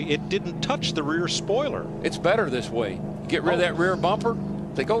aerodynamically, it didn't touch the rear spoiler. It's better this way. Get rid of that rear bumper,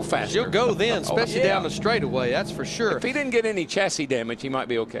 they go faster. You'll go then, especially down the straightaway, that's for sure. If he didn't get any chassis damage, he might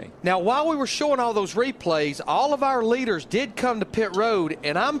be okay. Now, while we were showing all those replays, all of our leaders did come to pit road,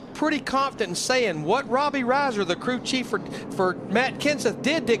 and I'm pretty confident in saying what Robbie Reiser, the crew chief for Matt Kenseth,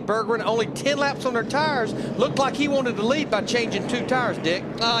 did, Dick Berggren, only 10 laps on their tires, looked like he wanted to lead by changing 2 tires, Dick.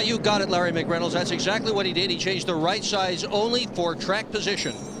 You got it, Larry McReynolds. That's exactly what he did. He changed the right sides only for track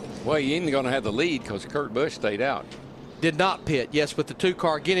position. Well, he ain't going to have the lead because Kurt Busch stayed out. Did not pit, yes, with the 2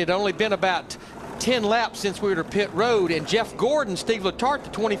 car. Again, it had only been about 10 laps since we were to pit road, and Jeff Gordon, Steve Letarte, the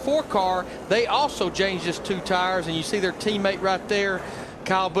 24 car, they also changed just 2 tires, and you see their teammate right there,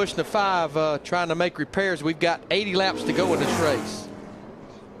 Kyle Busch in the 5 trying to make repairs. We've got 80 laps to go in this race.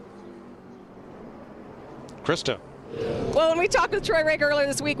 Krista. Well, when we talked with Troy Rake earlier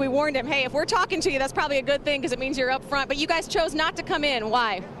this week, we warned him, hey, if we're talking to you, that's probably a good thing because it means you're up front. But you guys chose not to come in.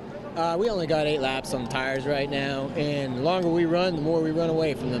 Why? We only got 8 laps on the tires right now, and the longer we run, the more we run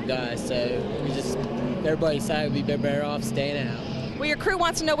away from them guys. So everybody decided we'd be better off staying out. Well, your crew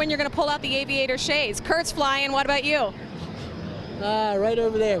wants to know when you're going to pull out the aviator shades. Kurt's flying. What about you? Right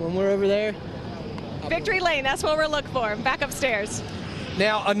over there. When we're over there. Victory lane. That's what we're looking for. Back upstairs.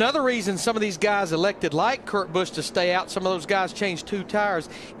 Now, another reason some of these guys elected, like Kurt Busch, to stay out, some of those guys changed 2 tires,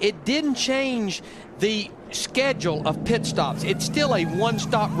 it didn't change the schedule of pit stops. It's still a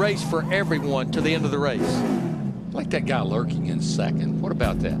one-stop race for everyone to the end of the race. I like that guy lurking in second. What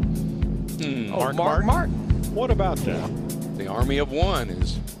about that? Mark Martin. What about that? The army of one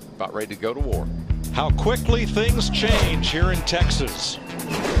is about ready to go to war. How quickly things change here in Texas.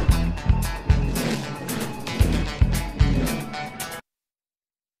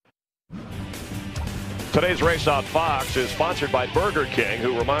 Today's race on Fox is sponsored by Burger King,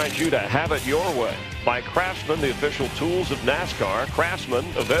 who reminds you to have it your way. By Craftsman, the official tools of NASCAR. Craftsman,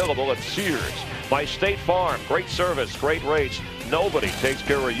 available at Sears. By State Farm, great service, great rates. Nobody takes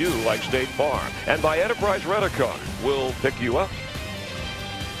care of you like State Farm. And by Enterprise Rent-A-Car, we'll pick you up.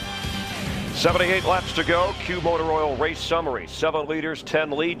 78 laps to go. Q Motor Oil race summary. 7 leaders,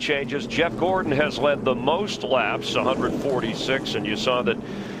 10 lead changes. Jeff Gordon has led the most laps, 146, and you saw that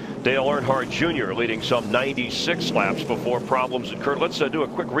Dale Earnhardt Jr. leading some 96 laps before problems occurred. Let's do a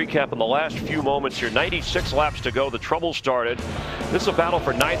quick recap in the last few moments here. 96 laps to go. The trouble started. This is a battle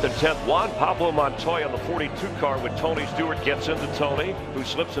for 9th and 10th. Juan Pablo Montoya on the 42 car with Tony Stewart gets into Tony, who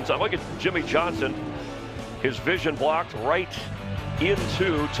slips inside. Look at Jimmy Johnson. His vision blocked right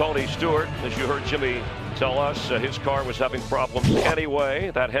into Tony Stewart. As you heard Jimmy tell us, his car was having problems anyway.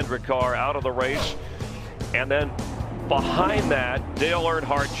 That Hendrick car out of the race. And then behind that, Dale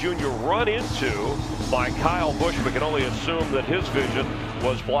Earnhardt Jr. run into by Kyle Busch. We can only assume that his vision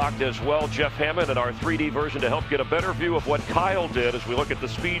was blocked as well. Jeff Hammond in our 3D version to help get a better view of what Kyle did as we look at the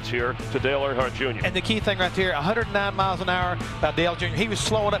speeds here to Dale Earnhardt Jr. And the key thing right there, 109 miles an hour by Dale Jr. He was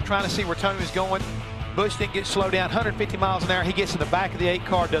slowing up trying to see where Tony was going. Busch didn't get slowed down, 150 miles an hour. He gets in the back of the 8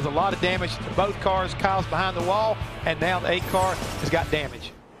 car, does a lot of damage to both cars. Kyle's behind the wall, and now the 8 car has got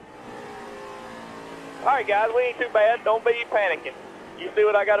damage. All right, guys, we ain't too bad. Don't be panicking. You see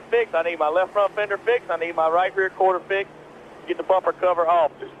what I got to fix? I need my left front fender fixed. I need my right rear quarter fixed. Get the bumper cover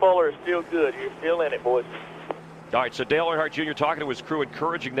off. The spoiler is still good. You're still in it, boys. All right, so Dale Earnhardt Jr. talking to his crew,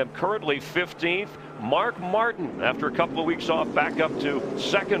 encouraging them. Currently 15th. Mark Martin, after a couple of weeks off, back up to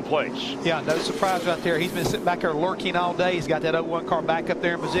 2nd place. Yeah, no surprise right there. He's been sitting back there lurking all day. He's got that 01 car back up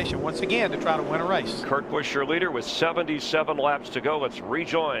there in position once again to try to win a race. Kurt Busch, your leader, with 77 laps to go. Let's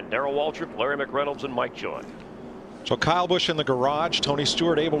rejoin Darrell Waltrip, Larry McReynolds, and Mike Joy. So Kyle Busch in the garage. Tony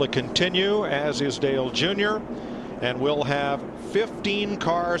Stewart able to continue, as is Dale Jr. And we'll have 15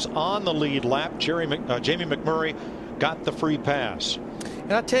 cars on the lead lap. Jamie McMurray got the free pass.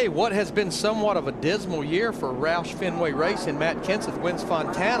 And I tell you what has been somewhat of a dismal year for Roush Fenway Racing. Matt Kenseth wins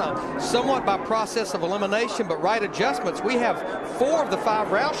Fontana somewhat by process of elimination, but right adjustments. We have 4 of the 5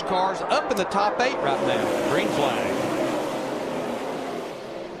 Roush cars up in the top 8 right now. Green flag.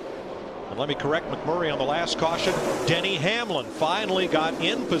 And let me correct McMurray on the last caution. Denny Hamlin finally got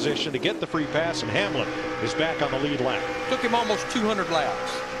in position to get the free pass, and Hamlin is back on the lead lap. Took him almost 200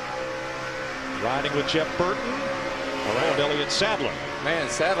 laps. Riding with Jeff Burton around Elliott Sadler. Man,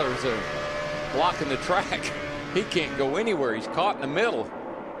 Sadler's blocking the track. He can't go anywhere. He's caught in the middle.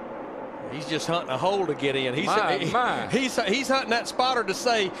 He's just hunting a hole to get in. He's hunting that spotter to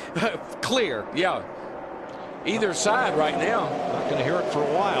say clear. Yeah. Either side right now. Not going to hear it for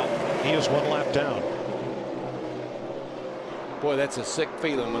a while. He is 1 lap down. Boy, that's a sick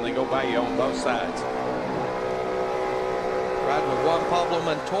feeling when they go by you on both sides. Riding with Juan Pablo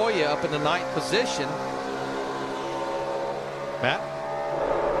Montoya up in the 9th position. Matt?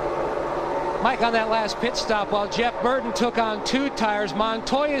 Mike, on that last pit stop, while Jeff Burton took on 2 tires,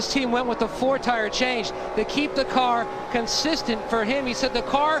 Montoya's team went with the 4-tire change to keep the car consistent for him. He said the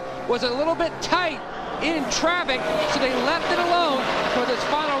car was a little bit tight in traffic, so they left it alone for this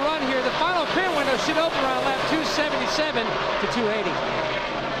final run here. The final pit window should open around lap 277 to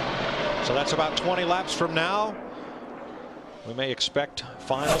 280. So that's about 20 laps from now. We may expect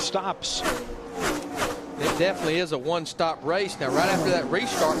final stops. It definitely is a one-stop race. Now, right after that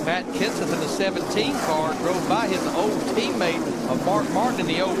restart, Matt Kenseth in the 17 car drove by his old teammate of Mark Martin in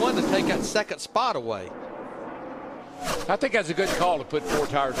the 01 to take that 2nd spot away. I think that's a good call to put 4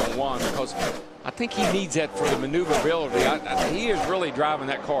 tires on one, because I think he needs that for the maneuverability. He is really driving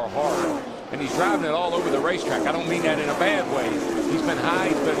that car hard, and he's driving it all over the racetrack. I don't mean that in a bad way. He's been high,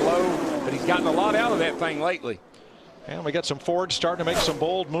 he's been low, but he's gotten a lot out of that thing lately. And we got some Fords starting to make some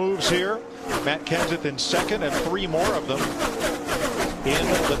bold moves here. Matt Kenseth in second, and 3 more of them in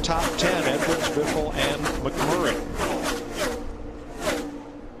the top 10, Edwards, Biffle, and McMurray.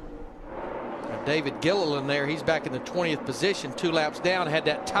 David Gilliland there, he's back in the 20th position, 2 laps down, had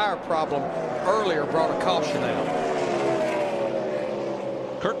that tire problem earlier, brought a caution out.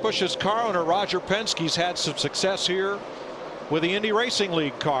 Kurt Busch's car owner Roger Penske's had some success here with the Indy Racing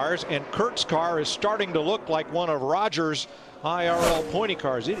League cars, and Kurt's car is starting to look like one of Roger's IRL pointy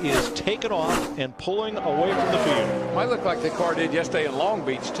cars. It is taken off and pulling away from the field. Might look like the car did yesterday in Long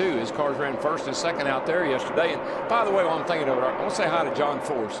Beach too. His cars ran first and second out there yesterday. And by the way, while I'm thinking of it, I want to say hi to John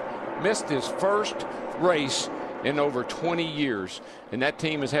Force. Missed his first race in over 20 years, and that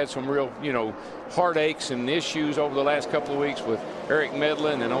team has had some real, heartaches and issues over the last couple of weeks with Eric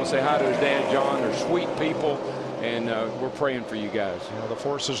Medlin. And I want to say hi to his dad John. They're sweet people, and we're praying for you guys. The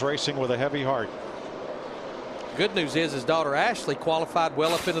Force is racing with a heavy heart. Good news is his daughter Ashley qualified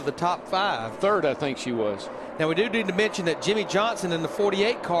well up into the top 5. Third, I think she was. Now we do need to mention that Jimmy Johnson in the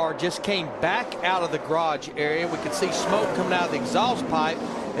 48 car just came back out of the garage area. We could see smoke coming out of the exhaust pipe.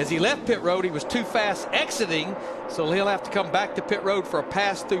 As he left pit road, he was too fast exiting, so he'll have to come back to pit road for a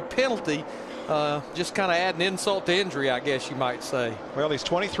pass-through penalty. Just kind of adding insult to injury, I guess you might say. Well, he's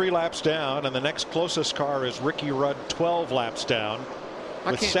 23 laps down, and the next closest car is Ricky Rudd, 12 laps down.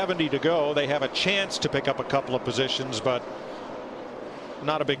 With 70 to go, they have a chance to pick up a couple of positions, but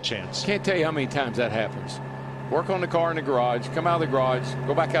not a big chance. Can't tell you how many times that happens. Work on the car in the garage, come out of the garage,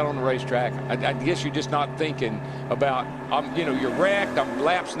 go back out on the racetrack. I guess you're just not thinking about, you're wrecked, I'm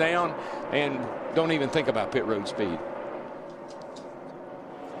laps down, and don't even think about pit road speed.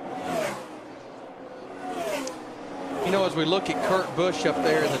 As we look at Kurt Busch up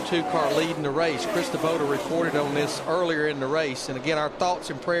there in the 2-car leading the race, Chris DeVota reported on this earlier in the race. And again, our thoughts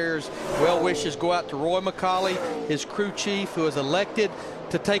and prayers, well wishes go out to Roy McCauley, his crew chief, who was elected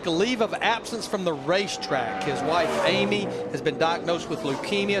to take a leave of absence from the racetrack. His wife Amy has been diagnosed with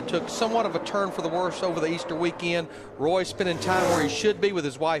leukemia, took somewhat of a turn for the worse over the Easter weekend. Roy spending time where he should be with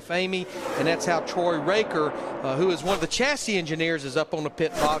his wife Amy, and that's how Troy Raker, who is one of the chassis engineers, is up on the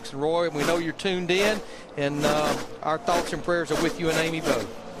pit box. And Roy, we know you're tuned in, and our thoughts and prayers are with you and Amy both.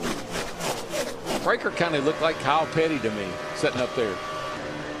 Raker kind of looked like Kyle Petty to me, sitting up there.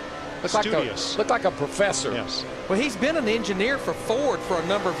 Looked like a professor. Yes. Well, he's been an engineer for Ford for a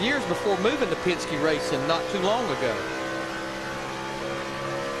number of years before moving to Penske Racing not too long ago.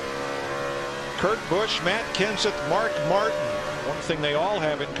 Kurt Busch, Matt Kenseth, Mark Martin. One thing they all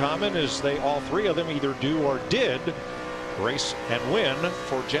have in common is all 3 of them either do or did race and win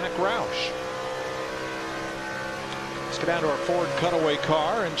for Jack Roush. Let's get down to our Ford cutaway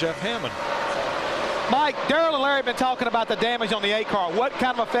car and Jeff Hammond. Mike, Darrell and Larry have been talking about the damage on the 8 car, what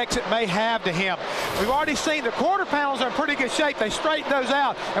kind of effects it may have to him. We've already seen the quarter panels are in pretty good shape. They straighten those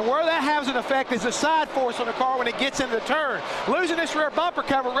out. And where that has an effect is the side force on the car when it gets into the turn. Losing this rear bumper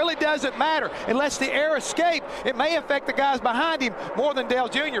cover really doesn't matter. It lets the air escape. It may affect the guys behind him more than Dale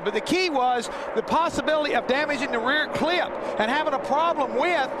Jr. But the key was the possibility of damaging the rear clip and having a problem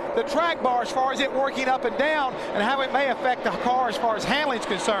with the track bar as far as it working up and down and how it may affect the car as far as handling is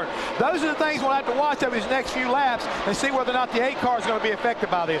concerned. Those are the things we'll have to watch over his next few laps and see whether or not the 8 car is going to be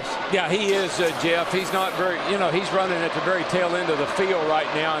affected by this. Yeah, he is, Jeff. He's not very, he's running at the very tail end of the field right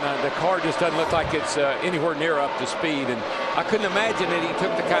now, and the car just doesn't look like it's anywhere near up to speed. And I couldn't imagine that he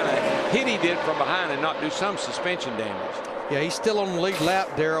took the kind of hit he did from behind and not do some suspension damage. Yeah, he's still on the lead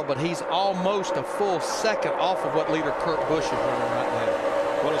lap, Darrell, but he's almost a full second off of what leader Kurt Busch is running right now.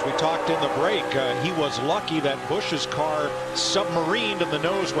 Well, as we talked in the break, he was lucky that Busch's car submarined and the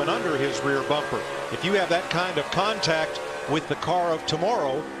nose went under his rear bumper. If you have that kind of contact with the car of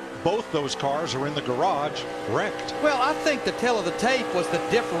tomorrow, both those cars are in the garage wrecked. Well, I think the tell of the tape was the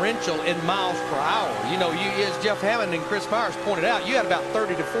differential in miles per hour. As Jeff Hammond and Chris Myers pointed out, you had about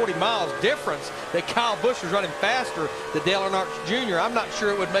 30 to 40 miles difference that Kyle Busch was running faster than Dale Earnhardt Jr. I'm not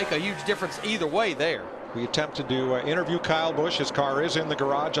sure it would make a huge difference either way there. We attempted to interview Kyle Busch. His car is in the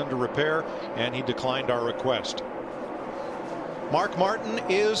garage under repair, and he declined our request. Mark Martin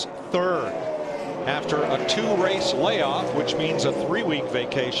is 3rd after a 2-race layoff, which means a 3-week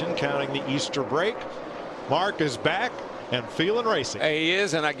vacation counting the Easter break. Mark is back and feeling racing. He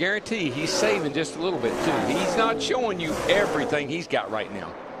is, and I guarantee he's saving just a little bit too. He's not showing you everything he's got right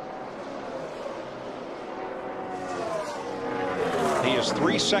now. He is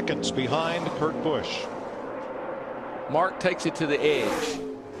 3 seconds behind Kurt Busch. Mark takes it to the edge.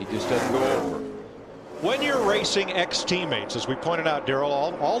 He just doesn't go over. When you're racing ex-teammates, as we pointed out, Darrell,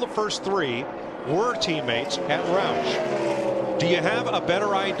 all the first 3 were teammates at Roush. Do you have a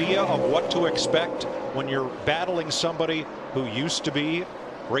better idea of what to expect when you're battling somebody who used to be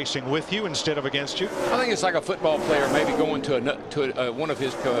racing with you instead of against you? I think it's like a football player maybe going to one of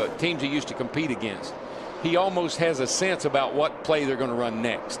his teams he used to compete against. He almost has a sense about what play they're going to run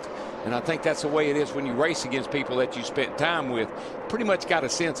next. And I think that's the way it is when you race against people that you spent time with. Pretty much got a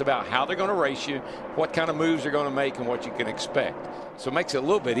sense about how they're going to race you, what kind of moves they're going to make, and what you can expect. So it makes it a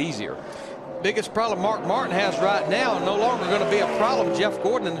little bit easier. Biggest problem Mark Martin has right now, no longer going to be a problem. Jeff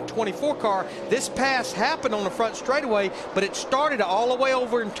Gordon in the 24 car. This pass happened on the front straightaway, but it started all the way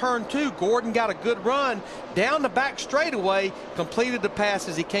over in turn 2. Gordon got a good run down the back straightaway, completed the pass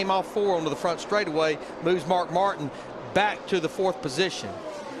as he came off 4 onto the front straightaway, moves Mark Martin back to the 4th position.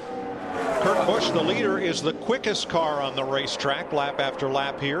 Kurt Busch, the leader, is the quickest car on the racetrack lap after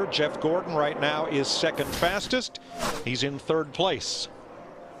lap here. Jeff Gordon right now is 2nd fastest. He's in 3rd place.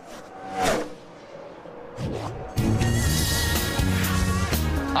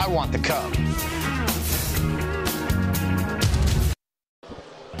 I want the Cup.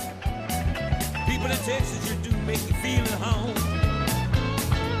 People in Texas, you do make you feel at home.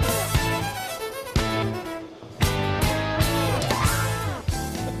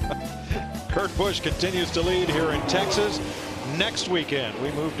 Kurt Busch continues to lead here in Texas. Next weekend,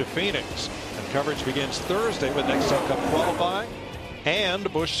 we move to Phoenix, and coverage begins Thursday with Nextel Cup qualifying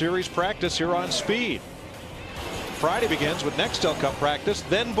and Busch Series practice here on Speed. Friday begins with Nextel Cup practice,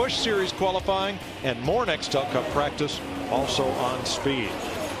 then Busch Series qualifying, and more Nextel Cup practice also on Speed.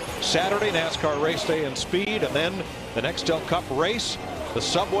 Saturday, NASCAR race day and Speed, and then the Nextel Cup race. The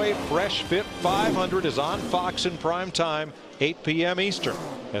Subway Fresh Fit 500 is on Fox in prime time, 8 p.m. Eastern,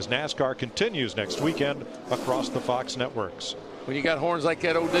 as NASCAR continues next weekend across the Fox networks. When you got horns like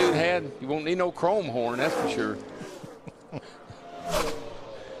that old dude had, you won't need no chrome horn, that's for sure.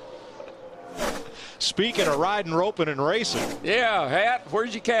 Speaking of riding, roping, and racing. Yeah, Hat,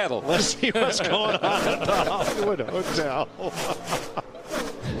 where's your cattle? Let's see what's going on at the Hollywood Hotel.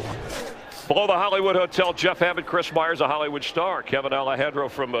 Below the Hollywood Hotel, Jeff Hammond, Chris Myers, a Hollywood star, Kevin Alejandro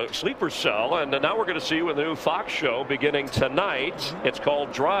from Sleeper Cell, and now we're going to see you in the new Fox show beginning tonight. It's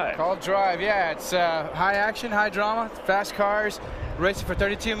called Drive. Called Drive, yeah. It's high action, high drama, fast cars, racing for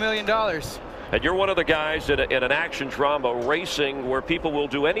 $32 million. And you're one of the guys in an action drama racing where people will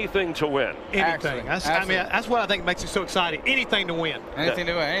do anything to win. Anything. That's what I think makes it so exciting. Anything to win. Anything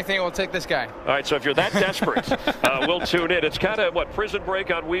to win. Anything will take this guy. All right, so if you're that desperate, we'll tune in. It's kind of, what, Prison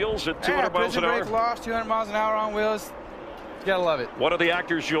Break on wheels at 200 miles an hour? Prison Break Lost, 200 miles an hour on wheels. You gotta love it. One of the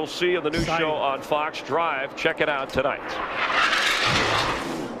actors you'll see in the new show on Fox, Drive. Check it out tonight.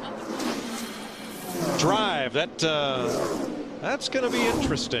 Drive, that's going to be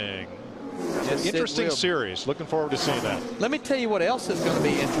interesting. Yes, interesting series. Looking forward to seeing that. Let me tell you what else is going to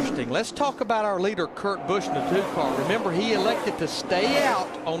be interesting. Let's talk about our leader, Kurt Busch, in the 2 car. Remember, he elected to stay out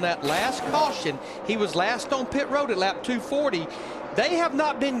on that last caution. He was last on pit road at lap 240. They have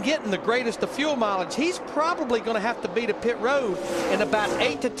not been getting the greatest of fuel mileage. He's probably going to have to beat a pit road in about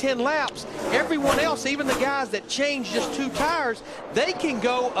 8 to 10 laps. Everyone else, even the guys that changed just 2 tires, they can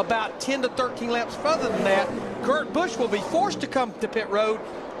go about 10 to 13 laps further than that. Kurt Busch will be forced to come to pit road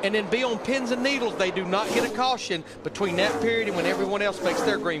and then be on pins and needles. They do not get a caution between that period and when everyone else makes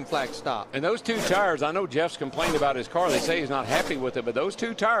their green flag stop. And those 2 tires, I know Jeff's complained about his car. They say he's not happy with it, but those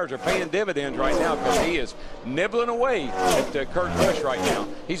 2 tires are paying dividends right now because he is nibbling away at Kurt Busch right now.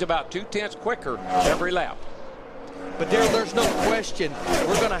 He's about 2/10 quicker every lap. But there's no question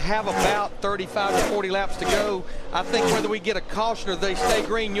we're going to have about 35 to 40 laps to go. I think whether we get a caution or they stay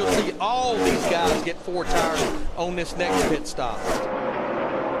green, you'll see all these guys get 4 tires on this next pit stop.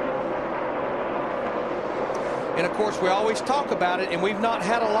 And, of course, we always talk about it, and we've not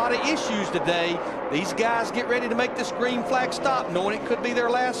had a lot of issues today. These guys get ready to make this green flag stop, knowing it could be their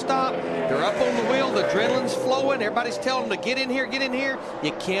last stop. They're up on the wheel. The adrenaline's flowing. Everybody's telling them to get in here, get in here.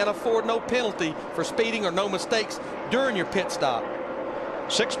 You can't afford no penalty for speeding or no mistakes during your pit stop.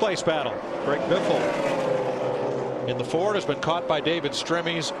 6th place battle. Greg Biffle in the Ford has been caught by David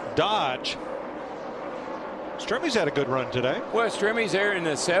Stremmy's Dodge. Stremmy's had a good run today. Well, Stremmy's there in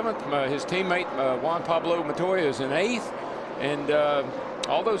the 7th. His teammate Juan Pablo Montoya is in 8th. And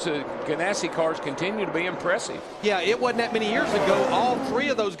all those Ganassi cars continue to be impressive. Yeah, it wasn't that many years ago. All 3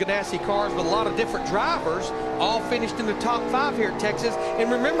 of those Ganassi cars with a lot of different drivers all finished in the top 5 here at Texas.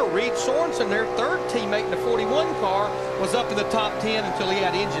 And remember, Reed Sorensen, their 3rd teammate in the 41 car, was up in the top 10 until he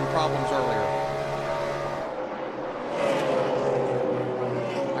had engine problems earlier.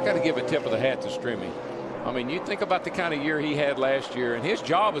 I got to give a tip of the hat to Stremme. I mean, you think about the kind of year he had last year, and his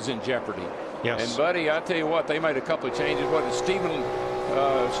job is in jeopardy. Yes. And, buddy, I tell you what, they made a couple of changes. What is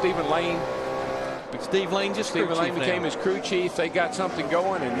Stephen Lane? Steve Lane became his crew chief. They got something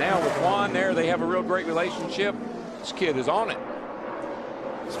going, and now with Juan there, they have a real great relationship. This kid is on it.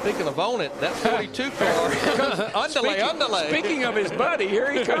 Speaking of on it, that 42 car. underlay. Speaking of his buddy,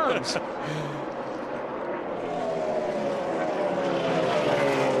 here he comes.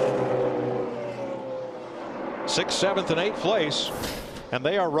 Sixth, seventh, and eighth place, and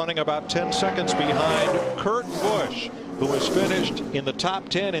they are running about 10 seconds behind Kurt Busch, who has finished in the top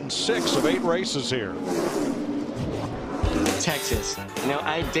 10 in 6 of 8 races here. Texas. You know,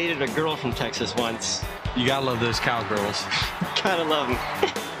 I dated a girl from Texas once. You gotta love those cowgirls. Gotta love them.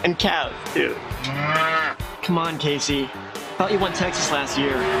 And cows, too. Come on, Casey. Thought you won Texas last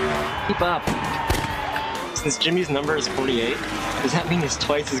year. Keep up. Since Jimmy's number is 48, does that mean he's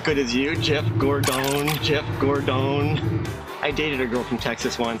twice as good as you, Jeff Gordon? Jeff Gordon. I dated a girl from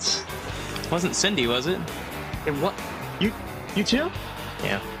Texas once. Wasn't Cindy, was it? And what? You too?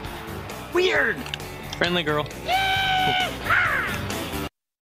 Yeah. Weird. Friendly girl.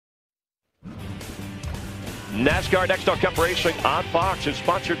 NASCAR Nextel Cup Racing on Fox is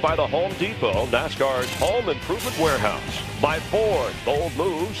sponsored by the Home Depot, NASCAR's home improvement warehouse. By Ford, bold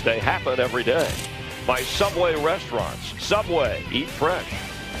moves, they happen every day. By Subway restaurants, Subway, eat fresh.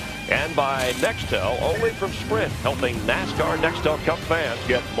 And by Nextel, only from Sprint, helping NASCAR Nextel Cup fans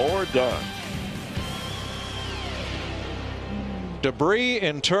get more done. Debris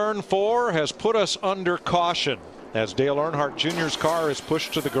in turn 4 has put us under caution as Dale Earnhardt Jr.'s car is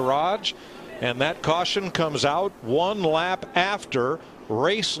pushed to the garage, and that caution comes out 1 lap after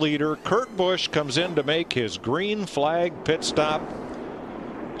race leader Kurt Busch comes in to make his green flag pit stop.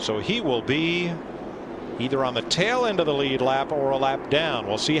 So he will be either on the tail end of the lead lap or a lap down.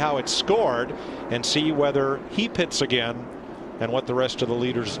 We'll see how it's scored and see whether he pits again and what the rest of the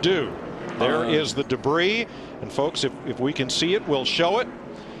leaders do. There is the debris, and folks, if we can see it, we'll show it.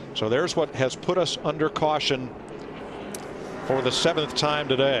 So there's what has put us under caution for the 7th time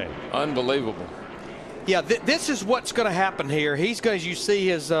today. Unbelievable. Yeah, this is what's going to happen here. He's going, as you see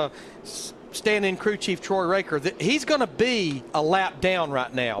his stand-in crew chief Troy Raker, he's going to be a lap down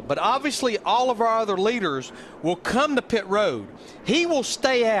right now. But obviously all of our other leaders will come to pit road. He will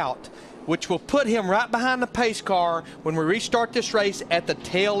stay out, which will put him right behind the pace car when we restart this race at the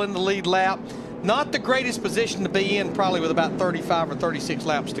tail end of the lead lap. Not the greatest position to be in, probably with about 35 or 36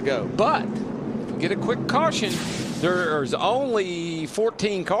 laps to go. But if we get a quick caution, there's only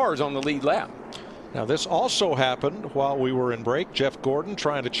 14 cars on the lead lap. Now this also happened while we were in break. Jeff Gordon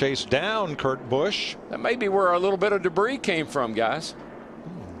trying to chase down Kurt Busch. That may be where a little bit of debris came from, guys.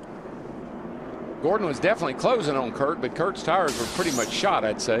 Gordon was definitely closing on Kurt, but Kurt's tires were pretty much shot,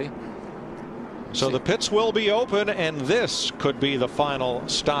 I'd say. So the pits will be open, and this could be the final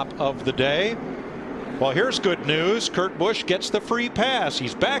stop of the day. Well, here's good news. Kurt Busch gets the free pass.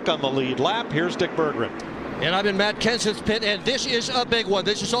 He's back on the lead lap. Here's Dick Berggren. And I'm in Matt Kenseth's pit, and this is a big one.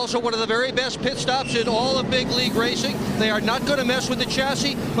 This is also one of the very best pit stops in all of big league racing. They are not going to mess with the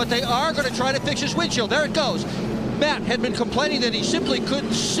chassis, but they are going to try to fix his windshield. There it goes. Matt had been complaining that he simply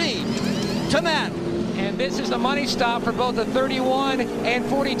couldn't see. To Matt. And this is the money stop for both the 31 and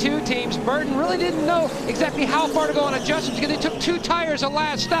 42 teams. Burton really didn't know exactly how far to go on adjustments because they took 2 tires the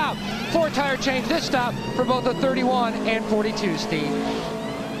last stop. 4 tire change this stop for both the 31 and 42, Steve.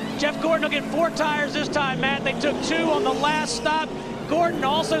 Jeff Gordon will get 4 tires this time, Matt. They took 2 on the last stop. Gordon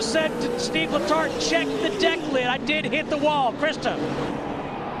also said to Steve Letarte, check the deck lid. I did hit the wall. Krista.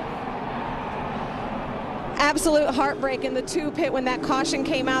 Absolute heartbreak in the 2 pit when that caution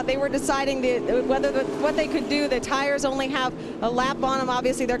came out. They were deciding what they could do. The tires only have a lap on them.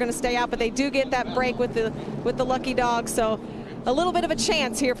 Obviously, they're going to stay out, but they do get that break with the lucky dog. So a little bit of a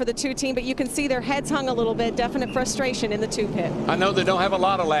chance here for the 2 team, but you can see their heads hung a little bit. Definite frustration in the 2 pit. I know they don't have a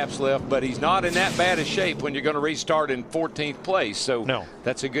lot of laps left, but he's not in that bad a shape when you're going to restart in 14th place. So no,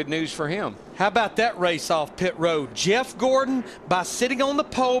 that's a good news for him. How about that race off pit road? Jeff Gordon, by sitting on the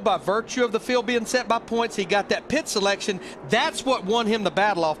pole, by virtue of the field being set by points, he got that pit selection. That's what won him the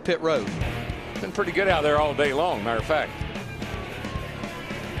battle off pit road. Been pretty good out there all day long, matter of fact.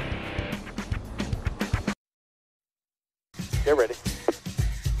 Get ready.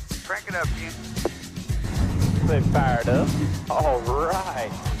 Crank it up, Ken. They fired up. All right.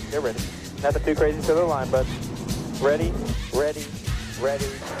 Get ready. Nothing too crazy to the line, bud. Ready, ready, ready.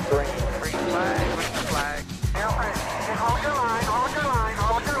 Green. Green flag. Hold your line, hold your line,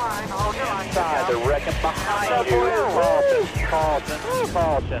 hold your line, hold your line. Inside, they're wrecking behind you.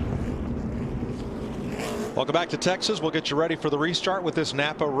 Carlton. Welcome back to Texas. We'll get you ready for the restart with this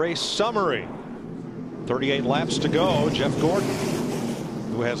Napa race summary. 38 laps to go. Jeff Gordon,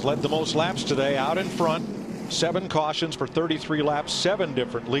 who has led the most laps today, out in front. 7 cautions for 33 laps, 7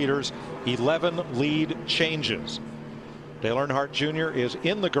 different leaders, 11 lead changes. Dale Earnhardt Jr. is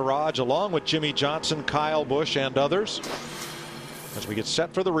in the garage along with Jimmy Johnson, Kyle Busch, and others. As we get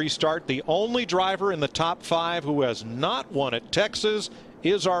set for the restart, the only driver in the top 5 who has not won at Texas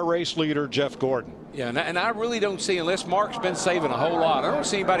is our race leader, Jeff Gordon. Yeah, and I really don't see, unless Mark's been saving a whole lot, I don't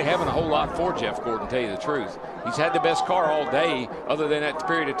see anybody having a whole lot for Jeff Gordon, to tell you the truth. He's had the best car all day, other than that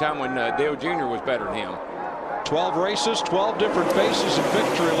period of time when Dale Jr. was better than him. 12 races, 12 different faces in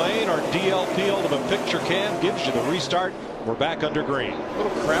victory lane. Our DLP Ultimate Picture Cam gives you the restart. We're back under green. A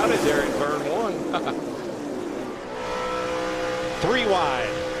little crowded there in turn 1. 3 wide.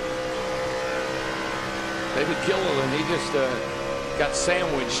 David Gilliland, he just got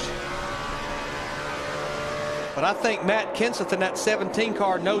sandwiched. But I think Matt Kenseth in that 17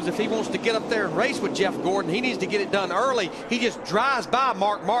 car knows if he wants to get up there and race with Jeff Gordon, he needs to get it done early. He just drives by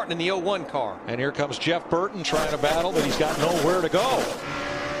Mark Martin in the 01 car. And here comes Jeff Burton trying to battle, but he's got nowhere to go.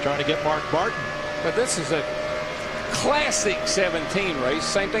 Trying to get Mark Martin. But this is a classic 17 race.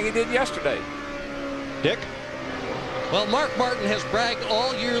 Same thing he did yesterday. Dick? Well, Mark Martin has bragged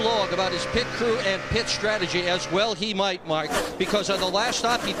all year long about his pit crew and pit strategy, as well he might, Mark, because on the last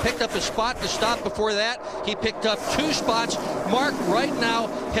stop he picked up a spot. The stop before that he picked up 2 spots. Mark right now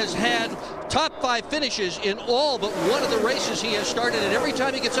has had top 5 finishes in all but one of the races he has started, and every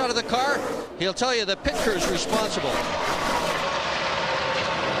time he gets out of the car, he'll tell you the pit crew is responsible.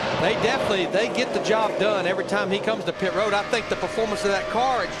 They get the job done every time he comes to pit road. I think the performance of that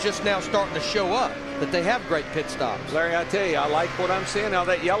car, it's just now starting to show up that they have great pit stops. Larry, I tell you, I like what I'm seeing now.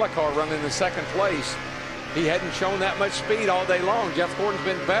 That yellow car running in the 2nd place. He hadn't shown that much speed all day long. Jeff Gordon's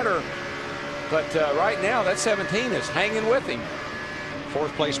been better, but right now that 17 is hanging with him.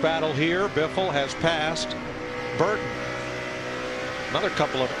 4th place battle here. Biffle has passed Burton. Another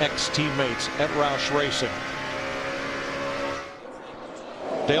couple of ex-teammates at Roush Racing.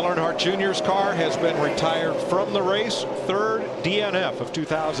 Dale Earnhardt Jr.'s car has been retired from the race. 3rd DNF of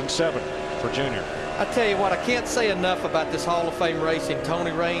 2007 for Jr. I tell you what, I can't say enough about this Hall of Fame racing.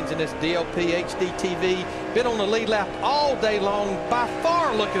 Tony Raines and this DLP HD TV been on the lead lap all day long, by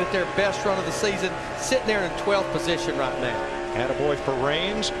far looking at their best run of the season, sitting there in 12th position right now. Attaboy for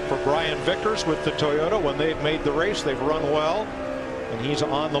Raines, for Brian Vickers with the Toyota. When they've made the race, they've run well, and he's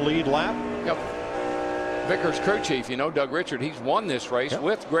on the lead lap. Yep. Vickers crew chief, you know, Doug Richard, he's won this race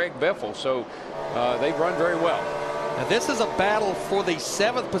with Greg Biffle, so they've run very well. Now this is a battle for the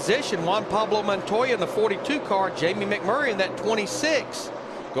 7th position. Juan Pablo Montoya in the 42 car, Jamie McMurray in that 26.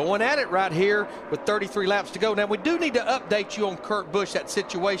 Going at it right here with 33 laps to go. Now we do need to update you on Kurt Busch, that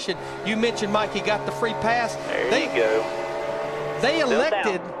situation. You mentioned, Mike, he got the free pass. There you go. They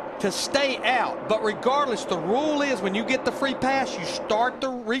elected to stay out, but regardless, the rule is when you get the free pass, you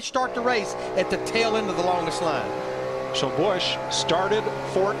restart the race at the tail end of the longest line. So Busch started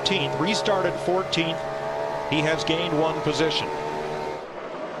 14th, restarted 14th. He has gained 1 position.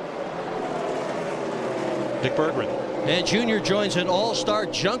 Dick Berggren. And Junior joins an all-star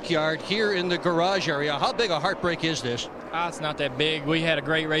junkyard here in the garage area. How big a heartbreak is this? It's not that big. We had a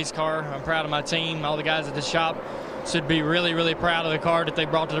great race car. I'm proud of my team. All the guys at the shop should be really, really proud of the car that they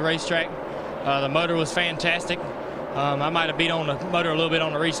brought to the racetrack. The motor was fantastic. I might have beat on the motor a little bit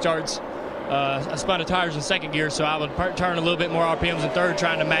on the restarts. I spun the tires in 2nd gear, so I would turn a little bit more RPMs in 3rd,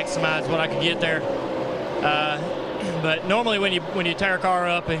 trying to maximize what I could get there. But normally when you tear a car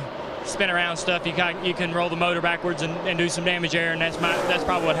up and spin around stuff, you can roll the motor backwards and do some damage there, and that's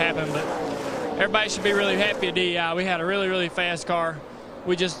probably what happened. But everybody should be really happy at DEI. We had a really, really fast car.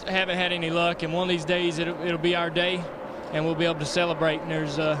 We just haven't had any luck, and one of these days it'll be our day, and we'll be able to celebrate. And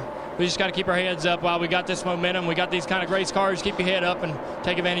we just got to keep our heads up while we got this momentum. We got these kind of race cars. Keep your head up and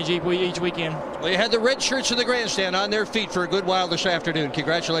take advantage each weekend. Well, you had the red shirts in the grandstand on their feet for a good while this afternoon.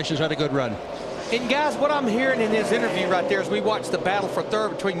 Congratulations on a good run. And guys, what I'm hearing in this interview right there as we watch the battle for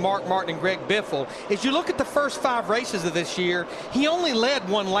 3rd between Mark Martin and Greg Biffle, is you look at the first 5 races of this year, he only led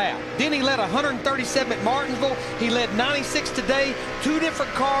 1 lap. Then he led 137 at Martinsville. He led 96 today, 2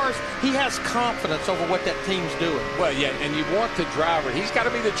 different cars. He has confidence over what that team's doing. Well, yeah, and you want the driver. He's got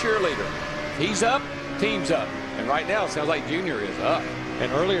to be the cheerleader. He's up, team's up. And right now it sounds like Junior is up. And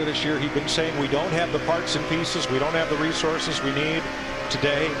earlier this year he'd been saying we don't have the parts and pieces, we don't have the resources we need.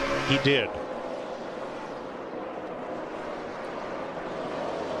 Today he did.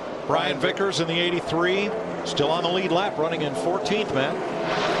 Brian Vickers in the 83, still on the lead lap, running in 14th, man.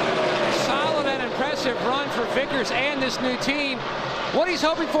 Solid and impressive run for Vickers and this new team. What he's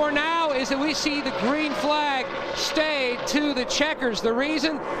hoping for now is that we see the green flag stayed to the checkers. The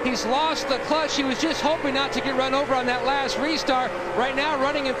reason? He's lost the clutch. He was just hoping not to get run over on that last restart. Right now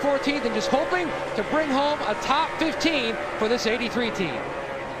running in 14th and just hoping to bring home a top 15 for this 83 team.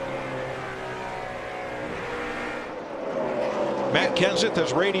 Matt Kenseth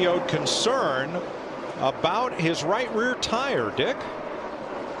has radioed concern about his right rear tire, Dick.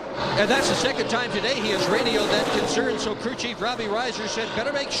 And that's the second time today he has radioed that concern. So crew chief Robbie Reiser said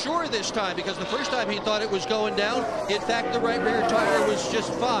better make sure this time, because the first time he thought it was going down. In fact, the right rear tire was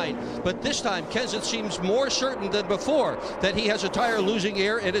just fine. But this time Kenseth seems more certain than before that he has a tire losing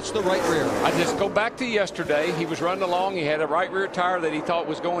air, and it's the right rear. I just go back to yesterday. He was running along. He had a right rear tire that he thought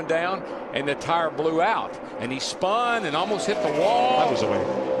was going down, and the tire blew out. And he spun and almost hit the wall. That was away.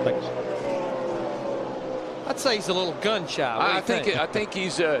 Thanks. I'd say he's a little gun shy. I think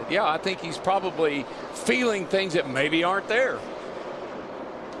he's I think he's probably feeling things that maybe aren't there.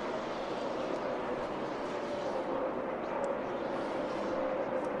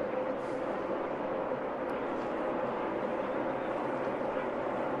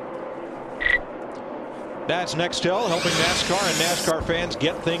 That's Nextel helping NASCAR and NASCAR fans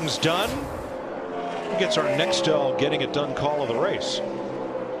get things done. He gets our Nextel getting it done call of the race.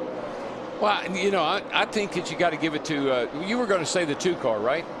 Well, you know, I think that you got to give it to, you were going to say the 2 car,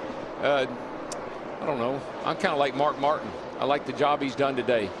 right? I don't know. I'm kind of like Mark Martin. I like the job he's done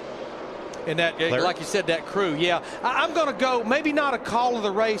today. And that, like you said, that crew, yeah. I'm going to go, maybe not a call of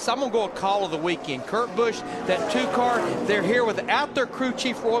the race. I'm going to go a call of the weekend. Kurt Busch, that 2 car, they're here without their crew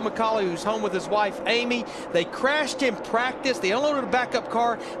chief, Roy McCauley, who's home with his wife, Amy. They crashed in practice. They unloaded a backup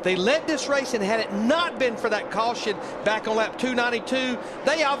car. They led this race, and had it not been for that caution back on lap 292,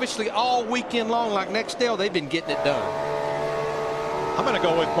 they obviously all weekend long, like Nextel, they've been getting it done. I'm going to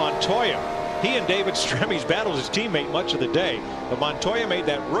go with Montoya. He and David Stremmy's battled his teammate much of the day, but Montoya made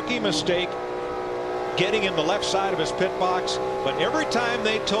that rookie mistake getting in the left side of his pit box. But every time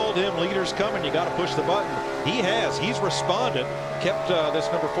they told him, leader's coming, you got to push the button, he has. He's responded, kept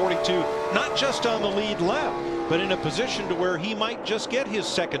this number 42 not just on the lead lap, but in a position to where he might just get his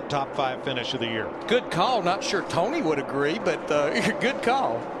second top 5 finish of the year. Good call. Not sure Tony would agree, but good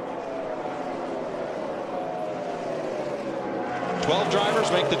call. 12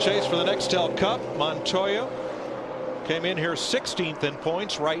 drivers make the chase for the Nextel Cup. Montoya came in here 16th in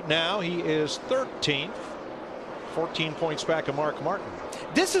points. Right now he is 13th, 14 points back of Mark Martin.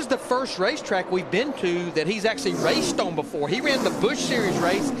 This is the first racetrack we've been to that he's actually raced on before. He ran the Busch Series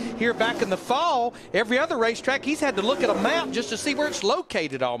race here back in the fall. Every other racetrack he's had to look at a map just to see where it's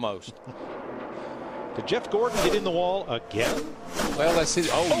located almost. Did Jeff Gordon get in the wall again? Well, that's it.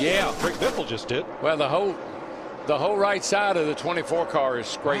 Oh, yeah. Greg Biffle just did. Well, the whole right side of the 24 car is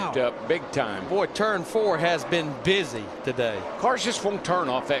scraped up big time. Boy, turn 4 has been busy today. Cars just won't turn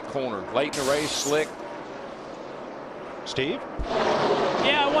off that corner. Late in the race, slick. Steve?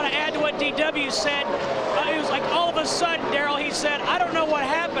 Yeah, I want to add to what DW said. It was like all of a sudden, Daryl, he said, I don't know what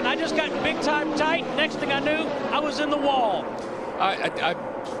happened. I just got big time tight. Next thing I knew, I was in the wall.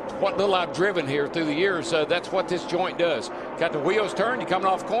 What little I've driven here through the years, that's what this joint does. Got the wheels turned, you coming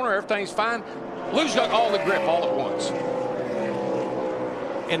off corner, everything's fine. Lose all the grip all at once.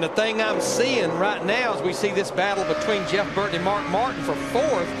 And the thing I'm seeing right now as we see this battle between Jeff Burton and Mark Martin for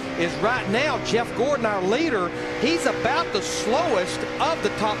 4th is right now Jeff Gordon, our leader, he's about the slowest of the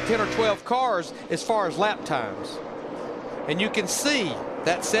top 10 or 12 cars as far as lap times. And you can see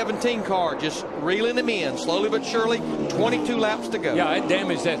that 17 car just reeling him in slowly but surely. 22 laps to go. Yeah, it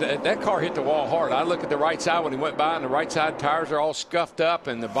damaged that car hit the wall hard. I look at the right side when he went by, and the right side tires are all scuffed up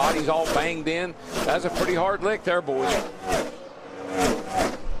and the body's all banged in. That's a pretty hard lick there, boys.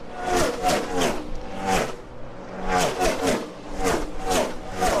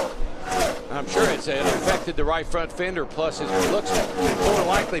 I'm sure it affected the right front fender, plus it looks more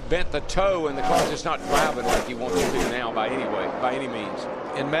likely bent the toe, and the car's just not driving like he wants to do now by any means.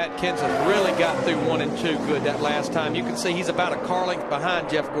 And Matt Kenseth really got through 1 and 2 good that last time. You can see he's about a car length behind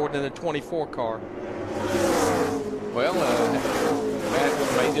Jeff Gordon in the 24 car. Well,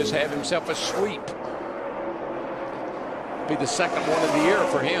 Matt may just have himself a sweep. Be the second one of the year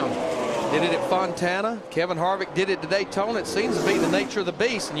for him. Did it at Fontana. Kevin Harvick did it at Daytona. It seems to be the nature of the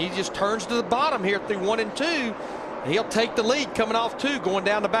beast, and he just turns to the bottom here through 1 and 2. He'll take the lead coming off 2, going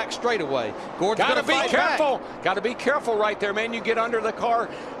down the back straightaway. Gordon's got to be careful. Back. Got to be careful right there, man. You get under the car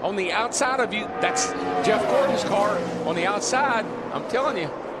on the outside of you. That's Jeff Gordon's car on the outside. I'm telling you.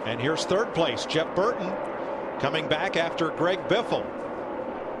 And here's 3rd place, Jeff Burton, coming back after Greg Biffle.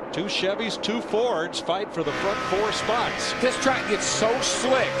 2 Chevys, 2 Fords fight for the front 4 spots. This track gets so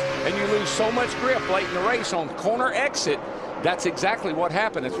slick, and you lose so much grip late in the race on corner exit. That's exactly what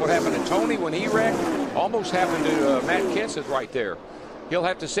happened. It's what happened to Tony when he wrecked. Almost happened to Matt Kenseth right there. He'll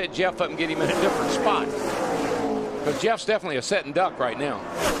have to set Jeff up and get him in a different spot. Because Jeff's definitely a set and duck right now.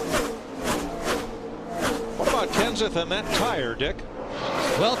 What about Kenseth and that tire, Dick?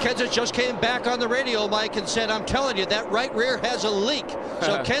 Well, Kenseth just came back on the radio, Mike, and said, I'm telling you, that right rear has a leak.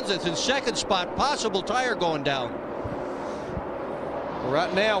 So Kenseth in second spot, possible tire going down.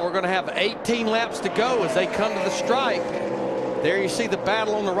 Right now, we're going to have 18 laps to go as they come to the stripe. There you see the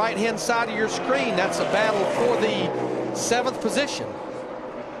battle on the right-hand side of your screen. That's a battle for the 7th position.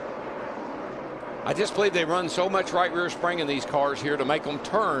 I just believe they run so much right rear spring in these cars here to make them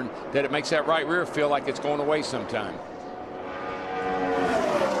turn that it makes that right rear feel like it's going away sometime.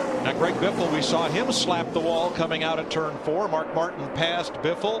 Now, Greg Biffle, we saw him slap the wall coming out at turn 4. Mark Martin passed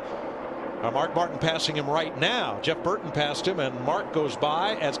Biffle. Mark Martin passing him right now. Jeff Burton passed him, and Mark goes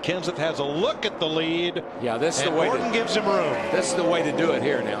by as Kenseth has a look at the lead. Yeah, this is the way. Gordon gives him room. This is the way to do it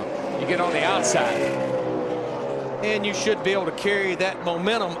here now. You get on the outside. And you should be able to carry that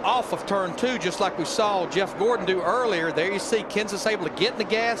momentum off of turn 2, just like we saw Jeff Gordon do earlier. There you see Kenseth's able to get in the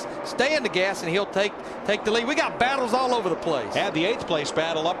gas, stay in the gas, and he'll take the lead. We got battles all over the place. Add the 8th place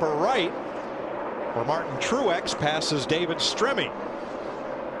battle upper right, where Martin Truex passes David Stremme.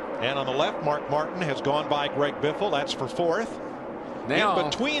 And on the left, Mark Martin has gone by Greg Biffle. That's for 4th. Now, in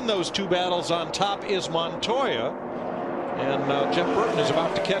between those two battles on top is Montoya. And Jeff Burton is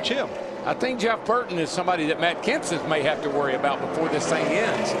about to catch him. I think Jeff Burton is somebody that Matt Kenseth may have to worry about before this thing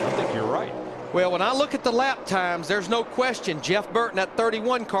ends. I think you're right. Well, when I look at the lap times, there's no question Jeff Burton, that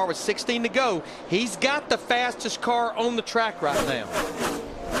 31 car with 16 to go, he's got the fastest car on the track right now.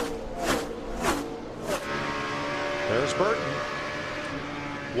 There's Burton.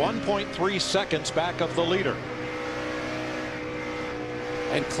 1.3 seconds back of the leader.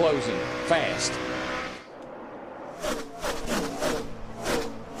 And closing fast.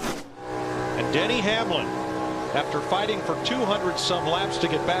 And Denny Hamlin, after fighting for 200 some laps to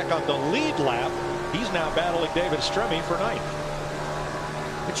get back on the lead lap, he's now battling David Stremme for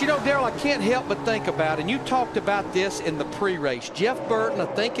 9th. But you know, Darrell, I can't help but think about, and you talked about this in the pre-race, Jeff Burton, a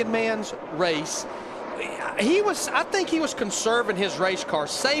thinking man's race. I think he was conserving his race car,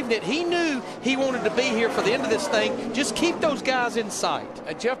 saving it. He knew he wanted to be here for the end of this thing. Just keep those guys in sight.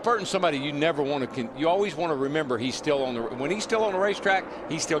 Jeff Burton's somebody you never want to. You always want to remember he's still on the. When he's still on the racetrack,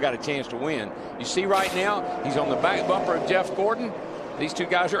 he's still got a chance to win. You see right now, he's on the back bumper of Jeff Gordon. These two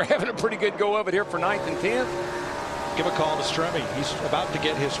guys are having a pretty good go of it here for 9th and 10th. Give a call to Stremme. He's about to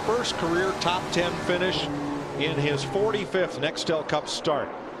get his first career top 10 finish in his 45th Nextel Cup start.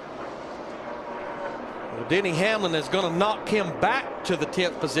 Well, Denny Hamlin is going to knock him back to the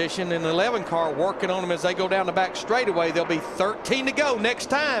 10th position, and the 11 car working on him as they go down the back straightaway. There'll be 13 to go next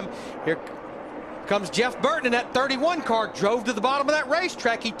time. Here comes Jeff Burton in that 31 car, drove to the bottom of that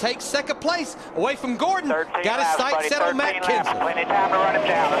racetrack. He takes 2nd place away from Gordon. Got his sights set on Matt Kenseth. Plenty of time to run him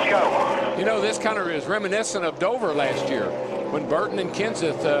down. Let's go. You know, this kind of is reminiscent of Dover last year when Burton and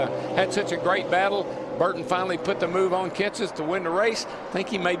Kenseth had such a great battle. Burton finally put the move on Kenseth to win the race. I think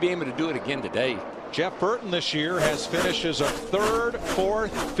he may be able to do it again today. Jeff Burton this year has finishes of 3rd, 4th,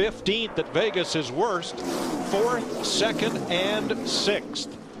 15th at Vegas, his worst, 4th, 2nd, and 6th.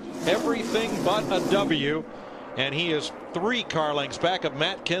 Everything but a W, and he is 3 car lengths back of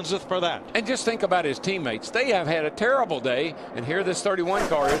Matt Kenseth for that. And just think about his teammates. They have had a terrible day, and here this 31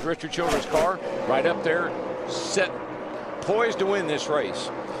 car is Richard Childress' car, right up there, set, poised to win this race.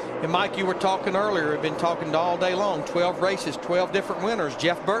 And Mike, you were talking earlier, we've been talking all day long, 12 races, 12 different winners.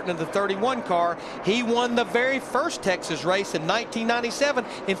 Jeff Burton in the 31 car, he won the very first Texas race in 1997.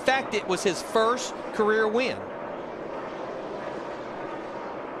 In fact, it was his first career win.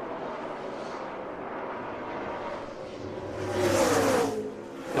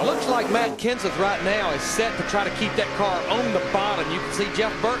 It looks like Matt Kenseth right now is set to try to keep that car on the bottom. You can see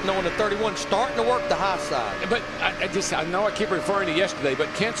Jeff Burton on the 31 starting to work the high side. But I know I keep referring to yesterday, but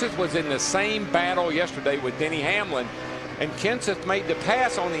Kenseth was in the same battle yesterday with Denny Hamlin, and Kenseth made the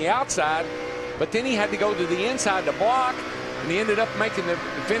pass on the outside, but then he had to go to the inside to block, and he ended up making the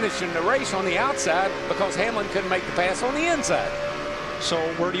finish in the race on the outside because Hamlin couldn't make the pass on the inside. So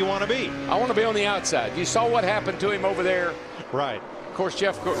where do you want to be? I want to be on the outside. You saw what happened to him over there. Right. Of course,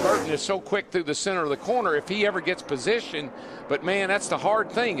 Jeff Burton is so quick through the center of the corner if he ever gets position. But, man, that's the hard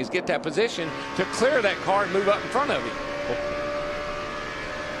thing is get that position to clear that car and move up in front of him.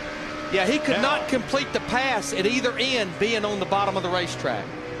 Yeah, he could not complete the pass at either end being on the bottom of the racetrack.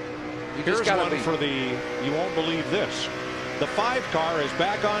 Here's one for the, you won't believe this. The 5 car is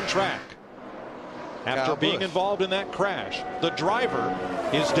back on track after being involved in that crash. The driver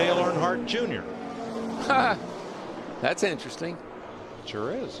is Dale Earnhardt Jr. That's interesting.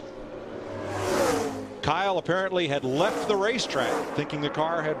 Sure is. Kyle apparently had left the racetrack thinking the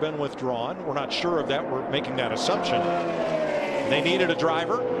car had been withdrawn. We're not sure of that. We're making that assumption. They needed a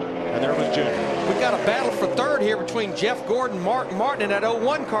driver, and there was Junior. We got a battle for third here between Jeff Gordon, Mark Martin in that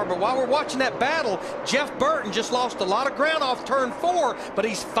 01 car. But while we're watching that battle, Jeff Burton just lost a lot of ground off turn 4, but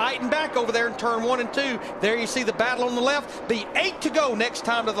he's fighting back over there in turn 1 and 2. There you see the battle on the left. Be 8 to go next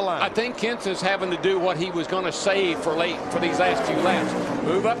time to the line. I think Kenseth's having to do what he was going to save for these last few laps.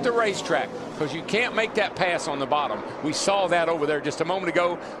 Move up the racetrack, because you can't make that pass on the bottom. We saw that over there just a moment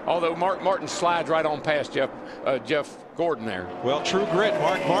ago, although Mark Martin slides right on past Jeff Gordon there. Well, true grit.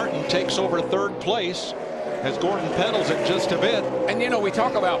 Mark Martin takes over third place as Gordon pedals it just a bit. And you know, we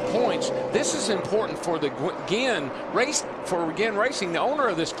talk about points. This is important for the Ginn Racing, the owner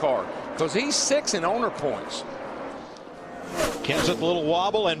of this car, because he's 6 in owner points. Kenseth a little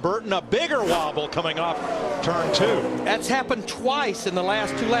wobble, and Burton a bigger wobble coming off turn 2. That's happened twice in the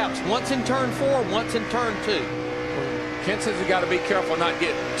last 2 laps. Once in turn 4, once in turn 2. Kenseth has got to be careful not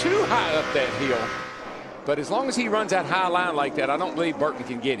get too high up that hill. But as long as he runs that high line like that, I don't believe Burton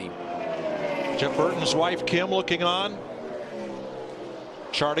can get him. Jeff Burton's wife, Kim, looking on,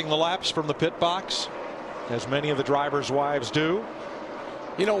 charting the laps from the pit box, as many of the drivers' wives do.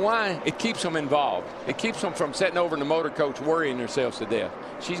 You know why? It keeps them involved. It keeps them from sitting over in the motor coach worrying themselves to death.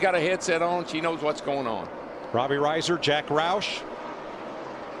 She's got a headset on. She knows what's going on. Robbie Reiser, Jack Roush.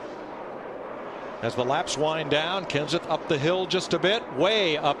 As the laps wind down, Kenseth up the hill just a bit,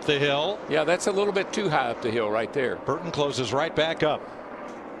 way up the hill. Yeah, that's a little bit too high up the hill right there. Burton closes right back up.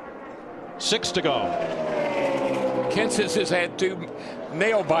 6 to go. Kenseth has had 2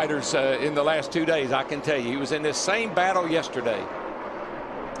 nail biters in the last 2 days, I can tell you. He was in this same battle yesterday.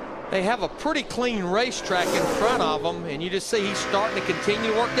 They have a pretty clean racetrack in front of them, and you just see he's starting to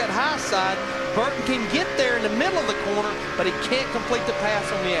continue to work that high side. Burton can get there in the middle of the corner, but he can't complete the pass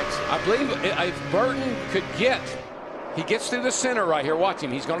on the exit. I believe if Burton could he gets through the center right here. Watch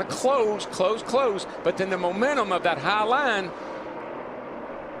him. He's going to close, but then the momentum of that high line,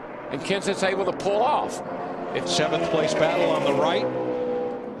 and Kenseth's able to pull off. It's 7th place battle on the right.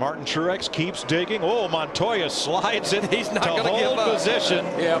 Martin Truex keeps digging. Oh, Montoya slides it. He's not going to give up. Position.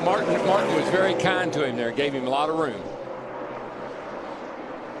 Yeah, Martin was very kind to him there. Gave him a lot of room.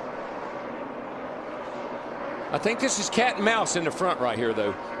 I think this is cat and mouse in the front right here,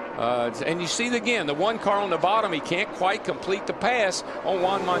 though. And you see again, the 1 car on the bottom, he can't quite complete the pass on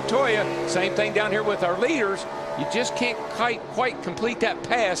Juan Montoya. Same thing down here with our leaders. You just can't quite complete that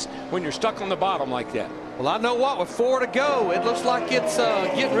pass when you're stuck on the bottom like that. Well, I know what, with 4 to go, it looks like it's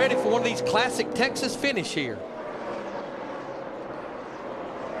getting ready for one of these classic Texas finish here.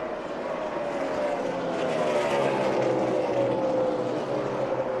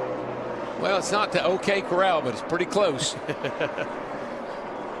 Well, it's not the OK Corral, but it's pretty close.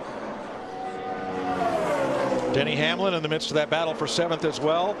 Denny Hamlin in the midst of that battle for 7th as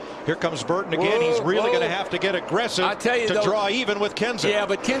well. Here comes Burton again. He's really going to have to get aggressive to draw even with Kenseth. Yeah,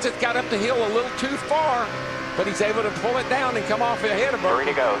 but Kenseth got up the hill a little too far, but he's able to pull it down and come off ahead of Burton.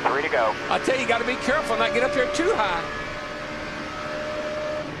 3 to go, 3 to go. I tell you, you got to be careful not get up there too high.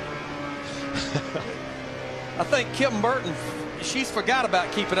 I think Kim Burton, she's forgot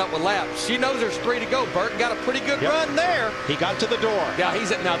about keeping up with laps. She knows there's 3 to go. Burton got a pretty good run there. He got to the door. Yeah,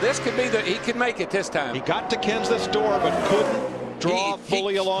 now this could be he could make it this time. He got to Kenseth's door, but couldn't draw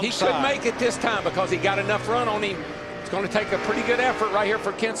fully alongside. He could make it this time because he got enough run on him. It's going to take a pretty good effort right here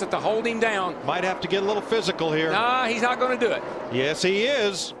for Kenseth to hold him down. Might have to get a little physical here. Nah, he's not going to do it. Yes, he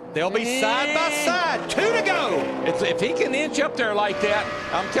is. They'll be side by side. 2 to go. If he can inch up there like that,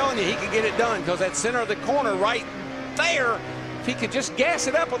 I'm telling you, he can get it done, because that center of the corner right there, if he could just gas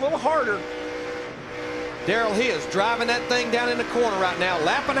it up a little harder. Darrell Hiss driving that thing down in the corner right now.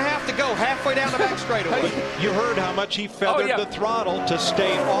 Lap and a half to go, halfway down the back straightaway. You heard how much he feathered the throttle to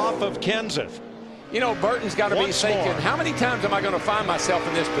stay off of Kenseth. You know, Burton's got to be thinking, how many times am I going to find myself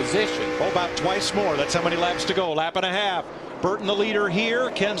in this position? Oh, about twice more. That's how many laps to go. Lap and a half. Burton the leader here.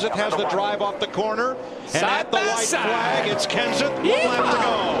 Kenseth has the drive off the corner. And at the white flag, it's Kenseth. 1 lap to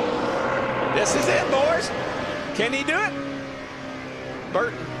go. This is it, boys. Can he do it?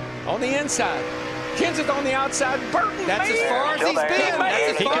 Burton on the inside. Kenseth on the outside. Burton. That's as far as he's been.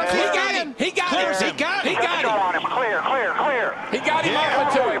 That's as far as he's been. He got him. He got him. On him. Clear. He got him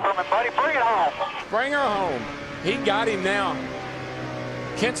off the away from him, buddy. Bring it home. Bring her home. He got him now.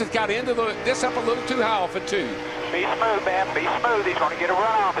 Kenseth got into this up a little too high off of 2. Be smooth, man. Be smooth. He's going to get a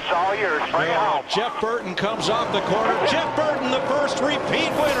run off. It's all yours. Bring it home. Jeff Burton comes off the corner. Jeff Burton, the first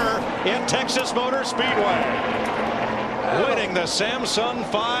repeat winner in Texas Motor Speedway. Winning the Samsung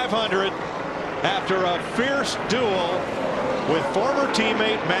 500 after a fierce duel with former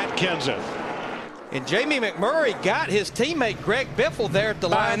teammate Matt Kenseth. And Jamie McMurray got his teammate Greg Biffle there at the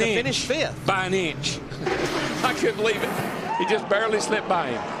line to finish 5th. By an inch. I couldn't believe it. He just barely slipped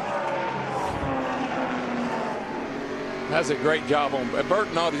by him. That's a great job on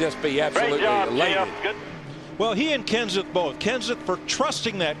Burton. Ought to just be absolutely elated. Well, he and Kenseth both. Kenseth for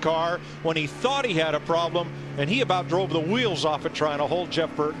trusting that car when he thought he had a problem, and he about drove the wheels off it trying to hold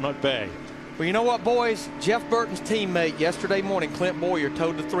Jeff Burton at bay. Well, you know what, boys? Jeff Burton's teammate yesterday morning, Clint Boyer,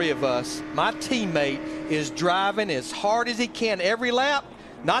 told the 3 of us, my teammate is driving as hard as he can every lap.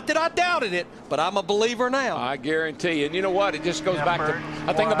 Not that I doubted it, but I'm a believer now. I guarantee you. And you know what? It just goes back to,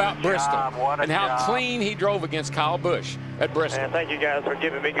 I think about Bristol and how clean he drove against Kyle Busch at Bristol. And thank you guys for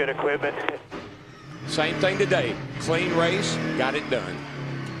giving me good equipment. Same thing today. Clean race, got it done.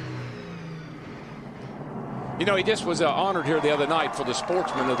 You know, he just was honored here the other night for the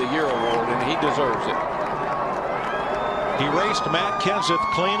Sportsman of the Year award, and he deserves it. He raced Matt Kenseth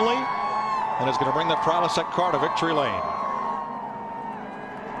cleanly and is going to bring the Prilosec car to victory lane.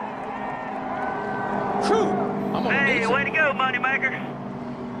 Hey, way to go, Moneymaker.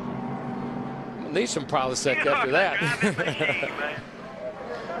 I'm gonna need some Prilosec after that.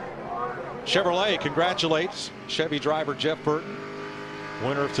 Chevrolet congratulates Chevy driver Jeff Burton,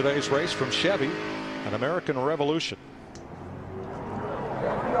 winner of today's race from Chevy, an American Revolution.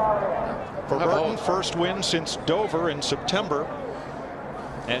 For Burton, first win since Dover in September,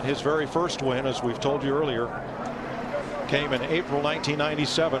 and his very first win, as we've told you earlier, came in April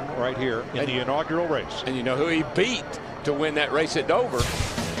 1997 right here in the inaugural race. And you know who he beat to win that race at Dover?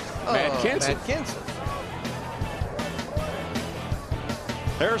 Matt Kenseth. Matt Kenseth.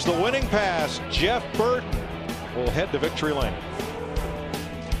 There's the winning pass. Jeff Burton will head to victory lane.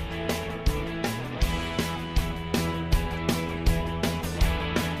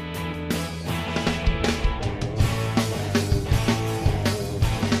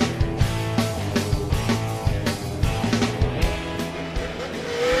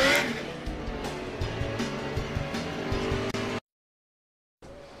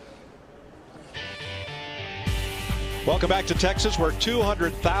 Welcome back to Texas, where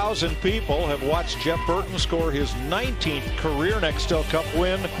 200,000 people have watched Jeff Burton score his 19th career Nextel Cup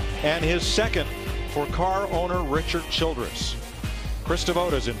win and his 2nd for car owner Richard Childress. Chris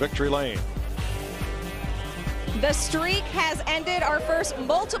Devota's in victory lane. The streak has ended. Our first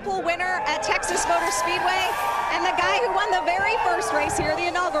multiple winner at Texas Motor Speedway. And the guy who won the very first race here, the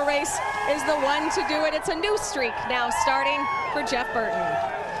inaugural race, is the one to do it. It's a new streak now starting for Jeff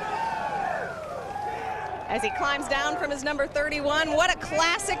Burton. As he climbs down from his number 31. What a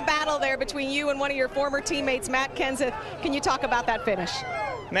classic battle there between you and one of your former teammates, Matt Kenseth. Can you talk about that finish?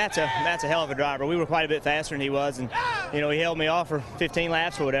 Matt's a hell of a driver. We were quite a bit faster than he was, and you know, he held me off for 15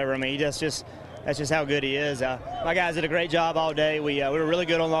 laps or whatever. I mean, that's just how good he is. My guys did a great job all day. We were really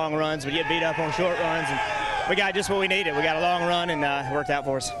good on long runs. We get beat up on short runs, and we got just what we needed. We got a long run, and it worked out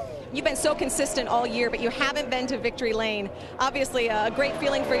for us. You've been so consistent all year, but you haven't been to victory lane. Obviously, a great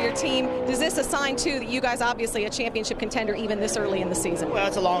feeling for your team. Does this a sign, too, that you guys obviously a championship contender even this early in the season? Well,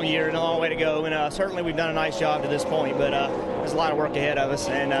 it's a long year and a long way to go, and certainly we've done a nice job to this point, but there's a lot of work ahead of us,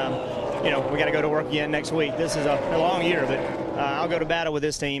 and you know, we got to go to work again next week. This is a long year, but I'll go to battle with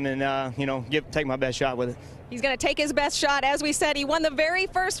this team and, you know, take my best shot with it. He's going to take his best shot. As we said, he won the very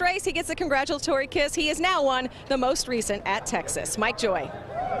first race. He gets a congratulatory kiss. He has now won the most recent at Texas. Mike Joy.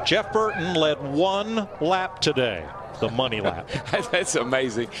 Jeff Burton led 1 lap today, the money lap. That's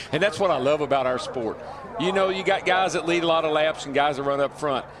amazing. And that's what I love about our sport. You know, you got guys that lead a lot of laps and guys that run up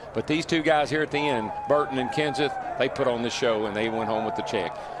front. But these 2 guys here at the end, Burton and Kenseth, they put on the show and they went home with the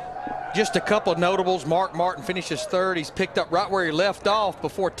check. Just a couple of notables. Mark Martin finishes 3rd. He's picked up right where he left off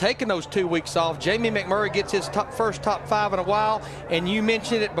before taking those 2 weeks off. Jamie McMurray gets his first top 5 in a while. And you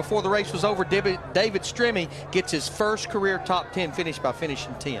mentioned it before the race was over. David Stremme gets his first career top 10 finish by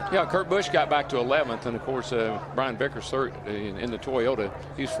finishing 10. Yeah, Kurt Busch got back to 11th. And, of course, Brian Vickers third in the Toyota.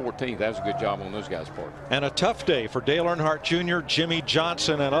 He's 14th. That was a good job on those guys' part. And a tough day for Dale Earnhardt Jr., Jimmy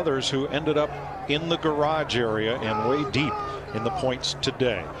Johnson, and others who ended up in the garage area and way deep in the points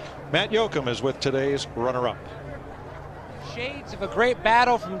today. Matt Yoakum is with today's runner-up. Shades of a great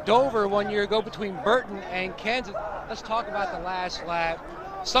battle from Dover 1 year ago between Burton and Kenseth. Let's talk about the last lap.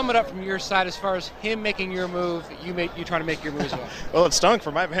 Sum it up from your side as far as him making your move, you trying to make your move as well. Well, it stunk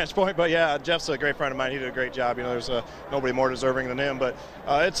from my vantage point, but yeah, Jeff's a great friend of mine. He did a great job. You know, there's nobody more deserving than him, but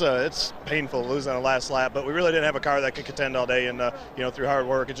it's painful losing on the last lap. But we really didn't have a car that could contend all day, and you know, through hard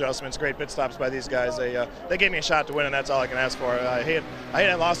work, adjustments, great pit stops by these guys, they gave me a shot to win, and that's all I can ask for. I hate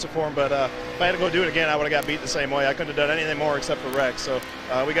I lost it for him, but if I had to go do it again, I would have got beat the same way. I couldn't have done anything more except for wreck. So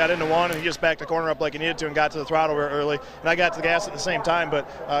we got into one, and he just backed the corner up like he needed to and got to the throttle early, and I got to the gas at the same time, but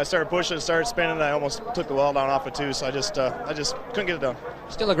I started pushing, started spinning, and I almost took the wall down off of 2, so I just couldn't get it done.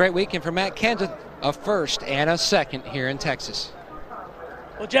 Still a great weekend for Matt Kenseth, a first and a second here in Texas.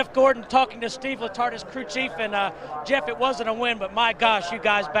 Well, Jeff Gordon talking to Steve Letarte, his crew chief, and Jeff, it wasn't a win, but my gosh, you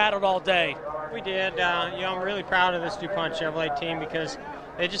guys battled all day. We did. I'm really proud of this DuPont Chevrolet team because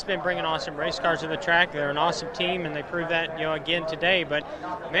they've just been bringing awesome race cars to the track. They're an awesome team, and they proved that, again today. But,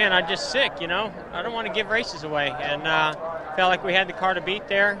 man, I'm just sick, I don't want to give races away. And felt like we had the car to beat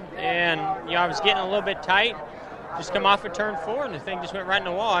there. And, I was getting a little bit tight. Just come off of turn 4, and the thing just went right in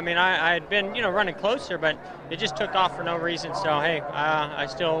the wall. I mean, I had been, running closer, but it just took off for no reason. So, hey, I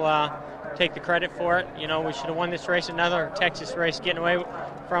still take the credit for it. We should have won this race, another Texas race getting away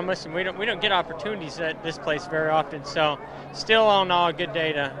from us, and we don't get opportunities at this place very often. So, still all in all, a good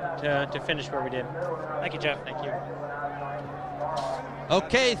day to finish where we did. Thank you, Jeff. Thank you.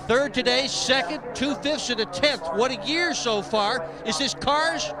 Okay, third today, second, 2/5 and a 10th. What a year so far. Is this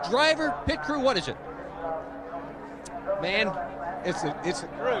cars, driver, pit crew? What is it? Man, it's a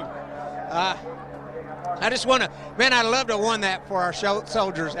crew. I just want to, man, I'd love to have won that for our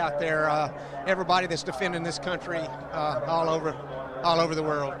soldiers out there, everybody that's defending this country all over the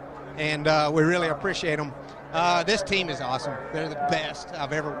world, and we really appreciate them. This team is awesome. They're the best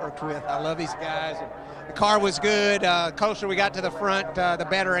I've ever worked with. I love these guys. The car was good. Closer we got to the front, the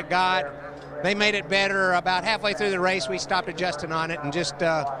better it got. They made it better about halfway through the race. We stopped adjusting on it and just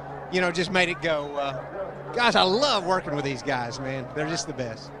made it go. Guys, I love working with these guys, man. They're just the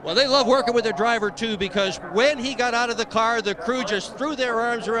best. Well, they love working with their driver, too, because when he got out of the car, the crew just threw their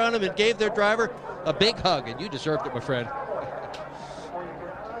arms around him and gave their driver a big hug, and you deserved it, my friend.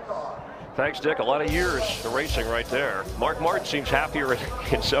 Thanks, Dick. A lot of years of racing right there. Mark Martin seems happier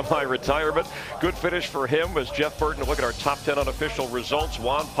in semi-retirement. Good finish for him as Jeff Burton. Look at our top 10 unofficial results.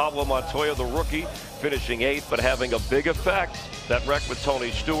 Juan Pablo Montoya, the rookie, finishing 8th, but having a big effect. That wreck with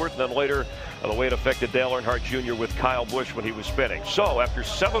Tony Stewart, and then later the way it affected Dale Earnhardt Jr. with Kyle Busch when he was spinning. So after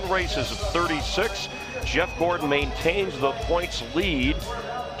 7 races of 36, Jeff Gordon maintains the points lead.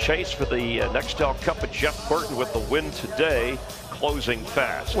 Chase for the Nextel Cup, but Jeff Burton with the win today, closing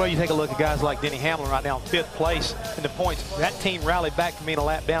fast. Well, you take a look at guys like Denny Hamlin right now in 5th place in the points. That team rallied back from being a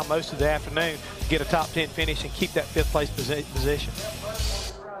lap down most of the afternoon to get a top 10 finish and keep that 5th place position.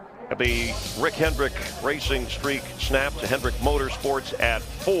 The Rick Hendrick racing streak snapped to Hendrick Motorsports at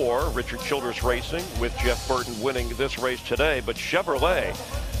 4. Richard Childress Racing with Jeff Burton winning this race today. But Chevrolet,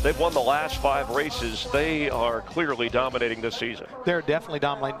 they've won the last 5 races. They are clearly dominating this season. They're definitely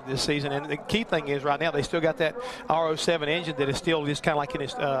dominating this season. And the key thing is right now they still got that R07 engine that is still just kind of like in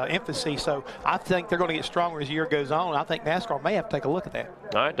its infancy. So I think they're going to get stronger as the year goes on. I think NASCAR may have to take a look at that.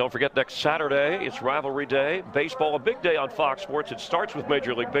 All right, don't forget next Saturday, it's Rivalry Day. Baseball, a big day on Fox Sports. It starts with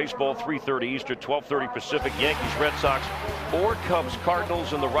Major League Baseball, 3:30 Eastern, 12:30 Pacific. Yankees, Red Sox, or Cubs,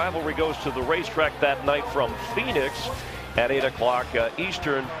 Cardinals. And the rivalry goes to the racetrack that night from Phoenix at 8 o'clock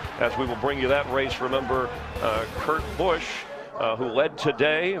Eastern, as we will bring you that race. Remember, Kurt Busch, who led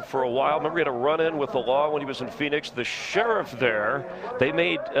today for a while. Remember, he had a run-in with the law when he was in Phoenix. The sheriff there, they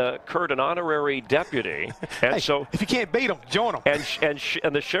made Kurt an honorary deputy. And hey, so if you can't beat him, join him.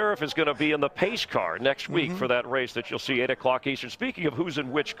 And the sheriff is going to be in the pace car next week for that race that you'll see 8 o'clock Eastern. Speaking of who's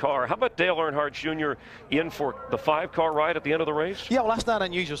in which car, how about Dale Earnhardt Jr. in for the 5-car ride at the end of the race? Yeah, well, that's not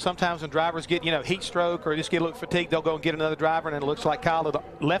unusual. Sometimes when drivers get, heat stroke or just get a little fatigued, they'll go and get another driver, and it looks like Kyle had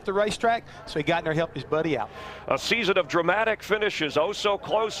left the racetrack, so he got in there to help his buddy out. A season of dramatic finishes, oh so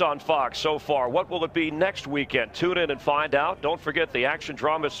close on Fox so far. What will it be next weekend? Tune in and find out. Don't forget the action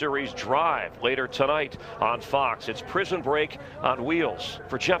drama series Drive later tonight on Fox. It's Prison Break on wheels.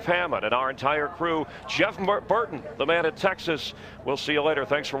 For Jeff Hammond and our entire crew, Jeff Burton, the man in Texas. We'll see you later.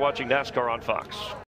 Thanks for watching NASCAR on Fox.